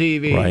get on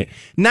TV. Right.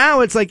 Now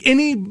it's like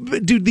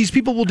these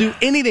people will do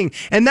anything.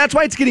 And that's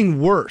why it's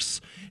getting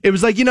worse. It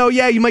was like, you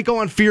might go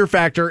on Fear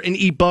Factor and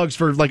eat bugs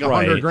for like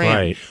 $100,000.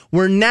 Right.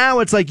 Where now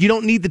it's like you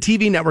don't need the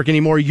TV network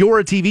anymore. You're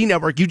a TV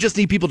network. You just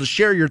need people to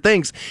share your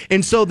things.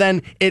 And so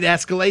then it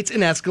escalates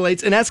and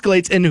escalates and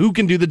escalates. And who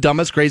can do the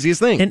dumbest, craziest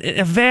thing? And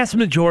a vast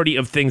majority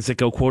of things that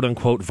go quote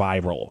unquote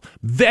viral,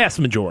 vast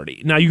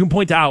majority. Now you can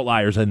point to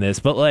outliers in this,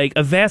 but like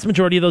a vast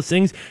majority of those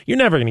things, you're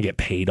never going to get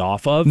paid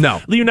off of.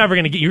 No, you're never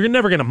going to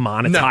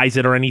monetize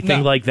it or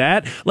anything like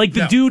that. Like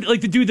the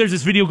dude, there's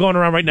this video going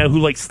around right now who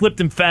like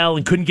slipped and fell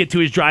and couldn't get to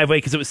his driveway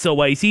because it was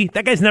so icy.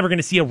 That guy's never going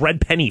to see a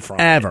red penny from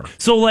ever. It.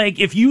 So like,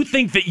 if you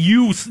think that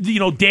you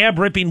dab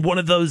ripping one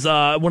of those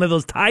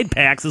Tide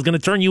packs is going to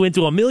turn you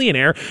into a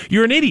millionaire,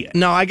 you're an idiot.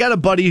 No, I got a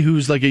buddy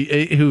who's like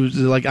who's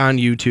like on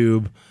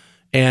YouTube,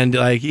 and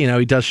like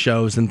he does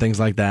shows and things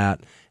like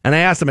that. And I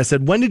asked him, I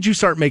said, when did you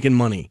start making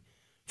money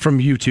from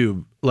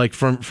YouTube, like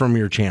from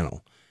your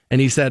channel? And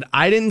he said,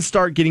 I didn't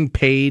start getting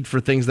paid for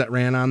things that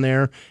ran on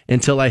there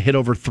until I hit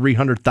over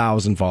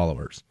 300,000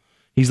 followers.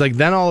 He's like,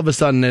 then all of a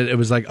sudden it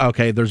was like,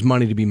 okay, there's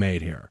money to be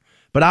made here.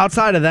 But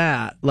outside of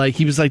that, like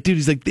he was like, dude,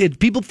 he's like,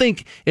 people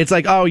think it's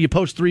like, oh, you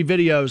post 3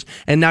 videos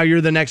and now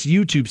you're the next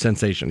YouTube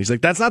sensation. He's like,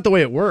 that's not the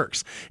way it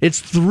works. It's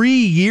 3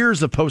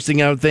 years of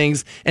posting out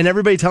things and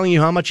everybody telling you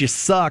how much you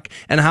suck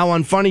and how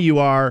unfunny you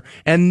are.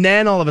 And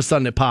then all of a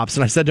sudden it pops.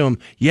 And I said to him,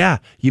 yeah,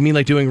 you mean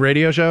like doing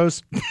radio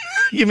shows?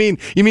 You mean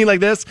like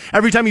this?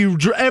 Every time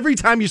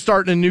you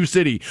start in a new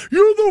city,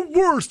 you're the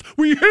worst.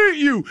 We hate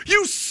you.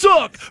 You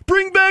suck.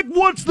 Bring back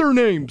what's their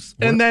names.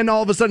 And then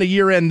all of a sudden a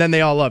year in, then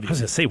they all love you. I was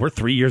going to say, we're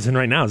 3 years in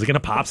right now. Is it going to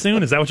pop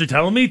soon? Is that what you're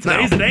telling me?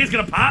 Today's the day it's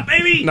going to pop,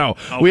 baby? No.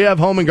 Okay. We have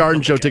Home and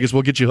Garden Show tickets.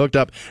 We'll get you hooked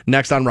up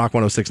next on Rock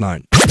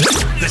 106.9.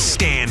 The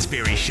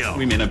Stansberry Show.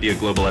 We may not be a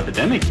global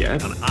epidemic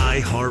yet. On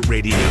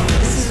iHeartRadio.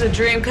 This is a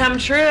dream come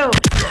true.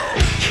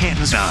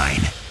 Canton's 9.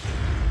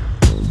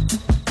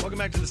 Welcome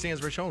back to the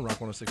Stansberry Show on Rock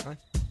 106.9.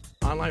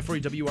 Online for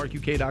you,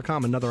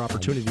 WRQK.com. Another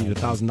opportunity to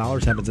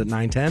 $1,000 happens at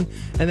 9:10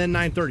 and then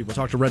 9:30. We'll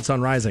talk to Red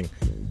Sun Rising.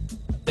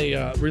 They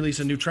release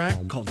a new track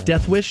called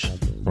Deathwish.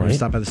 We're going to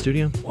stop by the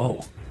studio.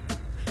 Whoa.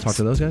 Talk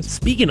to those guys.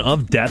 Speaking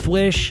of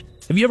Deathwish,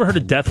 have you ever heard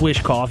of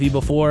Deathwish coffee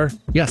before?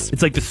 Yes.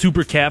 It's like the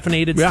super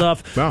caffeinated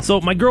stuff. Yeah.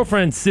 So my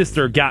girlfriend's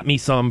sister got me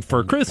some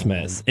for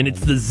Christmas, and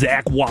it's the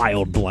Zach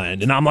Wild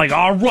blend. And I'm like,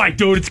 all right,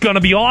 dude, it's going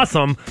to be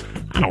awesome.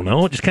 I don't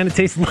know. It just kind of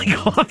tasted like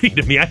coffee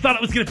to me. I thought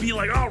it was going to be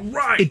like, all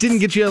right. It didn't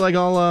get you like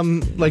all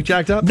like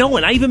jacked up? No,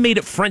 and I even made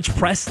it French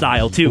press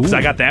style too because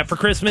I got that for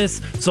Christmas.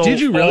 So, did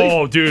you really?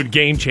 Oh, dude,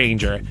 game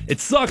changer. It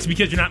sucks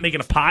because you're not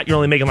making a pot. You're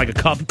only making like a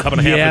cup and a half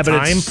at a time. Yeah,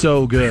 but it's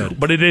so good.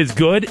 But it is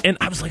good. And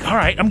I was like, all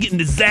right, I'm getting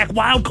the Zach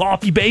Wild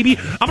coffee, baby.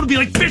 I'm going to be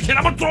like, bitch it,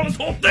 I'm going to throw this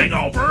whole thing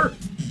over.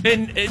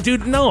 And,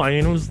 dude, no, I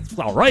mean, it was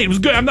all right. It was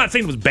good. I'm not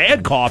saying it was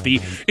bad coffee.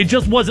 It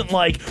just wasn't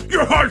like,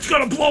 your heart's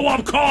going to blow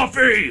up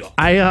coffee.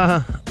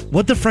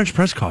 What the French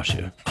press cost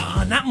you?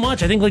 Not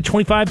much. I think like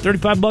 $25,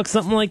 $35,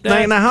 something like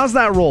that. Now, how's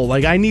that roll?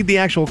 Like, I need the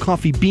actual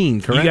coffee bean,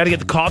 correct? You got to get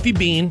the coffee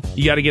bean.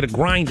 You got to get a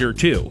grinder,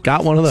 too.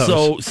 Got one of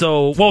those.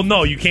 Well,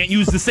 no, you can't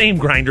use the same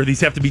grinder.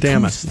 These have to be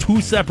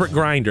two separate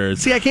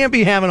grinders. See, I can't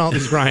be having all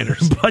these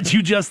grinders. But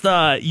you just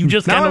kind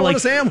of like, a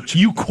sandwich.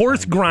 You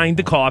coarse grind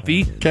the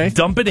coffee,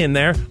 dump it in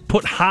there,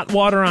 put hot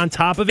water on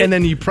top of it. And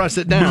then you press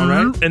it down,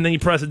 right? And then you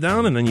press it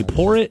down, and then you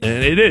pour it.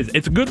 And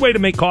it's a good way to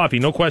make coffee,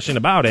 no question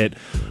about it.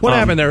 What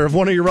happened there? If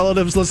one of your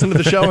relatives listened to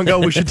the show and go,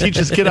 we should teach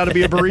this kid how to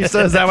be a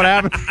barista, is that what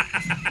happened? Is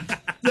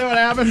that what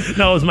happened?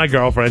 No, it was my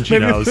girlfriend. She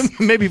knows.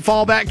 Maybe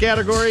fallback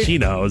category? She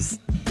knows.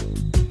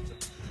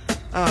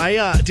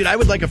 Dude, I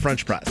would like a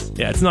French press.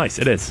 Yeah, it's nice.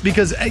 It is.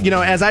 Because,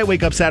 as I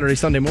wake up Saturday,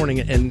 Sunday morning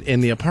in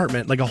the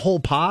apartment, like a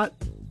whole pot,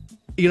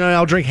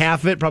 I'll drink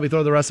half of it, probably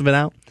throw the rest of it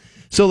out.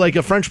 So, like,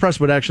 a French press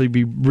would actually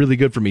be really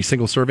good for me,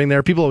 single serving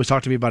there. People always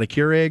talk to me about a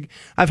Keurig.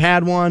 I've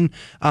had one.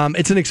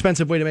 It's an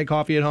expensive way to make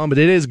coffee at home, but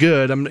it is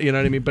good. You know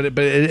what I mean? But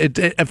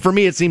it for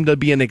me, it seemed to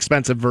be an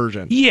expensive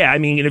version. Yeah, I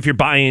mean, if you're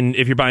buying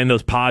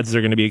those pods,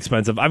 they're going to be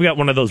expensive. I've got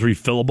one of those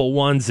refillable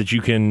ones that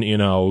you can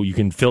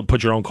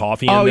put your own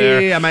coffee in there. Oh,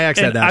 yeah, my ex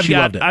had that. She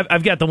loved it.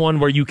 I've got the one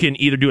where you can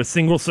either do a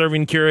single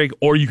serving Keurig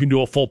or you can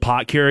do a full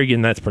pot Keurig,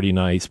 and that's pretty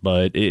nice.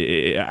 But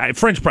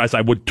French press, I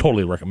would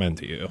totally recommend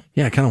to you.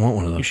 Yeah, I kind of want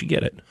one of those. You should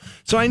get it.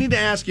 So I need to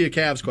ask you a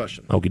Cavs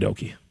question. Okie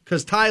dokie.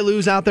 Because Ty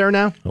Lue's out there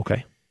now.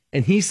 Okay.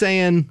 And he's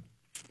saying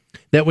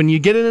that when you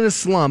get in a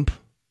slump,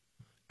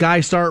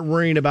 guys start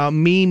worrying about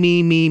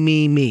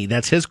me.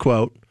 That's his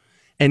quote.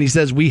 And he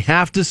says, we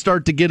have to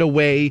start to get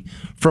away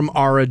from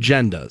our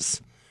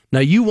agendas. Now,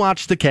 you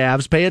watch the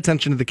Cavs, pay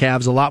attention to the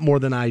Cavs a lot more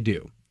than I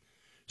do.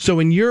 So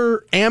in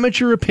your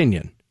amateur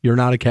opinion, you're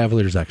not a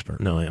Cavaliers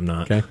expert. No, I am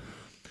not. Okay.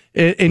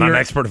 I'm not an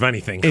expert of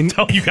anything. I'm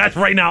telling you guys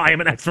right now, I am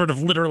an expert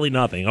of literally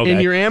nothing. Okay. In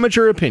your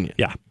amateur opinion,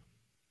 yeah,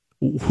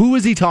 who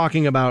is he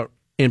talking about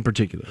in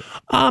particular?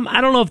 I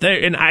don't know if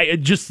they and I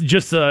just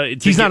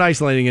he's not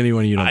isolating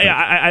anyone. You don't.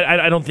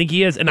 I don't think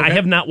he is, and I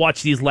have not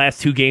watched these last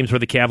two games where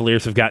the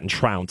Cavaliers have gotten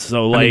trounced.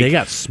 So like they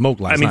got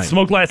smoked last night.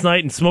 Smoked last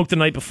night and smoked the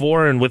night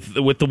before, and with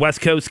the West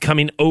Coast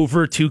coming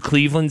over to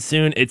Cleveland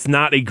soon, it's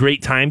not a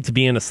great time to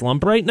be in a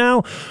slump right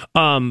now.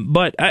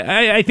 But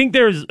I think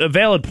there's a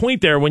valid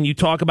point there when you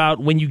talk about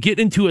when you get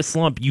into a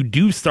slump, you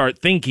do start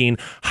thinking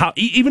how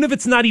even if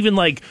it's not even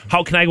like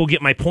how can I go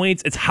get my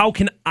points, it's how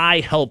can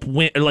I help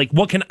win? Like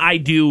what can I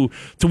do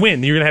to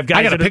win? You're gonna have guys.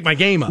 I got to pick my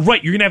game up.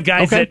 Right, you're gonna have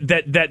guys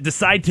that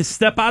decide to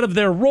step out of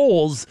their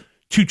roles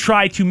to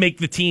try to make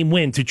the team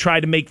win, to try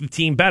to make the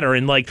team better,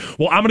 and like,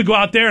 well, I'm gonna go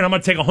out there and I'm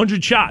gonna take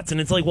 100 shots, and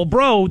it's like, well,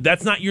 bro,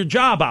 that's not your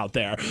job out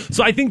there.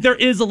 So I think there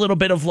is a little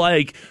bit of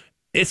like,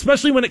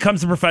 especially when it comes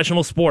to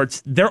professional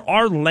sports, there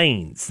are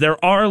lanes. There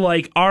are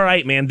like, all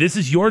right, man, this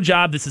is your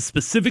job. This is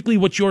specifically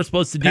what you're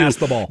supposed to do. Pass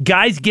the ball.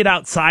 Guys get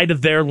outside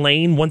of their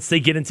lane once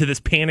they get into this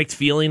panicked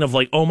feeling of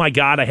like, oh my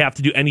God, I have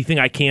to do anything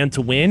I can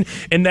to win.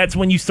 And that's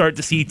when you start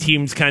to see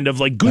teams kind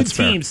of like good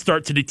teams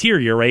start to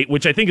deteriorate,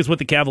 which I think is what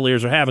the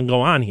Cavaliers are having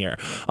go on here.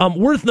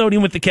 Worth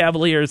noting with the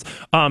Cavaliers,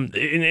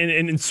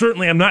 and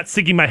certainly I'm not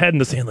sticking my head in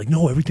the sand like,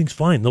 no, everything's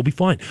fine. They'll be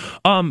fine.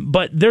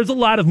 But there's a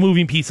lot of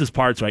moving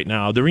parts right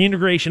now. The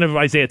reintegration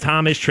of Isaiah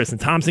Thomas, Tristan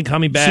Thompson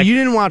coming back. So you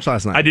didn't watch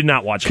last night? I did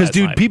not watch last night.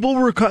 Because, dude, people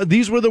were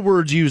these were the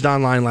words used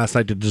online last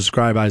night to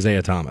describe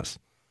Isaiah Thomas.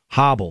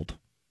 Hobbled.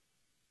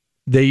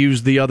 They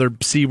used the other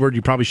C word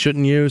you probably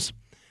shouldn't use.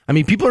 I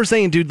mean, people are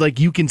saying, dude,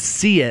 like, you can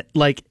see it.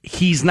 Like,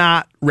 he's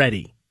not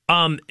ready.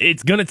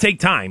 It's going to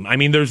take time. I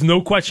mean, there's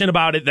no question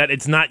about it that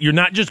it's not. You're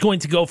not just going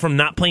to go from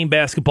not playing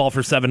basketball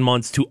for 7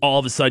 months to all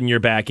of a sudden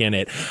you're back in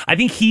it. I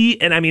think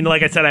and I mean,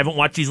 like I said, I haven't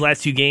watched these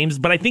last two games,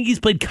 but I think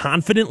he's played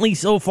confidently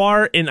so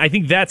far, and I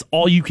think that's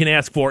all you can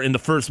ask for in the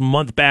first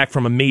month back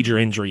from a major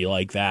injury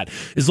like that.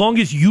 As long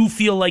as you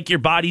feel like your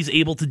body's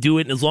able to do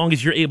it, and as long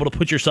as you're able to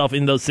put yourself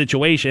in those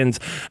situations.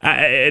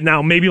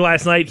 Now, maybe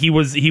last night he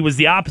was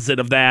the opposite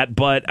of that,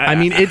 but I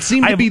mean, it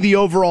seemed to be the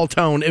overall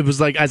tone. It was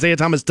like Isaiah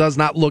Thomas does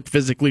not look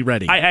physically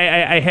ready.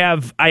 I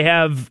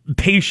have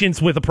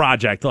patience with a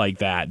project like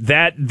that.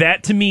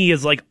 That to me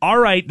is like, all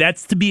right,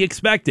 that's to be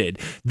expected.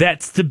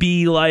 That's to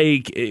be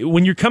like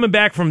when you're coming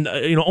back from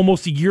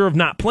almost a year of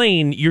not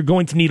playing, you're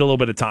going to need a little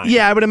bit of time.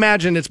 Yeah, I would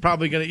imagine it's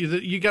probably gonna.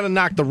 You got to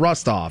knock the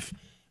rust off.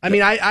 I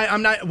mean,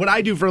 I'm not. What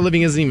I do for a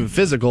living isn't even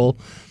physical.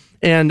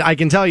 And I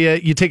can tell you,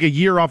 you take a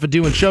year off of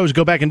doing shows,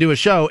 go back and do a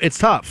show, it's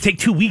tough. Take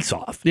 2 weeks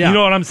off. Yeah. You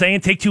know what I'm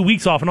saying? Take 2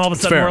 weeks off, and all of a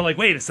sudden we're like,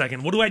 wait a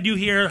second, what do I do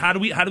here? How do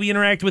we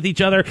interact with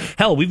each other?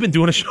 Hell, we've been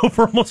doing a show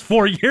for almost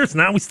 4 years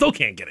now. We still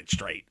can't get it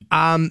straight.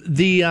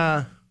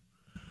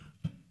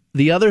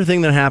 The other thing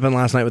that happened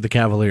last night with the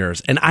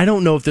Cavaliers, and I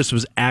don't know if this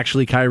was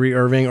actually Kyrie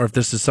Irving or if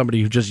this is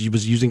somebody who just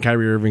was using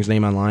Kyrie Irving's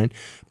name online,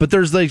 but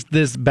there's like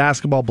this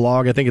basketball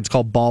blog, I think it's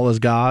called Ball is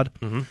God.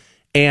 Mm-hmm.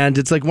 And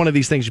it's like one of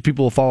these things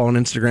people will follow on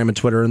Instagram and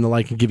Twitter, and they'll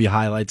like give you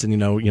highlights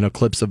and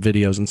clips of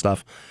videos and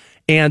stuff.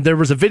 And there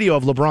was a video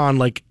of LeBron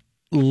like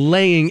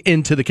laying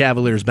into the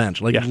Cavaliers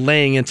bench,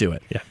 laying into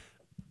it. Yeah,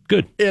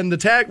 good. And the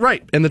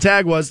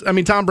tag was, I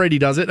mean, Tom Brady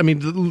does it. I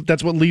mean,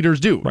 that's what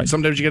leaders do. Right.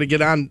 Sometimes you got to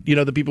get on,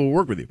 the people who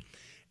work with you.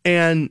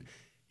 And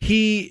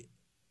he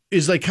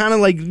is like kind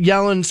of like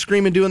yelling,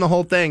 screaming, doing the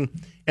whole thing.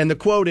 And the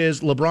quote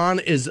is,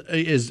 LeBron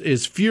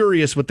is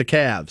furious with the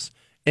Cavs,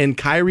 and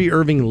Kyrie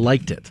Irving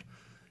liked it.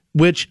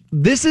 Which,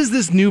 this is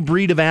this new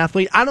breed of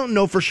athlete. I don't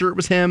know for sure it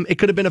was him. It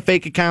could have been a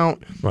fake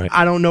account. Right.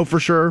 I don't know for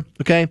sure,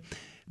 okay?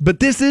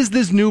 But this is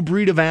this new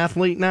breed of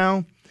athlete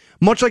now.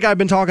 Much like I've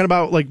been talking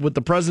about like with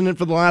the president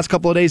for the last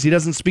couple of days, he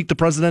doesn't speak the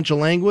presidential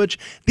language.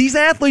 These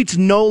athletes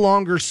no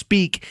longer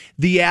speak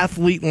the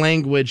athlete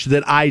language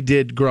that I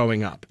did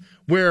growing up.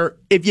 Where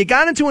if you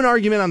got into an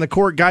argument on the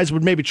court, guys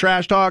would maybe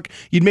trash talk.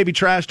 You'd maybe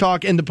trash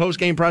talk in the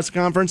post-game press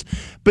conference.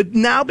 But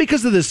now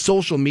because of this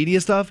social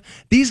media stuff,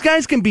 these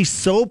guys can be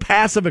so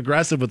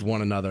passive-aggressive with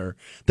one another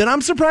that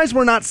I'm surprised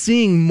we're not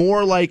seeing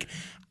more like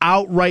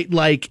outright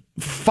like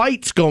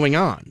fights going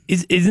on.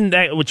 Isn't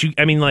that what you?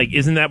 I mean, like,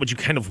 isn't that what you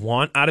kind of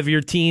want out of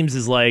your teams?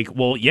 Is like,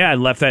 well, yeah, I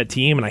left that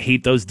team and I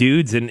hate those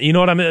dudes, and you know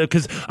what I mean?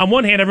 Because on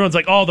one hand, everyone's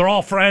like, oh, they're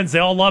all friends, they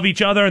all love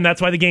each other, and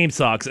that's why the game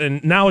sucks.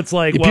 And now it's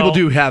like, well, people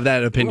do have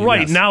that opinion,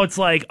 right? Yes. Now it's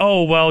like,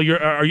 oh, well,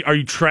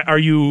 are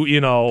you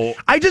you know?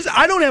 I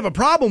don't have a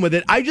problem with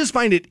it. I just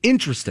find it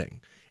interesting,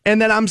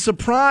 and that I'm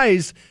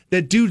surprised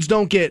that dudes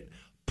don't get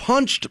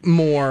punched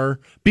more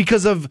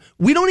because of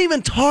we don't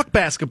even talk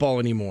basketball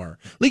anymore.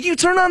 Like, you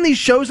turn on these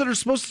shows that are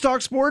supposed to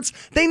talk sports,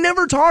 they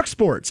never talk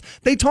sports.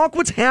 They talk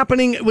what's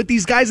happening with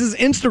these guys'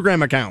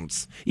 Instagram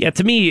accounts. Yeah,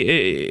 to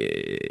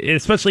me,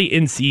 especially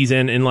in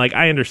season, and like,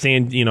 I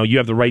understand, you know, you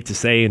have the right to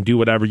say and do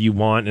whatever you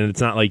want, and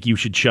it's not like you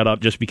should shut up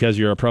just because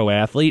you're a pro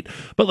athlete.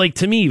 But like,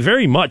 to me,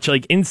 very much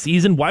like in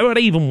season, why would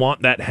I even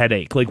want that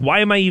headache? Like, why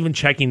am I even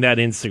checking that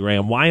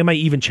Instagram? Why am I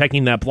even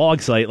checking that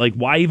blog site? Like,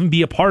 why even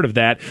be a part of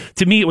that?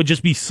 To me, it would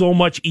just be so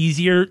much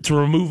easier to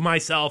remove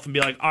myself and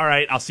be like, all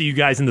right, I'll see you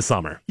guys in the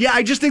summer. Yeah,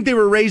 I just think they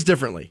were raised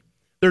differently.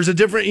 There's a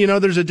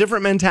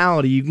different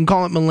mentality. You can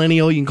call it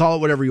millennial, you can call it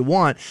whatever you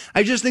want.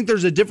 I just think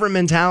there's a different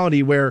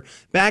mentality where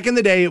back in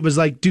the day it was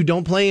like, dude,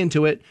 don't play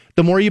into it.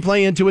 The more you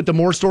play into it, the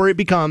more story it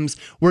becomes.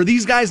 Where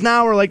these guys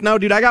now are like, no,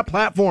 dude, I got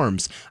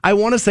platforms. I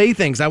want to say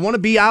things. I want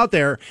to be out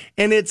there.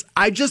 And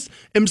I just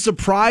am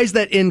surprised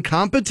that in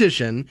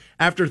competition,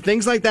 after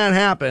things like that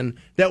happen,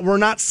 that we're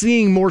not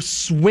seeing more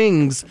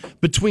swings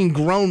between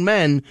grown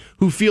men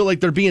who feel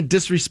like they're being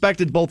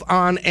disrespected both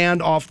on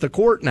and off the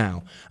court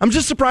now. I'm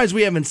just surprised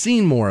we haven't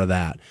seen more of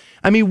that.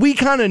 I mean, we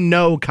kind of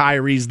know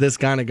Kyrie's this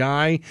kind of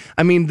guy.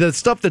 I mean, the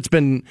stuff that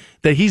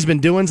he's been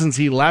doing since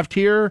he left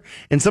here,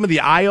 and some of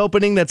the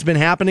eye-opening that's been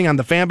happening on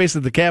the fan base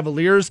of the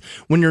Cavaliers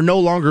when you're no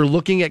longer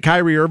looking at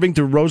Kyrie Irving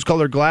through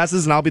rose-colored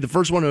glasses, and I'll be the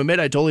first one to admit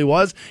I totally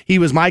was. He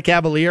was my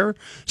Cavalier.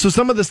 So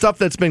some of the stuff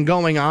that's been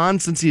going on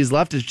since he's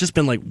left has just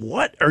been like,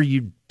 what are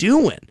you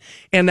doing?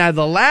 And now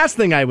the last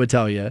thing I would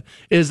tell you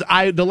is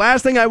the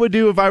last thing I would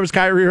do if I was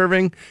Kyrie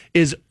Irving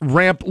is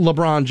ramp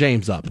LeBron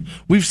James up.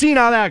 We've seen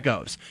how that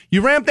goes.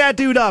 You ramp that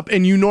dude up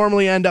and you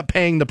normally end up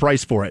paying the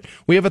price for it.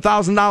 We have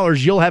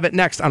 $1,000. You'll have it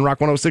next on Rock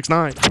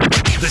 106.9.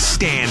 The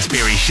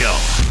Stansberry Show.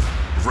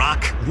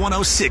 Rock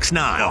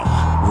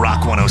 106.9.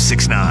 Rock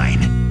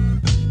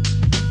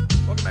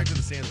 106.9. Welcome back to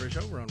the Stansberry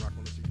Show. We're on Rock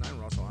 106.9.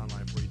 We're also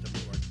online for you,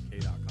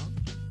 WRK.com.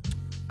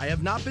 I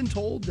have not been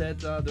told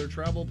that their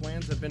travel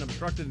plans have been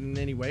obstructed in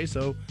any way,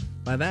 so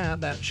by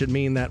that should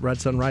mean that Red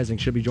Sun Rising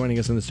should be joining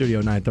us in the studio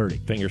at 9:30.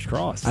 Fingers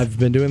crossed. I've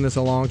been doing this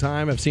a long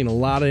time. I've seen a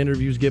lot of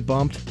interviews get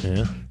bumped.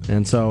 Yeah.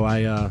 And so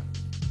I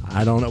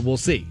don't know. We'll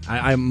see.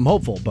 I'm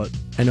hopeful, but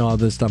I know how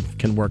this stuff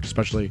can work,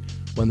 especially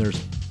when there's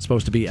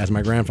supposed to be, as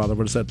my grandfather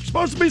would have said,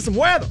 supposed to be some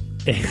weather.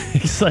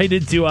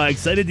 excited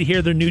to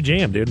hear their new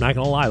jam, dude. Not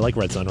gonna lie, I like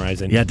Red Sun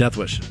Rising. Yeah,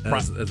 Deathwish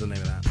is the name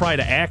of that. Pride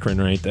of Akron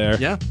right there.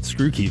 Yeah.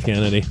 Screw Keith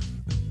Kennedy.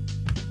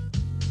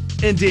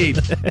 Indeed.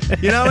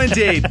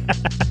 Indeed.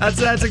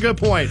 That's a good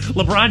point.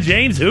 LeBron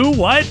James, who?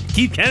 What?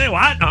 Keith Kennedy,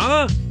 what?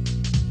 Huh?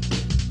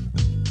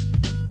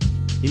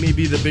 He may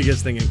be the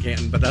biggest thing in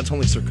Canton, but that's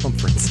only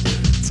circumference.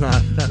 It's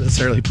not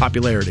necessarily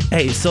popularity.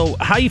 Hey, so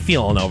how you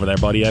feeling over there,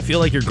 buddy? I feel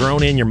like you're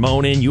groaning, you're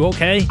moaning. You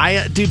okay?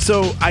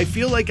 So I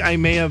feel like I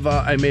may have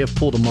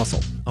pulled a muscle.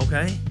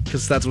 Okay.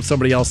 Because that's what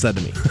somebody else said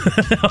to me.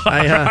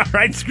 All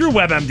right, screw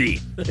WebMD.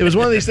 It was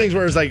one of these things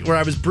where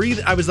I was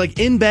breathing. I was like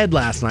in bed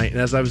last night, and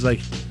as I was like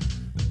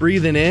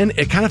breathing in,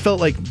 it kind of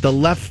felt like the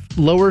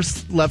lower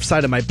left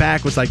side of my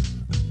back was like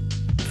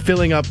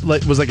filling up,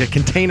 like was like a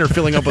container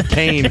filling up with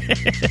pain.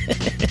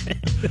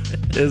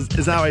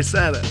 is how I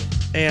said it,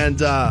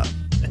 and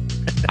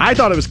I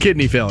thought it was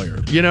kidney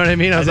failure. You know what I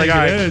mean? I was like, all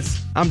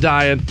right, I'm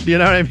dying. You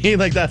know what I mean?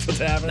 Like, that's what's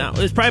happening. Now, it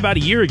was probably about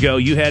a year ago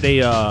you had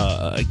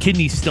a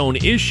kidney stone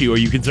issue. Are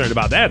you concerned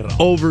about that at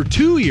all? Over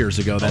 2 years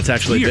ago, that's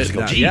actually 2 years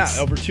ago. Yeah,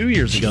 over 2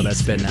 years ago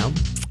that's been now.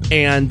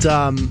 And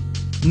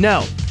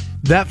no,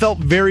 that felt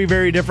very,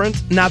 very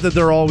different. Not that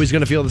they're always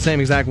going to feel the same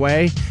exact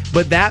way,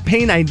 but that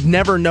pain I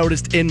never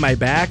noticed in my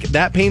back.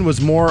 That pain was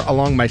more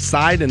along my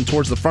side and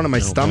towards the front of my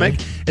stomach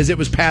as it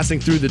was passing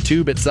through the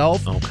tube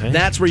itself. Okay.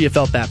 That's where you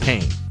felt that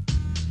pain.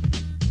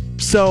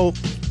 So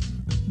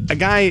a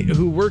guy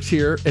who works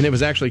here, and it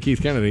was actually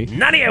Keith Kennedy.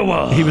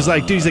 He was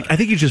like, dude, he's like, I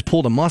think you just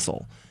pulled a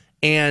muscle.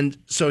 And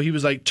so he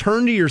was like,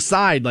 turn to your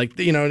side, like,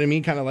 you know what I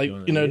mean? Kind of like,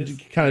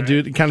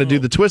 do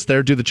the twist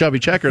there, do the chubby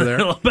checker there. A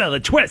little bit of the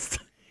twist.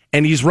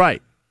 And he's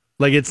right.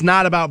 Like, it's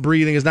not about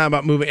breathing. It's not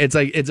about moving. It's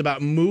like, it's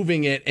about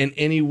moving it in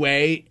any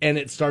way, and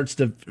it starts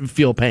to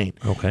feel pain.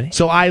 Okay.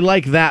 So I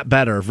like that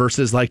better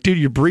versus like, dude,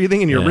 you're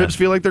breathing and your ribs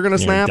feel like they're going to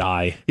snap.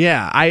 Die.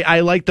 Yeah.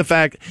 I like the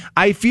fact.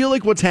 I feel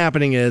like what's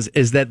happening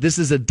is that this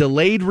is a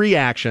delayed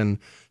reaction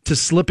to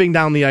slipping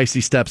down the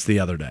icy steps the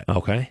other day.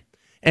 Okay.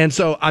 And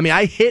so, I mean,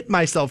 I hit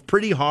myself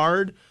pretty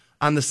hard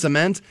on the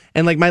cement,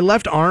 and like my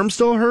left arm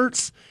still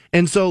hurts.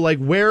 And so, like,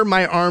 where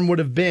my arm would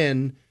have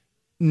been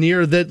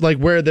near that, like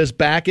where this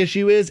back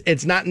issue is,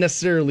 it's not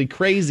necessarily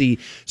crazy.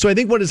 So I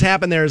think what has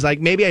happened there is like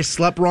maybe I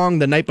slept wrong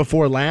the night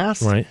before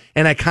last, right?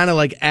 And I kind of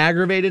like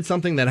aggravated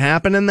something that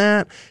happened in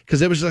that,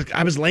 because it was like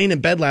I was laying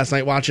in bed last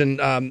night watching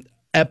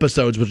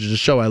Episodes, which is a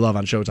show I love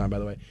on Showtime, by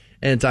the way.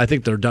 And I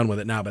think they're done with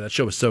it now, but that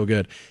show was so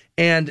good.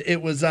 And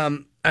it was,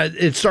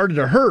 it started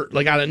to hurt,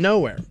 like out of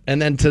nowhere.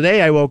 And then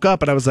today I woke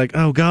up and I was like,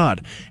 oh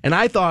God. And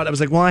I was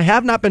like, well, I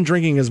have not been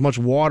drinking as much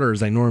water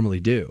as I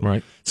normally do.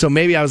 Right. So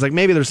maybe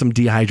there's some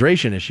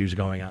dehydration issues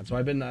going on. So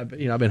I've been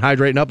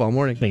hydrating up all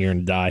morning. I think you're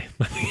going to die.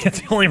 I think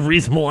that's the only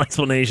reasonable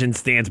explanation.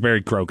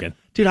 Stansberry croaking.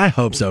 Dude, I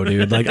hope so,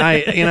 dude. Like,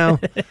 I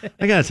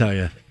got to tell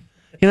you.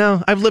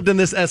 I've lived in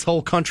this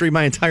S-hole country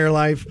my entire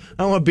life.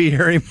 I don't want to be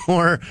here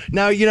anymore.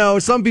 Now,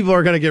 some people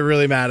are going to get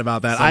really mad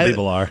about that. Some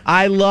people are.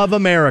 I love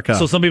America.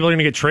 So some people are going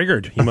to get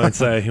triggered, you might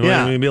say. You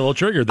might be a little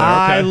triggered there. Okay.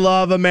 I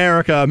love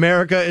America.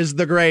 America is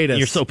the greatest.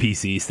 You're so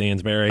PC,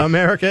 Stansberry.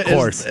 Of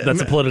course.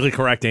 That's a politically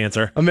correct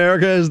answer.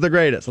 America is the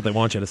greatest. That's what they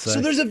want you to say. So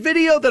there's a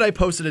video that I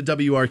posted at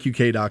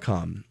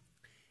WRQK.com.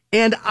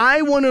 And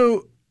I want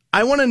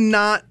to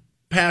not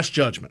pass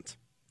judgment.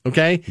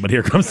 Okay? But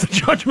here comes the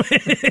judgment.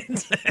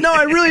 No,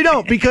 I really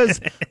don't, because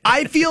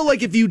I feel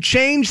like if you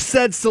change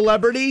said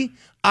celebrity,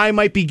 I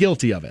might be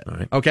guilty of it.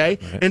 Right. Okay?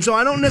 Right. And so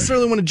I don't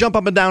necessarily want to jump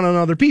up and down on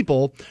other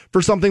people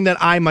for something that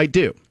I might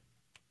do.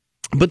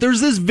 But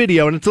there's this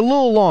video, and it's a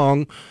little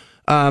long,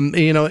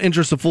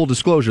 interest of full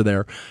disclosure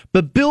there.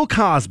 But Bill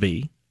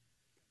Cosby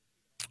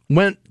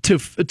went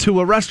to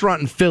a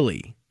restaurant in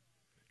Philly.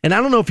 And I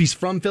don't know if he's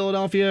from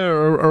Philadelphia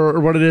or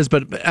what it is,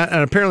 but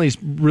apparently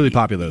he's really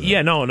popular there.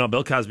 Yeah, no,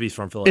 Bill Cosby's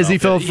from Philadelphia. Is he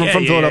from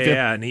Philadelphia?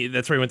 Yeah, and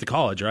that's where he went to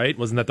college, right?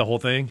 Wasn't that the whole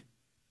thing?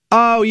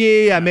 Oh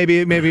yeah. Maybe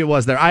it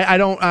was there. I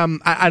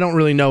don't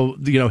really know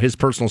his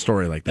personal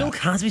story like that. Bill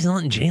Cosby's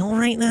not in jail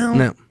right now?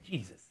 No.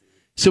 Jesus.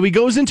 So he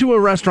goes into a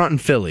restaurant in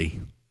Philly,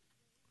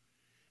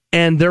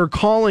 and they're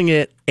calling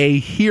it a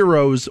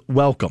hero's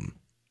welcome,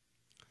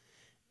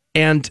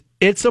 and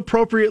it's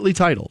appropriately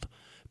titled.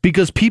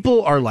 Because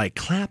people are like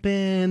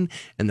clapping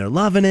and they're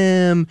loving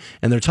him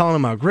and they're telling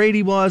him how great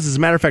he was. As a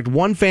matter of fact,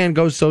 one fan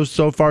goes so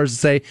far as to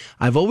say,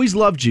 I've always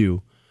loved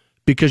you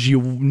because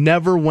you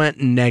never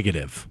went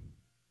negative.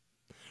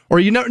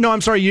 Or you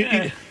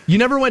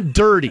never went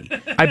dirty,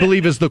 I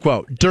believe is the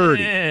quote.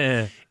 Dirty.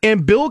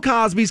 And Bill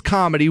Cosby's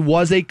comedy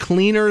was a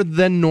cleaner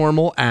than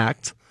normal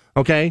act,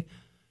 okay?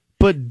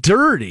 But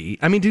dirty,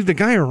 I mean, dude, the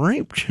guy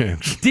raped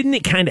chicks. Didn't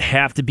it kind of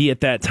have to be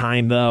at that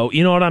time, though?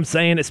 You know what I'm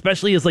saying?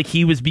 Especially as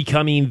he was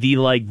becoming the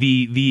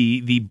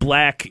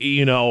black,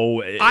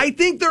 I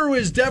think there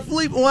was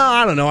definitely. Well,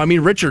 I don't know. I mean,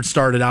 Richard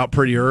started out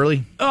pretty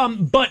early.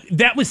 But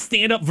that was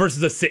stand up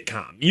versus a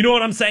sitcom. You know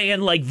what I'm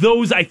saying?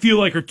 Those, I feel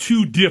like, are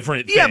two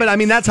different things. Yeah, but I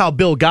mean, that's how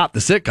Bill got the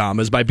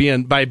sitcom, is by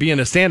being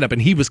a stand up,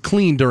 and he was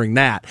clean during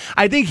that.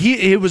 I think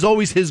it was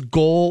always his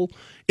goal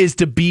is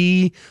to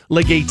be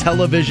like a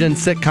television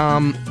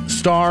sitcom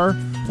star,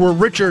 where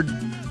Richard,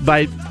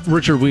 by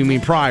Richard we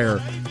mean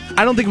Pryor,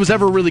 I don't think was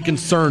ever really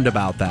concerned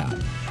about that.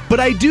 But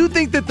I do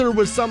think that there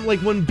was some,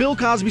 when Bill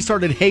Cosby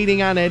started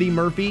hating on Eddie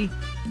Murphy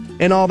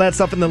and all that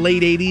stuff in the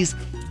late 80s,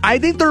 I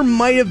think there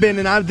might have been,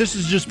 and this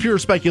is just pure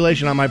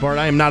speculation on my part,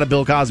 I am not a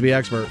Bill Cosby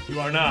expert.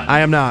 You are not. I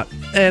am not.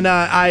 And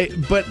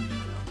but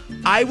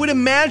I would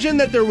imagine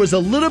that there was a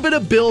little bit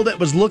of Bill that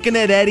was looking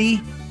at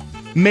Eddie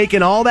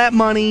making all that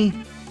money,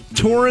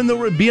 touring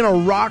being a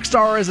rock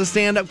star as a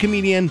stand-up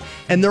comedian,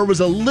 and there was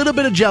a little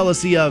bit of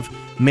jealousy of,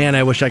 man,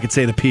 I wish I could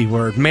say the P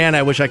word. Man,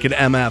 I wish I could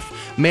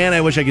MF. Man,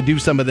 I wish I could do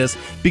some of this,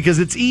 because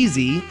it's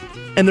easy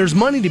and there's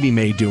money to be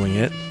made doing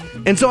it.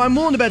 And so I'm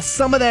willing to bet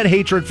some of that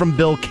hatred from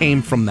Bill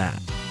came from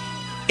that.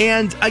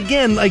 And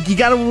again, you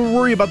got to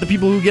worry about the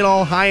people who get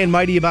all high and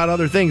mighty about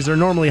other things. They're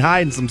normally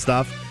hiding some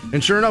stuff.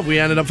 And sure enough, we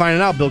ended up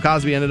finding out Bill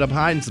Cosby ended up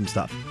hiding some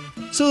stuff.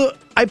 So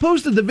I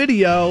posted the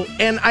video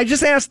and I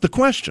just asked the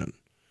question.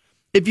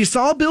 If you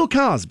saw Bill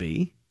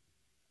Cosby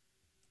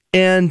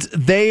and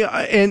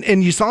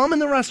you saw him in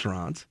the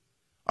restaurant,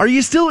 are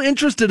you still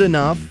interested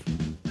enough?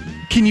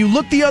 Can you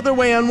look the other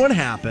way on what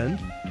happened?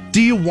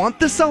 Do you want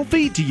the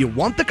selfie? Do you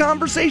want the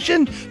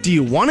conversation? Do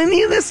you want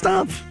any of this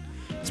stuff?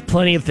 There's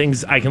plenty of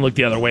things I can look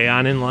the other way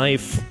on in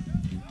life.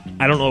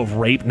 I don't know if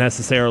rape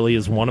necessarily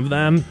is one of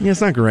them. Yeah,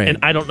 it's not great. And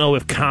I don't know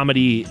if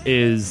comedy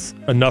is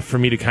enough for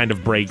me to kind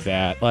of break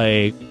that.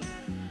 I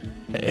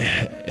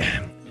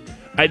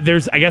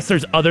guess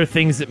there's other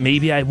things that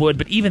maybe I would,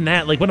 but even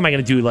that, what am I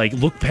going to do?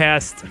 Look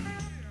past,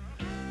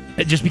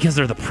 just because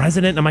they're the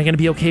president, am I going to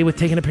be okay with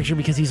taking a picture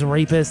because he's a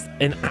rapist?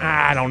 And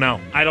I don't know.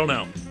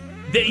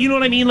 You know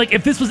what I mean?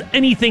 If this was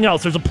anything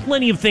else, there's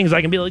plenty of things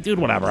I can be like, dude,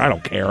 whatever, I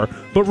don't care.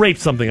 But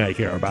rape's something I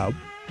care about.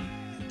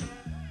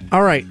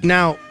 All right.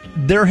 Now,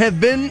 there have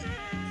been...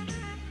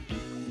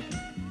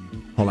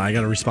 Hold on, I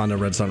got to respond to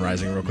Red Sun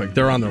Rising real quick.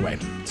 They're on their way,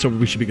 so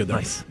we should be good there.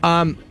 Nice.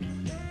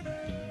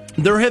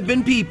 There have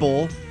been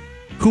people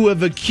who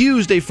have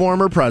accused a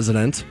former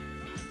president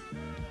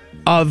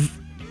of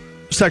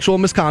sexual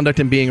misconduct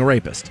and being a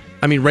rapist.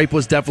 I mean, rape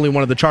was definitely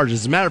one of the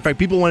charges. As a matter of fact,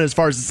 people went as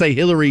far as to say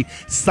Hillary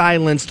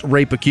silenced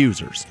rape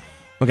accusers.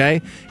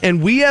 Okay?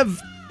 And we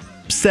have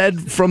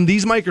said from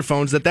these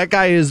microphones that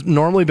guy has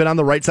normally been on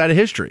the right side of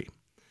history.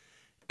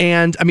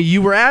 And, I mean,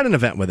 you were at an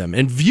event with him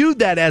and viewed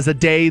that as a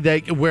day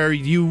where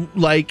you,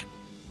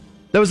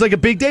 That was like a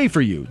big day for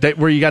you,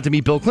 where you got to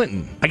meet Bill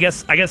Clinton. I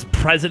guess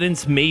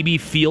presidents maybe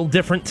feel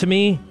different to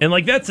me. And,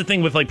 like, that's the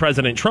thing with, like,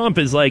 President Trump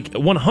is, like,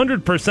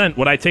 100%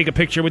 would I take a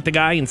picture with the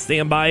guy and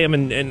stand by him?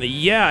 And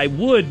yeah, I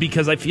would,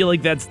 because I feel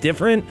like that's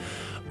different.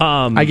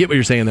 I get what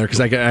you're saying there, because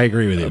I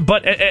agree with you.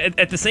 But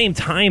at the same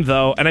time,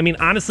 though, and I mean,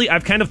 honestly,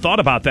 I've kind of thought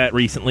about that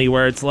recently,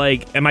 where it's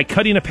like, am I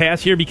cutting a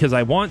pass here because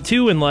I want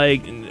to? And,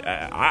 like,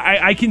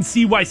 I can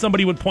see why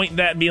somebody would point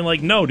that and being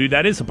like, no, dude,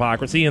 that is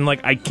hypocrisy. And,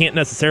 like, I can't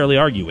necessarily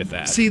argue with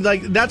that. See,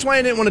 like, that's why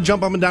I didn't want to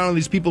jump up and down on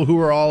these people who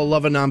are all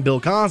loving on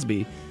Bill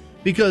Cosby,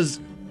 because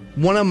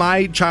one of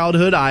my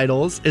childhood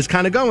idols is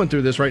kind of going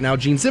through this right now.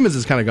 Gene Simmons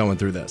is kind of going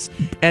through this.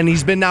 And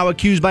he's been now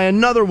accused by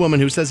another woman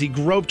who says he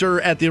groped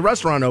her at the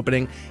restaurant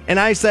opening.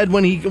 And I said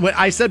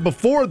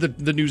before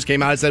the news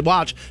came out, I said,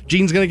 watch,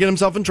 Gene's going to get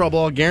himself in trouble.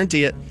 I'll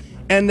guarantee it.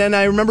 And then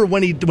I remember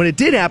when it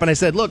did happen, I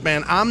said, look,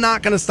 man, I'm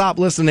not going to stop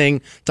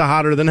listening to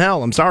Hotter Than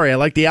Hell. I'm sorry. I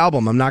like the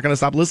album. I'm not going to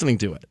stop listening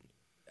to it.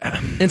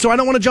 And so I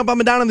don't want to jump up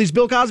and down on these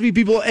Bill Cosby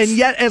people. And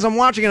yet, as I'm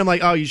watching it, I'm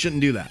like, oh, you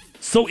shouldn't do that.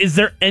 So is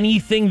there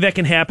anything that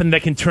can happen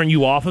that can turn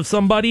you off of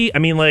somebody? I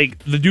mean,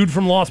 like, the dude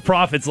from Lost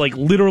Prophets, like,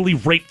 literally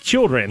raped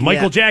children.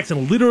 Michael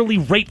Jackson literally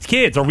raped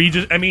kids. Are we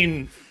just, I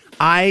mean...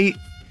 I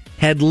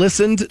had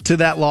listened to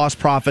that Lost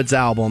Prophets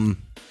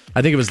album,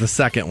 I think it was the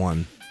second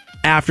one,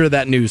 after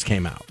that news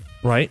came out.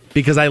 Right.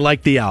 Because I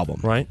liked the album.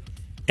 Right.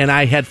 And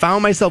I had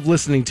found myself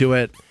listening to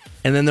it,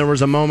 and then there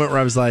was a moment where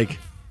I was like,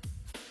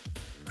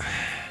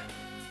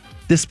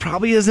 this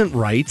probably isn't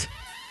right.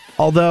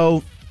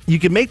 Although... you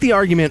could make the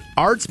argument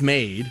art's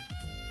made.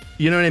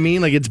 You know what I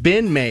mean? Like, it's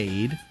been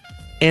made.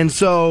 And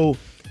so,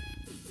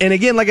 and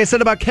again, like I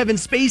said about Kevin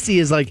Spacey,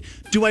 is like,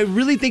 do I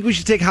really think we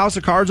should take House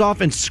of Cards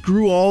off and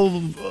screw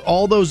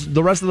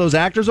the rest of those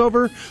actors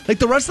over? Like,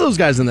 the rest of those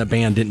guys in the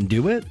band didn't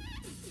do it.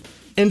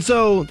 And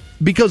so,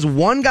 because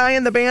one guy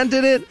in the band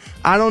did it,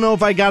 I don't know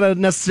if I gotta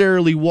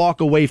necessarily walk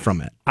away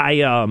from it.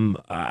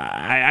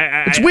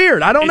 It's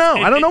weird. I don't know.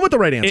 I don't know what the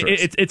right answer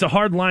is. It's a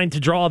hard line to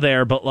draw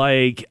there, but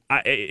like,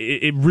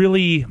 it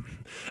really.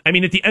 I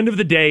mean, at the end of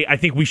the day, I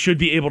think we should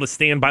be able to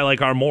stand by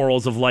like our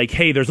morals of like,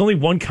 hey, there's only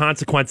one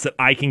consequence that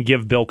I can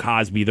give Bill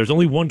Cosby. There's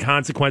only one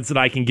consequence that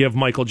I can give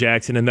Michael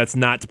Jackson, and that's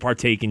not to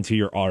partake into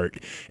your art.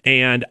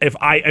 And if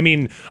I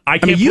mean,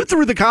 you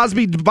threw the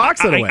Cosby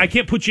box away. I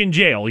can't put you in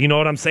jail. You know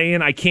what I'm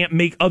saying? I can't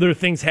make other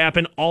things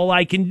happen. All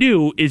I can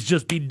do is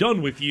just be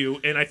done with you,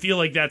 and I feel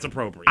like that's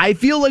appropriate. I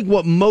feel like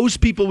what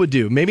most people would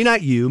do, maybe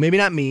not you, maybe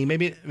not me,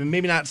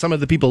 maybe not some of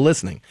the people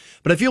listening,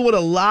 but I feel what a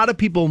lot of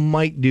people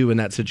might do in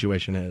that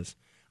situation is,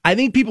 I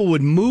think people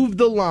would move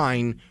the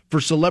line for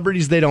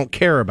celebrities they don't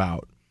care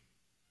about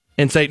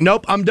and say,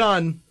 nope, I'm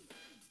done.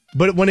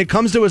 But when it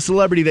comes to a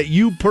celebrity that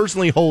you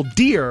personally hold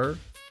dear,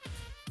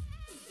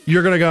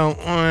 you're going to go,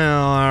 well,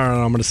 I don't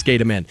know, I'm going to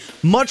skate him in.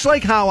 Much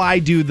like how I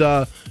do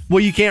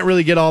you can't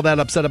really get all that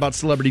upset about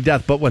celebrity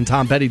death, but when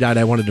Tom Petty died,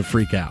 I wanted to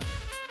freak out.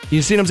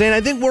 You see what I'm saying?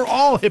 I think we're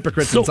all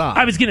hypocrites inside.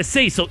 I was going to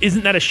say, so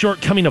isn't that a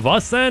shortcoming of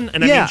us then?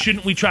 And I mean,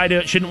 shouldn't we try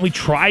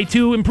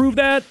to improve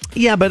that?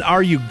 Yeah, but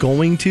are you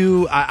going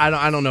to?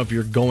 I don't know if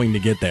you're going to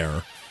get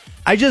there.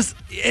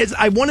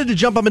 I wanted to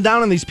jump up and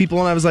down on these people,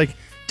 and I was like,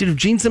 dude, if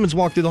Gene Simmons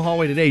walked through the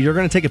hallway today, you're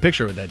going to take a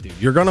picture with that dude.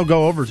 You're going to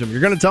go over to him.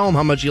 You're going to tell him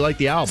how much you like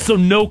the album. So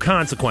no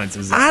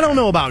consequences. I don't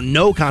know about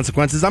no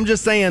consequences. I'm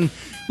just saying,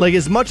 like,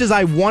 as much as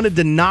I wanted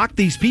to knock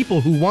these people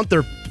who want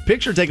their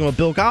picture taken with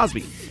Bill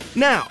Cosby.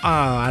 Now,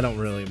 I don't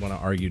really want to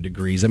argue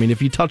degrees. I mean, if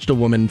you touched a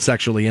woman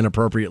sexually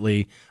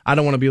inappropriately, I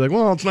don't want to be like,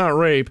 well, it's not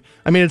rape.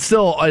 I mean, it's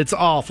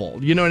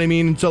awful. You know what I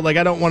mean? So, like,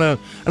 I don't want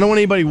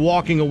anybody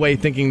walking away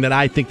thinking that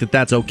I think that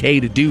that's okay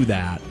to do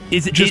that.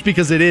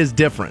 Because it is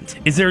different.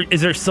 Is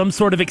there some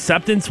sort of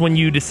acceptance when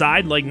you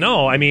decide, like,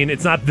 no, I mean,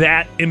 it's not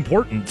that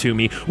important to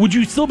me? Would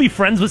you still be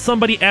friends with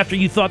somebody after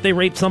you thought they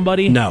raped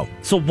somebody? No.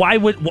 So why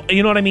would,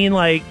 you know what I mean?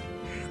 Like,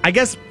 I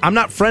guess I'm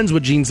not friends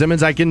with Gene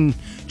Simmons. I can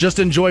just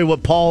enjoy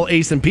what Paul,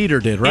 Ace, and Peter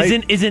did, right?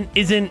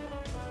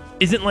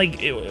 Isn't like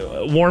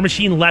War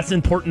Machine less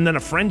important than a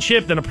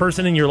friendship, than a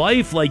person in your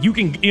life? Like, you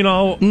can, you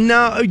know.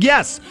 No,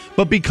 yes,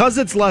 but because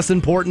it's less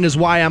important is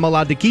why I'm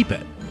allowed to keep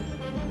it.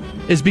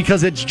 Is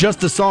because it's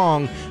just a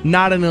song,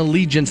 not an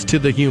allegiance to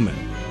the human.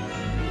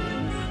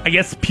 I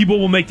guess people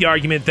will make the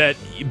argument that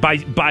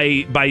by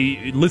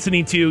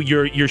listening to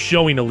you're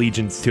showing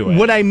allegiance to it.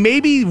 Would I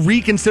maybe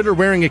reconsider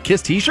wearing a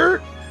Kiss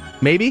t-shirt?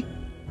 Maybe.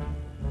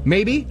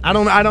 I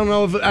don't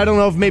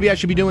know if maybe I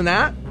should be doing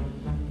that.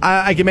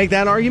 I can make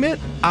that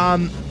argument.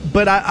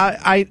 But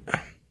I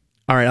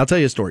all right, I'll tell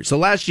you a story. So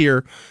last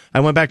year I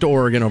went back to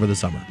Oregon over the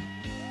summer.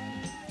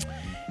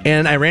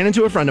 And I ran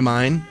into a friend of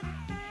mine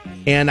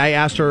and I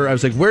asked her, I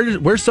was like,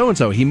 where's so and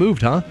so? He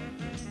moved, huh?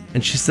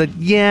 And she said,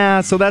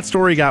 yeah, so that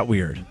story got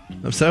weird.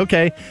 I said,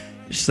 okay.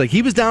 She's like,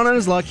 he was down on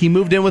his luck. He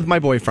moved in with my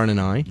boyfriend and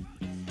I.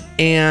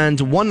 And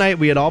one night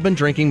we had all been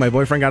drinking. My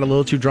boyfriend got a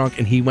little too drunk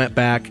and he went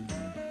back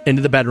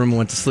into the bedroom and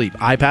went to sleep.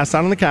 I passed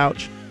out on the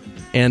couch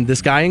and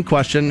this guy in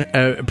question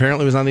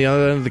apparently was on the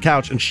other end of the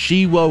couch, and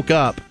she woke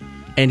up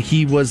and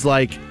he was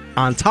like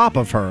on top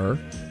of her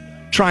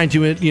trying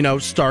to,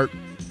 start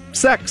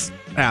sex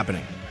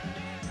happening.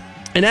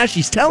 And as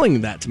she's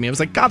telling that to me, I was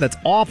like, God, that's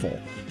awful.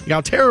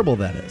 How terrible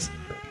that is.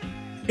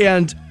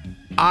 And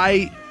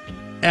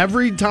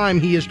every time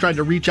he has tried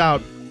to reach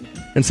out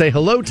and say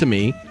hello to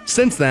me,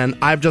 since then,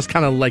 I've just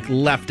kind of like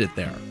left it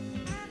there.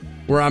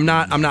 Where I'm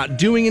not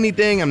doing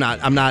anything. I'm not,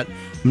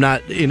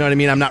 you know what I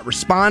mean? I'm not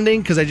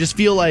responding because I just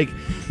feel like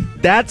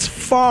that's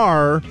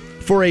far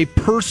for a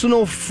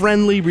personal,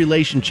 friendly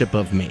relationship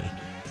of me.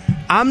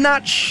 I'm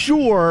not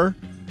sure.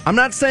 I'm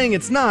not saying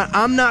it's not.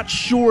 I'm not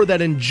sure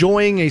that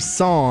enjoying a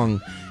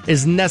song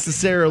is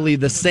necessarily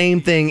the same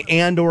thing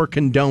and or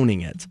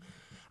condoning it.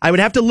 I would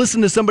have to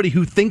listen to somebody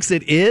who thinks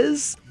it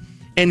is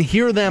and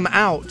hear them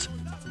out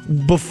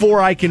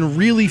before I can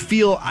really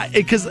feel,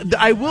 because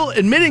I will,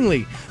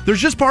 admittingly, there's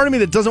just part of me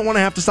that doesn't want to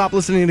have to stop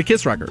listening to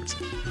Kiss records.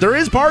 There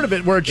is part of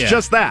it where it's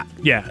just that.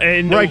 Yeah.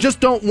 And where I just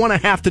don't want to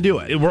have to do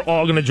it. We're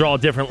all going to draw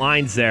different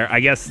lines there.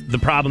 I guess the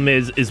problem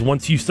is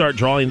once you start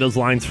drawing those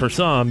lines for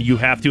some, you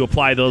have to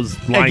apply those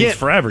lines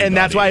for everybody. And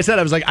that's why I said,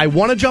 I was like, I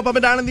want to jump up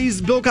and down on these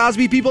Bill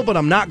Cosby people, but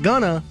I'm not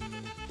gonna.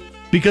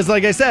 Because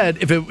like I said,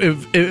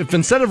 if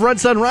instead of Red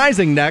Sun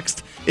Rising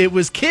next, it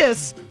was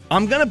Kiss,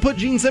 I'm going to put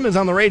Gene Simmons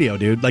on the radio,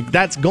 dude. Like,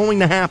 that's going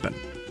to happen.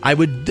 I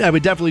would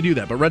definitely do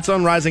that. But Red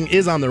Sun Rising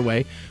is on their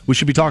way. We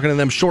should be talking to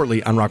them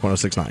shortly on Rock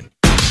 106.9.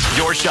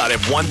 Your shot at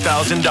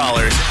 $1,000.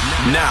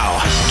 Now,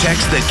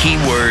 text the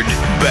keyword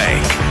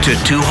BANK to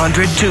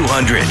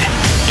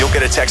 200-200. You'll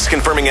get a text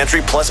confirming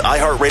entry plus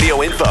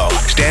iHeartRadio info.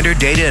 Standard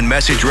data and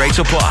message rates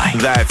apply.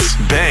 That's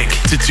BANK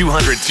to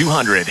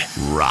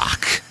 200-200.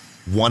 Rock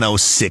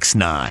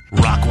 106.9.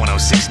 Rock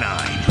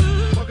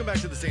 106.9. Welcome back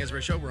to the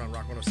Stansbury Show. We're on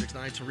Rock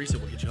 106.9. Teresa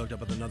will get you hooked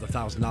up with another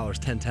 $1,000,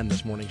 10-10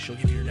 this morning. She'll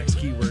give you your next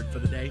keyword for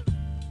the day.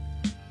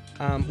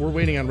 We're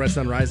waiting on Red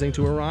Sun Rising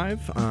to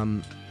arrive.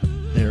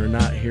 They're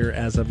not here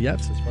as of yet,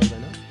 as far as I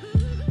know.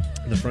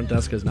 The front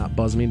desk has not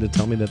buzzed me to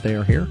tell me that they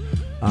are here.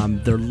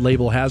 Their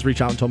label has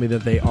reached out and told me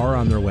that they are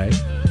on their way.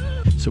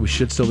 So we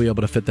should still be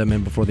able to fit them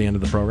in before the end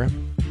of the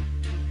program.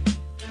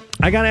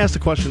 I got asked a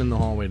question in the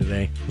hallway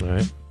today. All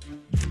right.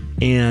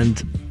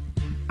 And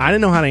I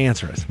didn't know how to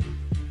answer it.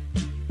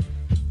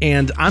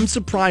 And I'm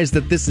surprised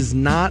that this is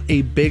not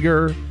a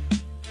bigger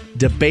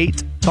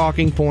debate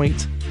talking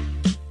point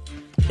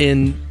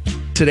in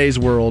today's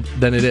world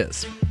than it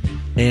is.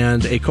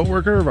 And a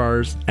coworker of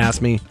ours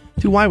asked me,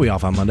 dude, why are we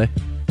off on Monday?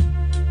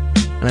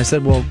 And I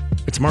said, well,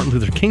 it's Martin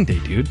Luther King Day,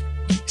 dude.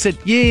 He said,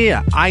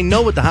 yeah, I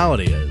know what the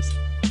holiday is.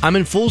 I'm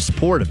in full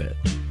support of it.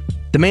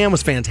 The man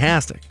was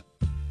fantastic.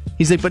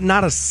 He's like, but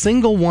not a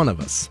single one of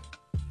us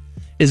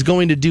is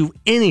going to do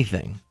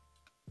anything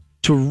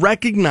to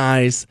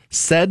recognize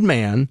said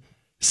man,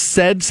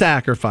 said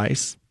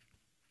sacrifice.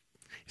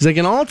 He's like,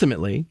 and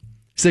ultimately,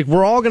 he's like,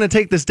 we're all going to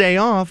take this day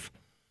off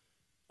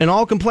and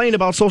all complain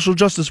about social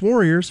justice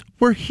warriors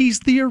where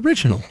he's the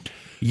original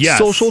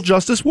social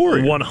justice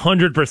warrior.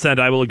 100%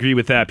 I will agree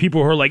with that.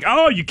 People who are like,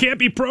 oh, you can't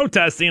be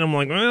protesting. I'm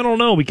like, I don't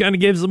know. We kind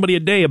of gave somebody a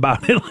day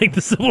about it. Like,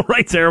 the civil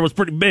rights era was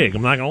pretty big.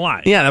 I'm not going to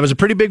lie. Yeah, that was a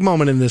pretty big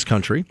moment in this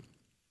country.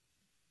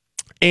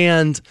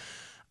 And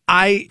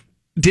I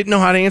didn't know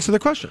how to answer the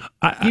question.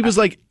 He was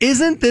like,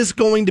 isn't this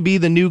going to be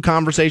the new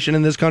conversation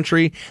in this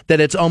country that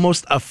it's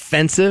almost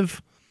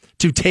offensive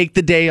to take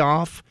the day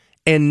off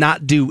and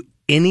not do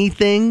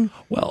anything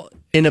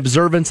in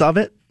observance of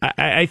it?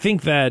 I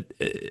think that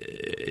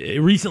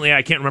recently,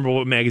 I can't remember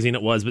what magazine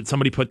it was, but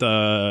somebody put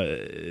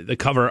the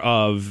cover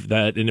of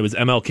that, and it was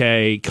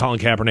MLK, Colin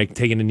Kaepernick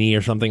taking a knee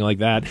or something like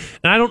that.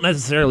 And I don't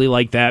necessarily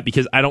like that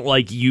because I don't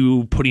like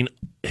you putting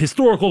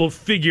historical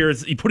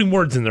figures, putting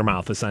words in their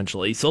mouth,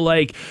 essentially. So,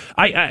 like,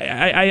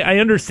 I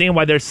understand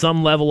why there's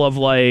some level of,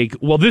 like,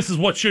 well, this is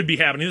what should be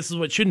happening, this is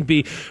what shouldn't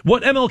be.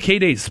 What MLK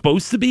Day is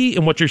supposed to be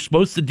and what you're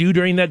supposed to do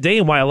during that day,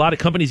 and why a lot of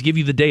companies give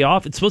you the day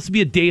off, it's supposed to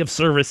be a day of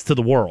service to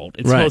the world.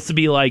 It's supposed to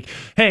be like,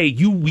 hey,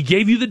 we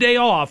gave you the day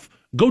off,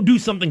 go do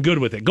something good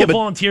with it. Go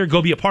volunteer,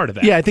 go be a part of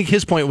that. Yeah, I think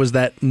his point was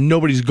that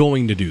nobody's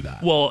going to do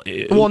that. Well,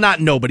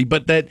 not nobody,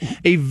 but that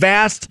a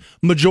vast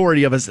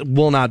majority of us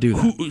will not do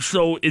that.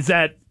 So is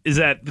that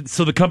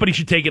so the company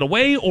should take it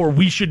away, or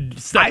we should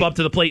step up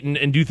to the plate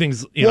and do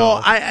things?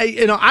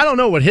 I don't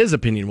know what his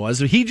opinion was.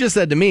 He just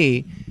said to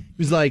me, he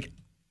was like,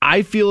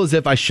 I feel as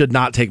if I should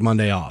not take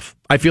Monday off.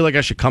 I feel like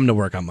I should come to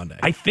work on Monday.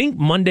 I think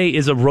Monday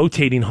is a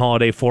rotating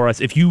holiday for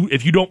us. If you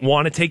don't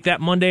want to take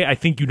that Monday, I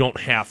think you don't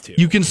have to.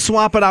 You can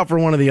swap it out for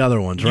one of the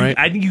other ones, right?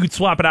 I think you could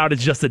swap it out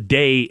as just a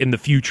day in the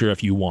future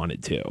if you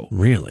wanted to.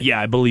 Really? Yeah,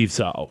 I believe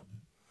so.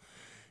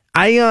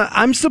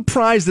 I'm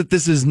surprised that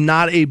this is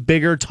not a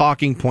bigger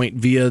talking point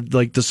via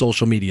like the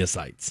social media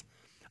sites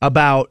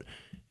about,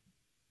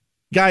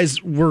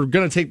 guys, we're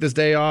going to take this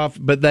day off,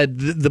 but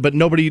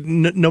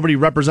nobody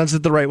represents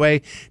it the right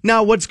way.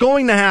 Now, what's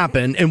going to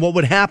happen and what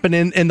would happen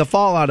in the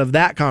fallout of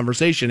that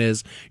conversation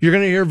is you're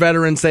going to hear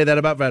veterans say that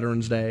about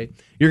Veterans Day.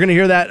 You're going to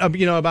hear that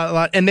about a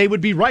lot, and they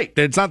would be right.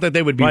 It's not that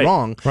they would be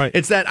wrong. Right.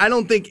 It's that I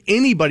don't think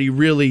anybody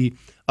really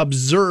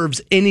observes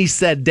any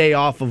said day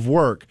off of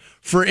work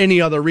for any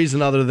other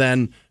reason other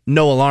than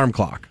no alarm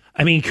clock.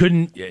 I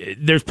mean,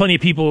 there's plenty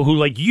of people who,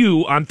 like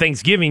you, on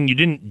Thanksgiving, you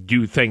didn't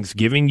do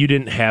Thanksgiving. You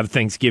didn't have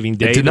Thanksgiving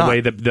Day the way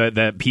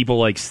that people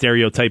like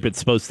stereotype it's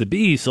supposed to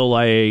be. So,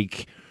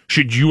 like,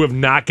 should you have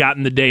not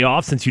gotten the day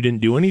off since you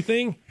didn't do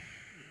anything?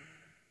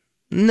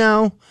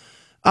 No.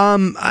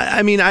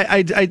 I mean,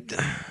 I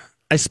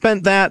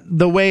spent that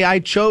the way I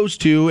chose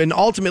to, and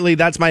ultimately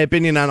that's my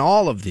opinion on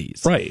all of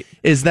these. Right.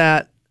 Is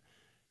that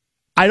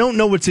I don't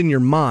know what's in your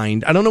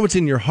mind. I don't know what's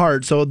in your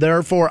heart. So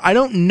therefore, I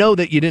don't know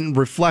that you didn't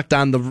reflect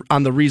on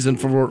the reason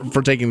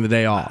for taking the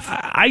day off.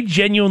 I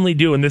genuinely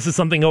do, and this is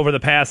something over the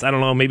past, I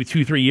don't know, maybe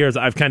 2-3 years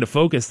I've kind of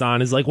focused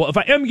on, is like, well, if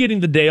I am getting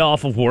the day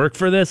off of work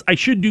for this, I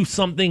should do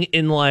something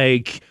in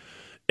like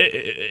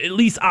at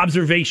least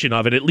observation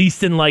of it, at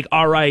least in like,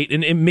 all right,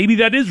 and maybe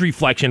that is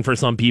reflection for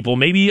some people.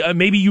 Maybe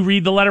you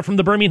read the letter from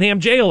the Birmingham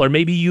jail, or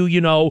maybe you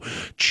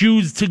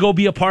choose to go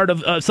be a part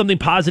of something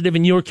positive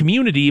in your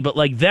community. But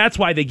like, that's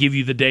why they give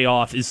you the day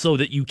off, is so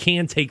that you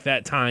can take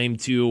that time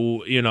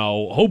to,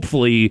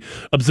 hopefully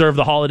observe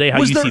the holiday how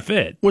you see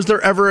fit. Was there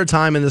ever a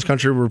time in this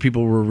country where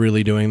people were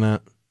really doing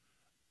that?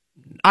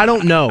 I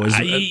don't know.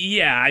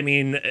 Yeah, I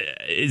mean,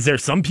 is there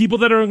some people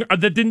that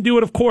didn't do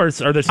it? Of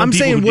course. Are there some? I'm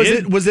people saying, who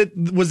did? was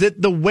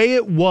it the way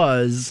it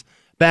was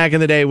back in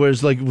the day?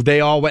 Was like they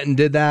all went and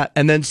did that,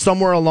 and then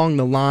somewhere along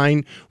the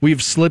line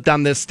we've slipped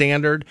on this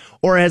standard,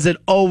 or has it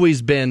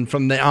always been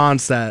from the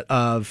onset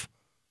of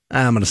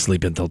I'm going to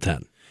sleep until 10?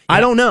 Yeah, I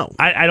don't know.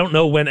 I don't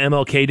know when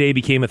MLK Day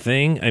became a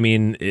thing. I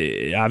mean,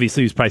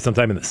 obviously it was probably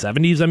sometime in the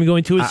 70s. I'm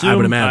going to assume. I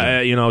would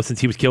imagine.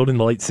 Since he was killed in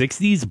the late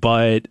 60s,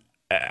 but.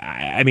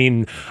 I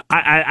mean,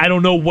 I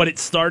don't know what it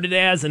started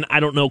as, and I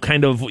don't know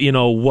kind of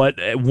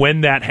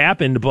when that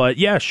happened. But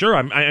yeah, sure,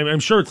 I'm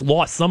sure it's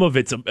lost some of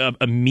its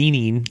a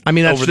meaning. I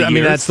mean,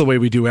 that's the way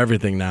we do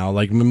everything now.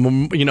 Like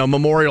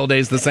Memorial Day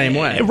is the same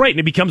way, right? And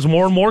it becomes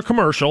more and more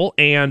commercial.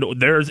 And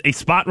there's a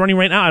spot running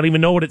right now. I don't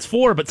even know what it's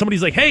for, but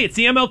somebody's like, "Hey, it's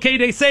the MLK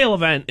Day sale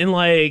event," and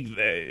like,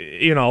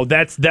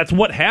 that's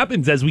what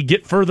happens as we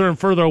get further and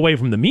further away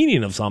from the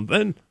meaning of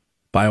something.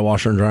 Buy a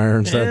washer and dryer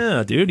instead.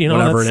 Yeah, dude.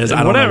 Whatever it is.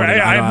 I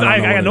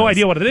got no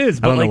idea what it is.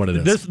 But I don't know what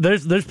it is.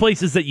 There's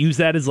places that use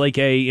that as like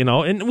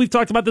and we've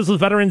talked about this with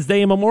Veterans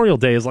Day and Memorial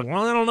Day. It's like,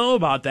 well, I don't know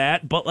about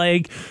that, but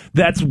like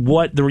that's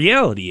what the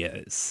reality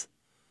is.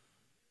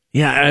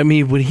 Yeah, I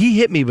mean, when he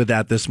hit me with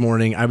that this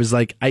morning, I was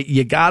like,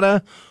 you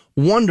gotta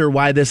wonder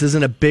why this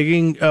isn't a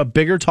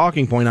bigger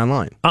talking point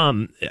online.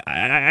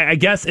 I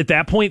guess at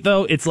that point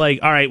though, it's like,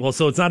 all right, well,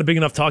 so it's not a big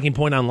enough talking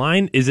point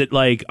online. Is it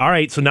like, all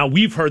right, so now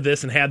we've heard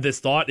this and had this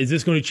thought. Is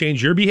this going to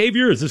change your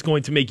behavior? Is this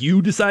going to make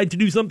you decide to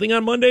do something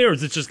on Monday, or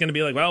is it just going to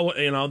be like, well,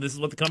 this is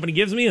what the company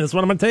gives me, and this is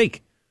what I'm going to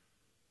take?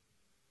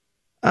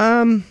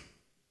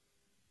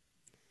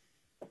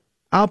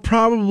 I'll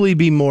probably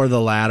be more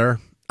the latter.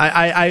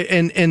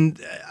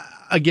 And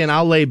again,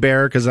 I'll lay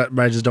bare because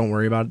I just don't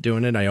worry about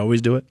doing it. I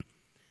always do it.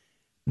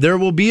 There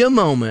will be a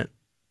moment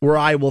where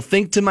I will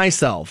think to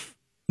myself,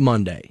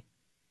 Monday,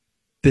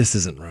 this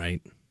isn't right.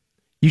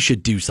 You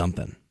should do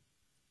something.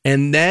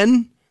 And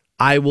then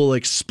I will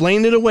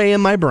explain it away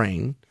in my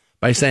brain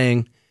by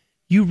saying,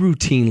 you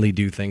routinely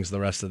do things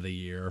the rest of the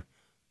year.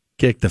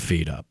 Kick the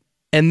feet up.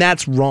 And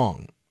that's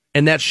wrong.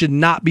 And that should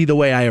not be the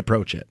way I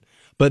approach it.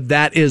 But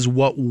that is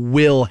what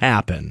will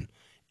happen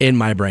in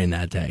my brain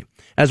that day.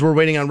 As we're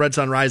waiting on Red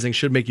Sun Rising,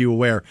 should make you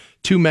aware,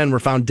 2 men were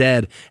found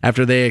dead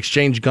after they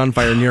exchanged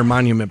gunfire near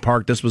Monument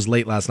Park. This was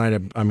late last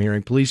night, I'm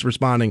hearing. Police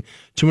responding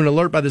to an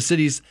alert by the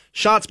city's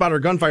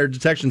ShotSpotter gunfire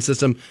detection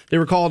system. They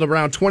were called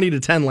around 20 to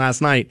 10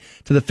 last night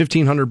to the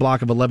 1500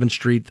 block of 11th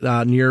Street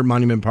near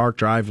Monument Park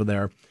Drive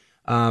there.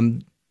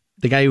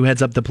 The guy who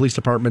heads up the police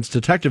department's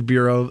detective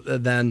bureau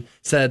then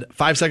said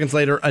 5 seconds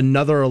later,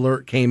 another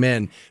alert came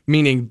in,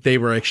 meaning they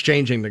were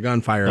exchanging the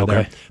gunfire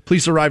there.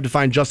 Police arrived to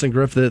find Justin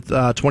Griffith,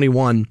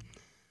 21,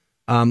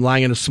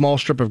 lying in a small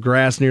strip of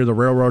grass near the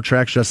railroad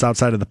tracks just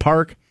outside of the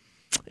park,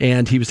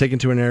 and he was taken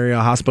to an area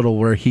hospital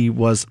where he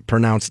was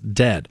pronounced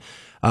dead.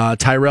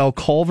 Tyrell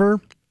Culver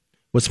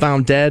was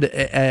found dead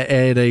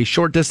at a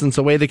short distance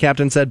away, the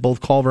captain said.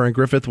 Both Culver and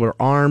Griffith were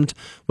armed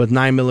with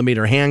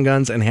 9mm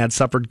handguns and had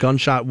suffered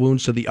gunshot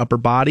wounds to the upper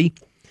body.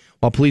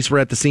 While police were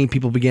at the scene,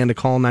 people began to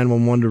call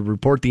 911 to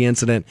report the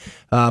incident.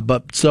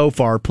 But so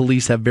far,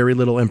 police have very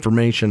little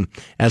information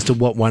as to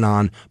what went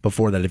on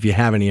before that. If you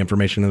have any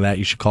information on that,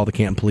 you should call the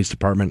Canton Police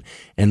Department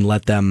and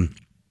let them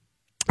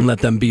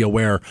be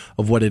aware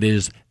of what it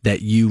is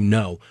that you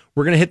know.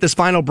 We're going to hit this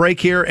final break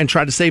here and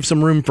try to save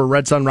some room for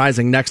Red Sun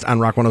Rising next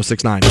on Rock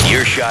 106.9.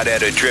 Your shot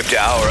at a trip to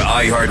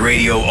our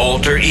iHeartRadio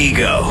alter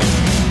ego.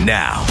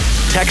 Now,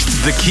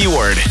 text the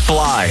keyword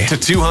FLY to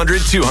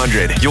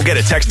 200-200. You'll get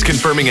a text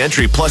confirming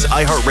entry plus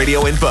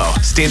iHeartRadio info.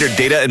 Standard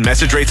data and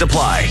message rates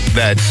apply.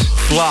 That's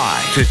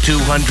FLY to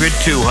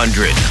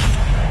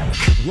 200-200.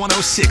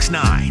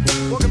 1069.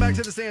 Welcome back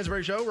to the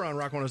Stansbury Show. We're on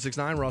Rock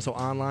 1069. We're also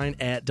online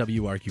at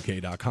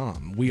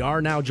WRQK.com. We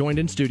are now joined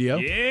in studio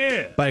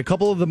by a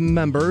couple of the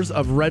members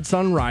of Red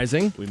Sun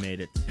Rising. We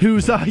made it.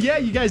 Who's,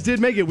 you guys did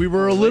make it. We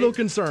were a little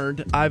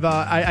concerned.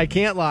 I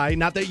can't lie.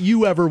 Not that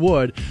you ever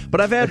would,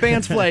 but I've had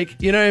bands flake.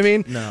 You know what I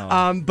mean?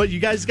 No. But you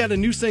guys got a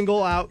new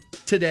single out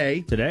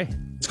today. Today.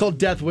 It's called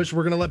Deathwish.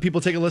 We're going to let people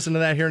take a listen to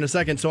that here in a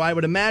second. So I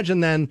would imagine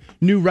then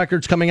new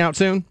records coming out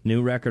soon?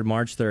 New record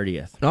March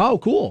 30th. Oh,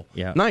 cool.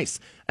 Yeah. Nice.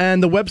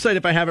 And the website,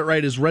 if I have it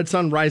right, is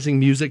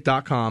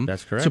redsunrisingmusic.com.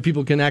 That's correct. So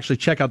people can actually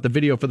check out the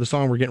video for the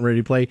song we're getting ready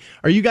to play.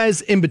 Are you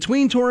guys in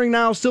between touring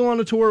now? Still on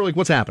a tour? Like,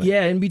 what's happening?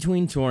 Yeah, in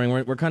between touring.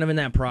 We're kind of in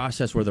that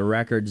process where the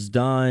record's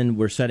done.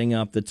 We're setting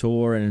up the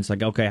tour, and it's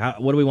like, okay,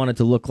 what do we want it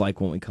to look like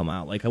when we come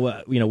out? Like,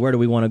 where do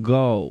we want to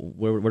go?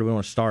 Where do we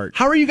want to start?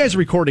 How are you guys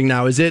recording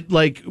now? Is it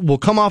like we'll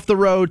come off the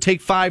road,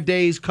 take 5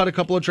 days, cut a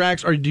couple of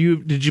tracks, or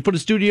did you put a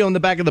studio in the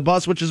back of the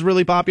bus, which is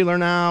really popular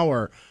now,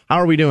 or how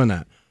are we doing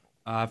that?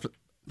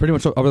 Pretty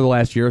much over the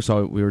last year or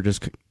so, we were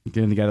just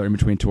getting together in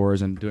between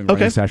tours and doing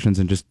writing sessions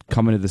and just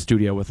coming to the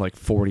studio with like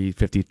 40,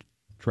 50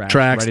 tracks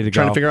ready to go.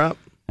 Trying to figure out.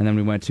 And then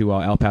we went to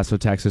El Paso,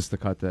 Texas to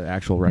cut the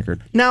actual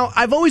record. Now,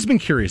 I've always been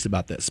curious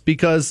about this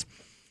because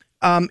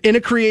in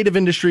a creative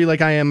industry like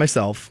I am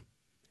myself,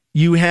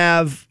 you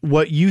have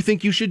what you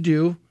think you should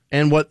do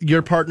and what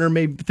your partner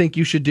may think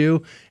you should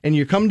do, and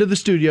you come to the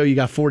studio, you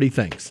got 40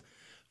 things.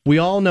 We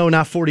all know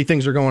not 40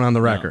 things are going on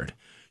the record. No.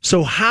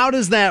 So how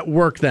does that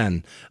work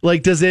then?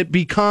 Like, does it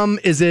become,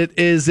 is it,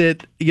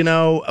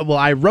 well,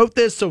 I wrote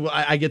this, so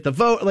I get the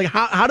vote. Like,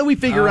 how do we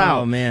figure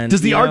out? Man.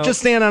 Does the art just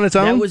stand on its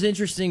own? That was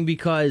interesting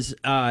because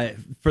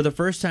for the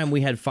first time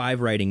we had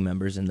 5 writing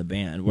members in the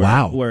band.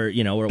 Wow. Where it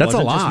That's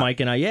wasn't a lot. just Mike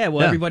and I. Yeah,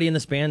 well, everybody in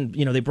this band,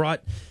 they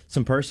brought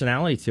some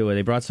personality to it.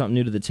 They brought something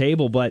new to the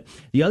table. But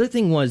the other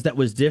thing that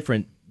was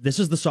different, this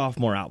is the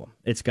sophomore album.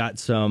 It's got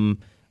some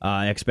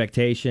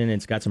expectation.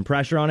 It's got some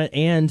pressure on it.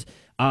 And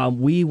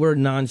we were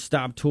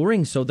nonstop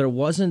touring, so there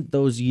wasn't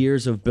those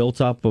years of built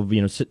up of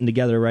sitting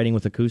together writing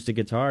with acoustic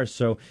guitars.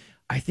 So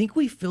I think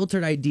we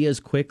filtered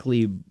ideas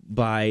quickly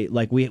by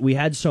we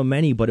had so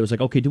many, but it was like,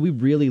 okay, do we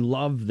really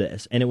love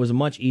this? And it was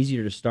much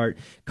easier to start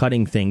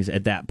cutting things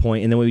at that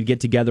point. And then we would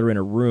get together in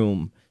a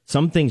room.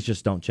 Some things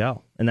just don't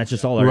gel, and that's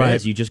just all there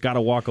is. You just got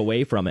to walk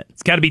away from it.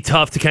 It's got to be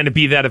tough to kind of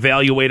be that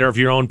evaluator of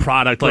your own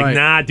product. Like,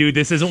 nah, dude,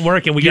 this isn't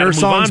working. We got to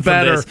move on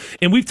from this.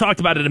 And we've talked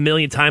about it a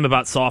million times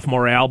about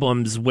sophomore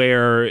albums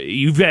where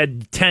you've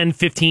had 10,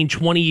 15,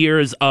 20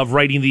 years of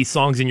writing these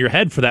songs in your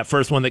head for that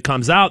first one that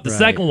comes out. The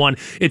second one,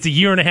 it's a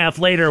year and a half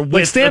later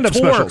with stand-up a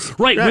tour. Specials.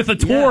 Right, with a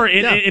tour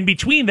in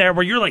between there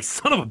where you're like,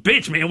 son of a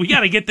bitch, man, we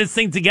got to get this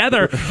thing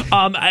together.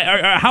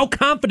 How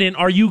confident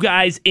are you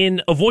guys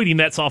in avoiding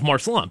that sophomore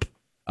slump?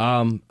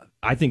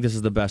 I think this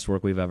is the best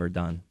work we've ever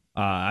done.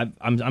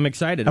 I'm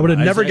excited. I would have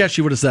never guessed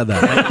you would have said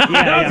that. Would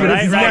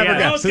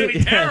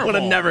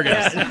have never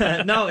guessed.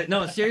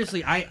 No,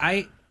 seriously,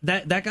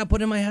 that got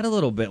put in my head a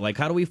little bit. Like,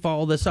 how do we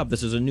follow this up?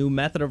 This is a new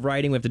method of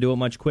writing. We have to do it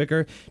much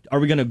quicker. Are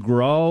we going to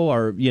grow?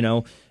 Or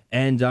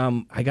And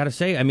I got to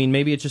say, I mean,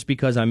 maybe it's just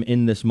because I'm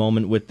in this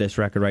moment with this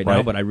record right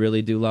now, but I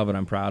really do love it.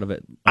 I'm proud of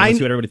it. I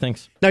see what everybody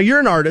thinks. Now,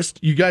 you're an artist.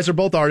 You guys are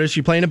both artists.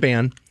 You play in a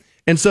band.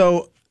 And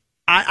so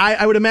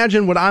I would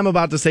imagine what I'm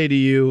about to say to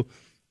you,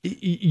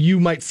 you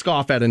might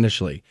scoff at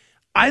initially.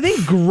 I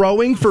think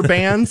growing for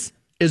bands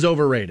is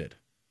overrated.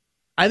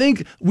 I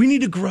think we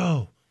need to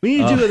grow. We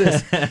need to do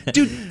this.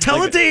 Dude,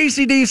 tell it to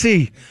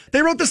AC/DC.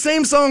 They wrote the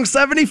same song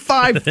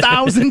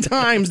 75,000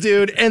 times,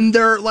 dude, and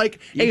they're like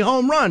a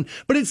home run.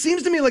 But it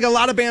seems to me like a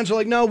lot of bands are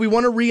like, no, we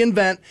want to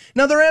reinvent.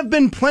 Now, there have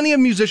been plenty of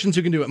musicians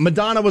who can do it.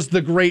 Madonna was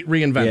the great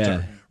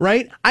reinventor,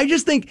 right? I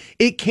just think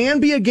it can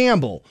be a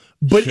gamble.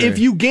 But if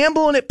you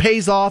gamble and it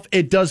pays off,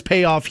 it does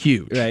pay off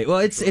huge. Right. Well,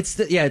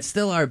 it's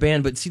still our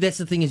band, but see, that's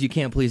the thing is you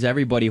can't please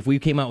everybody. If we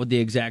came out with the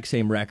exact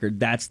same record,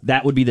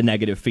 that would be the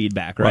negative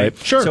feedback, right?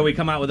 Sure. So we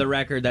come out with a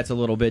record that's a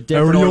little bit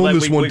different. I already know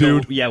this one,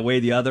 dude. Way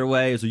the other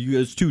way. So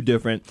it's too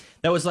different.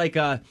 That was like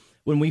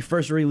when we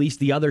first released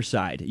The Other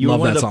Side.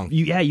 Love that song.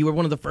 You were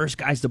one of the first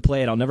guys to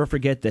play it. I'll never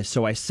forget this.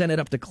 So I sent it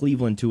up to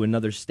Cleveland to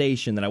another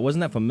station that I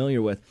wasn't that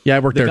familiar with. Yeah, I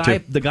worked there too.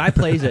 The guy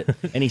plays it,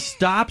 and he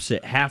stops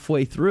it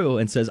halfway through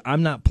and says,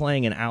 I'm not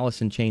playing an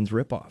Alice in Chains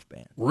ripoff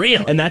band.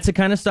 Really? And that's the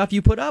kind of stuff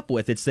you put up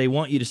with. They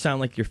want you to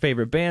sound like your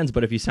favorite bands,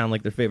 but if you sound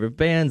like their favorite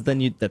bands, then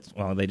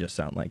they just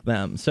sound like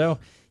them. So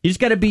you just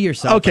got to be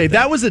yourself. Okay,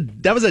 that was a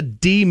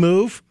D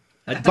move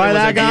by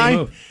that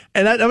guy.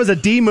 And that was a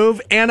D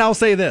move, and I'll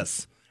say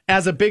this.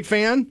 As a big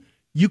fan,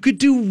 you could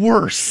do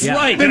worse than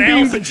to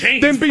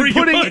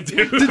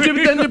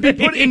be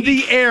put in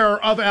the air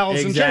of Alice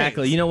in Chains.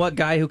 Exactly. You know what?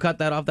 Guy who cut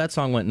that off, that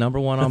song went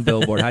 #1 on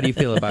Billboard. How do you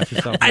feel about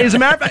yourself? As a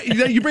matter of fact,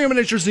 you bring up an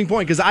interesting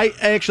point because I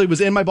actually was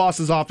in my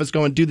boss's office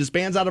going, dude, this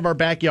band's out of our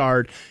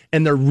backyard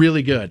and they're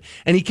really good.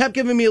 And he kept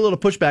giving me a little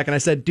pushback and I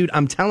said, dude,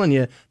 I'm telling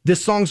you,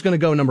 this song's going to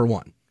go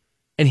 #1.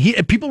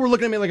 And people were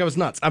looking at me like I was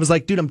nuts. I was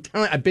like, dude, I'm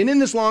telling you, I've been in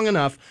this long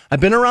enough.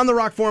 I've been around the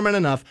rock format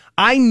enough.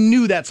 I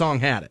knew that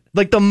song had it.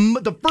 Like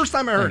the first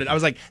time I heard it, I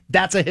was like,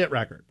 that's a hit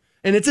record.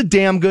 And it's a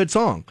damn good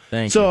song.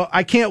 Thank you.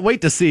 I can't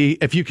wait to see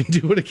if you can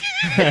do it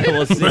again.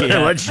 We'll see.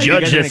 Let's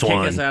judge this kick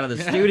one. us out of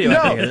the studio.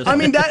 No, I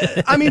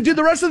mean, dude,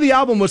 the rest of the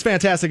album was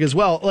fantastic as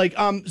well. Like,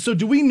 so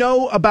do we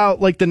know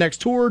about like the next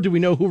tour? Do we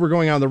know who we're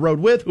going on the road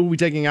with? Who are we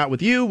taking out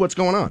with you? What's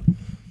going on?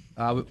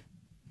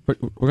 We're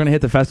going to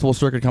hit the festival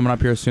circuit coming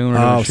up here soon. We're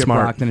going to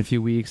smart. Shiprocked in a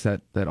few weeks.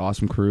 That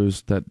awesome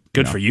cruise. That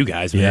Good for you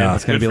guys, man. Yeah,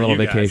 it's going to be a Good little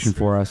for you vacation guys.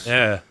 for us.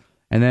 Yeah.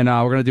 And then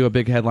we're going to do a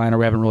big headliner.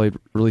 We haven't really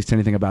released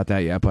anything about that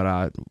yet,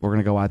 but we're going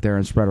to go out there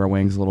and spread our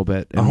wings a little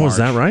bit. Oh, is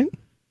that right?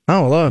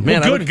 Oh,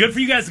 man. Well, good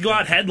for you guys to go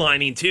out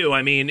headlining too.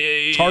 I mean,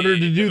 it's harder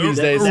to do these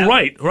days.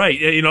 Right.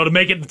 You know, to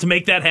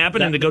make that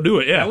happen and to go do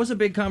it. Yeah, that was a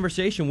big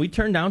conversation. We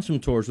turned down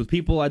some tours with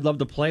people I'd love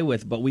to play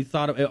with, but we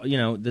thought, you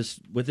know, this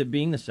with it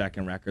being the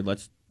second record,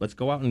 let's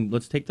go out and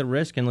let's take the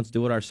risk and let's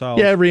do it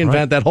ourselves. Yeah,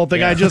 reinvent that whole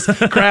thing I just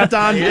crapped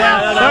on.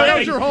 That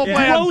was your whole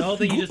plan. The whole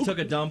thing you just took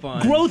a dump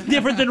on. Growth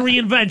different than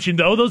reinvention,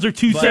 though. Those are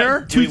two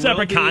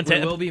separate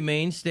content. We will be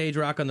main stage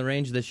Rock on the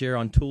Range this year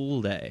on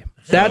Tool Day.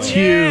 That's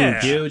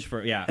huge. Huge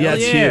for Yeah,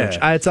 it's huge.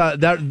 It's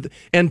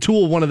and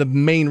Tool, one of the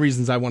main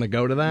reasons I want to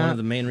go to that. One of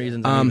the main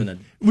reasons I'm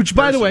even which,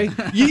 by the way,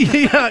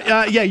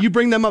 you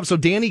bring them up. So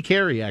Danny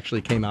Carey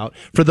actually came out.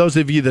 For those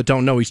of you that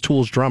don't know, he's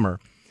Tool's drummer,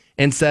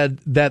 and said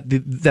that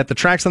the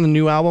tracks on the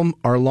new album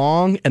are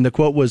long, and the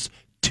quote was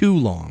too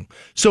long.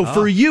 So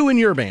for you and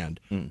your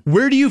band,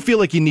 where do you feel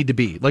like you need to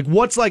be? Like,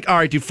 what's like, all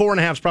right, do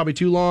 4.5 is probably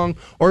too long?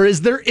 Or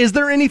is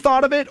there any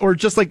thought of it? Or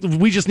just like,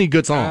 we just need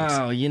good songs?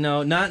 Oh, you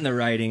know, not in the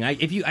writing. I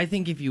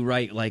think if you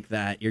write like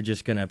that, you're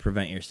just going to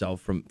prevent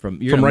yourself from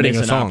writing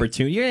a song.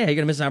 Opportunity. Yeah, you're going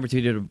to miss an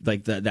opportunity to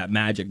like that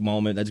magic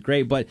moment. That's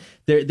great. But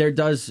there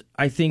does,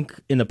 I think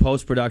in the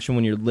post-production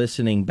when you're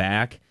listening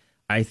back,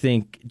 I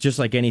think just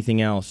like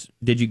anything else,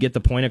 did you get the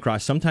point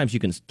across? Sometimes you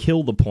can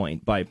kill the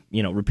point by,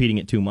 you know, repeating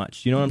it too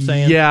much. You know what I'm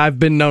saying? Yeah, I've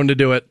been known to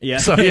do it. Yeah.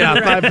 So yeah,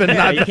 I've been.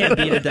 You can't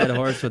beat a dead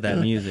horse with that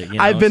music. You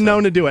know? I've been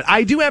known to do it.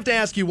 I do have to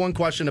ask you one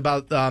question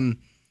about the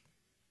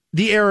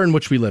era in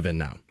which we live in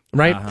now.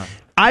 Right?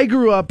 I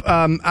grew up.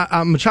 I'm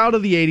a child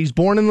of the '80s,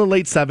 born in the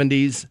late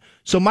 '70s.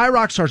 So my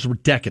rock stars were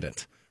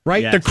decadent.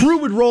 Right? Yes. The crew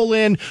would roll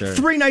in,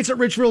 3 nights at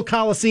Richfield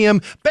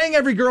Coliseum, bang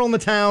every girl in the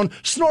town,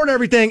 snort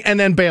everything, and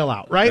then bail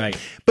out, right?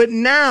 But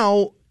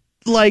now,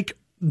 like,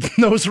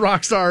 those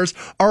rock stars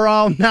are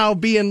all now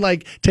being,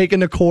 like,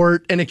 taken to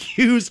court and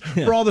accused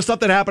for all the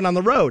stuff that happened on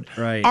the road.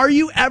 Right. Are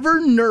you ever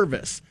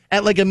nervous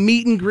at, like, a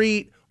meet and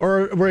greet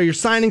or where you're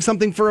signing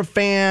something for a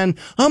fan?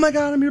 Oh, my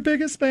God, I'm your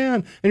biggest fan.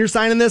 And you're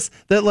signing this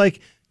that, like,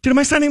 dude, am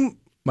I signing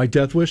my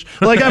Deathwish?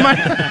 Like,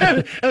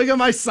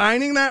 am I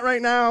signing that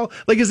right now?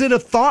 Like, is it a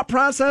thought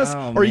process?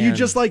 Or are you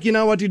just like, you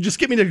know what, dude, just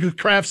get me to the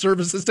craft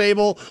services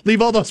table,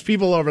 leave all those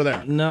people over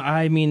there? No,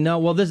 I mean, no.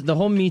 Well, the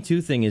whole Me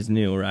Too thing is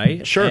new,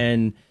 right? Sure.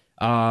 And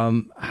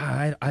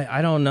I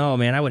don't know,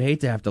 man. I would hate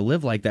to have to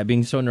live like that,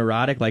 being so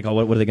neurotic. Like, oh,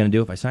 what are they going to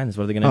do if I sign this?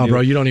 What are they going to do? Oh,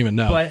 bro, you don't even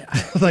know.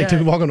 But, like,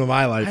 welcome to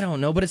my life. I don't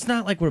know, but it's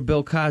not like we're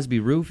Bill Cosby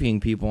roofing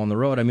people on the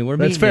road. I mean, we're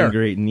That's meeting and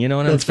greeting. You know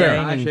what I'm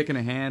saying? Fair. Shaking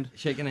a hand.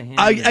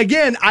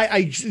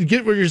 I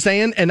get what you're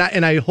saying, and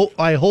I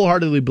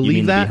wholeheartedly believe you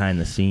mean that. Behind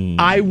the scenes.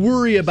 I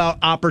worry about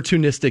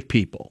opportunistic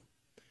people.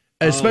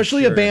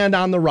 Especially a band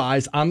on the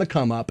rise, on the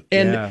come up.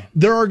 And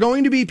there are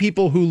going to be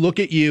people who look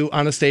at you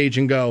on a stage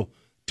and go,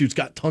 dude's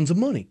got tons of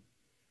money.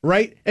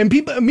 Right? And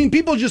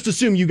people just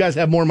assume you guys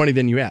have more money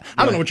than you have.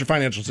 I don't know what your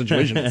financial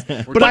situation is.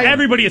 But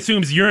everybody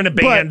assumes you're in a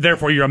band,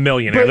 therefore you're a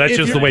millionaire. That's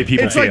just the way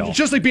people feel. Like,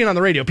 just like being on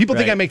the radio. People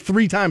think I make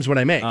 3 times what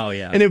I make. Oh,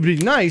 yeah. And it would be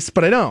nice,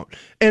 but I don't.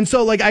 And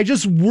so, like, I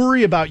just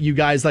worry about you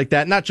guys like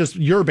that. Not just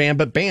your band,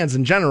 but bands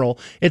in general.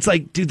 It's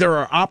like, dude, there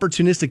are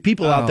opportunistic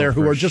people out there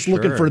who are just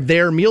looking for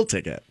their meal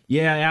ticket.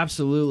 Yeah,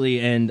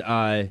 absolutely.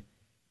 And,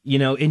 you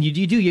know, and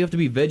you have to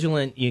be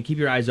vigilant. You keep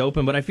your eyes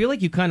open, but I feel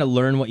like you kind of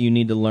learn what you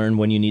need to learn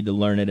when you need to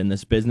learn it in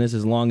this business,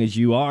 as long as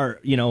you are,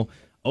 you know,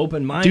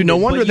 open-minded. Dude, no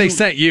wonder they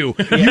sent you.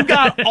 You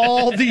got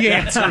all the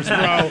answers,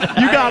 bro.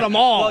 You got them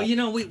all. Well, you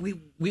know,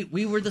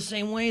 we were the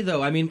same way,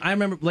 though. I mean, I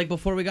remember, like,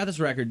 before we got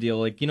this record deal,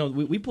 like, you know,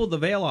 we pulled the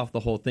veil off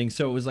the whole thing,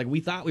 so it was like we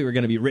thought we were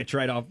going to be rich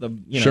right off the,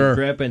 you know,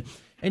 grip,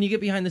 and you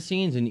get behind the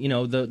scenes, and, you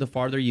know, the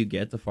farther you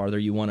get, the farther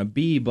you want to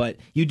be. But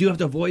you do have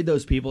to avoid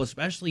those people,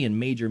 especially in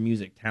major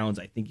music towns.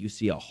 I think you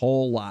see a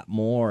whole lot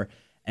more.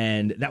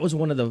 And that was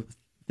one of the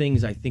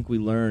things I think we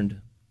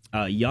learned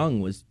young,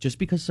 was just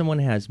because someone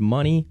has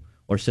money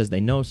or says they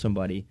know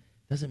somebody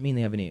doesn't mean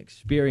they have any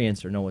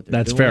experience or know what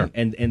they're doing. That's fair.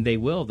 And they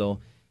will,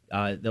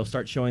 they'll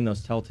start showing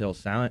those telltale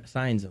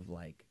signs of,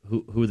 like,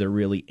 who they're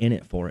really in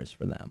it for is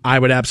for them. I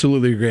would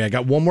absolutely agree. I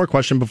got one more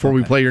question before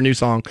we play your new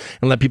song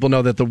and let people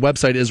know that the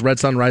website is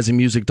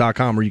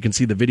redsunrisingmusic.com, where you can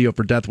see the video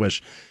for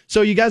Deathwish.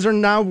 So you guys are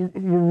now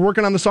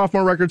working on the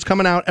sophomore records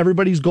coming out.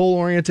 Everybody's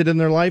goal-oriented in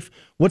their life.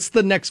 What's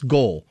the next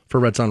goal for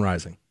Red Sun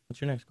Rising?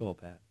 What's your next goal,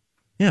 Pat?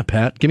 Yeah,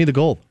 Pat, give me the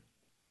goal.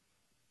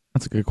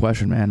 That's a good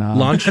question, man.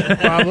 Lunch,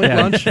 probably.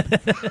 Yeah. Lunch?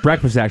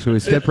 Breakfast, actually. We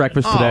skipped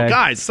breakfast today. Oh,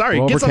 guys, sorry.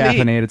 We're get something to eat.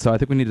 over-caffeinated, so I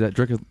think we need to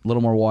drink a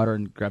little more water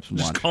and grab some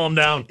lunch. Calm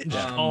down.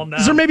 Calm down.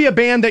 Is there maybe a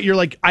band that you're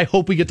like, I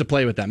hope we get to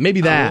play with them? Maybe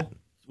that.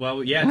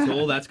 Well, yeah,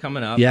 Tool, that's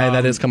coming up. Yeah,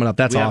 that is coming up.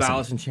 That's we awesome. have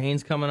Alice in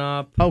Chains coming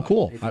up. Oh,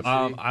 cool.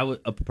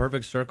 A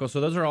Perfect Circle. So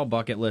those are all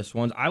bucket list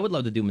ones. I would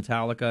love to do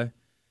Metallica.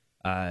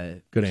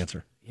 Good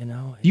answer. You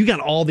know, you got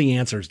all the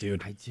answers,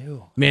 dude. I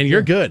do. Man,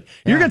 you're good.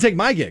 You're going to take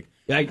my gig.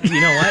 You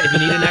know what? If you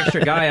need an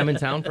extra guy, I'm in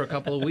town for a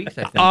couple of weeks,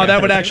 I think. Oh, that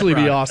would actually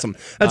be awesome.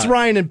 That's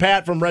Ryan and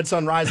Pat from Red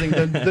Sun Rising.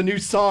 The new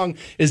song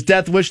is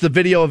Deathwish. The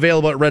video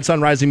available at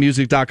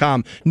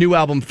redsunrisingmusic.com. New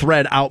album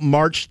Thread out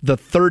March the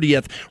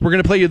 30th. We're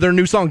going to play you their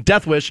new song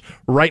Deathwish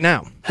right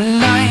now.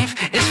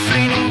 Life is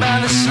fleeting by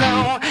the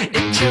slow.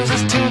 It chills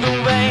us to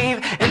the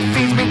wave and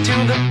feeds me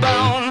to the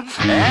bone.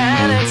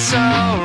 And it's so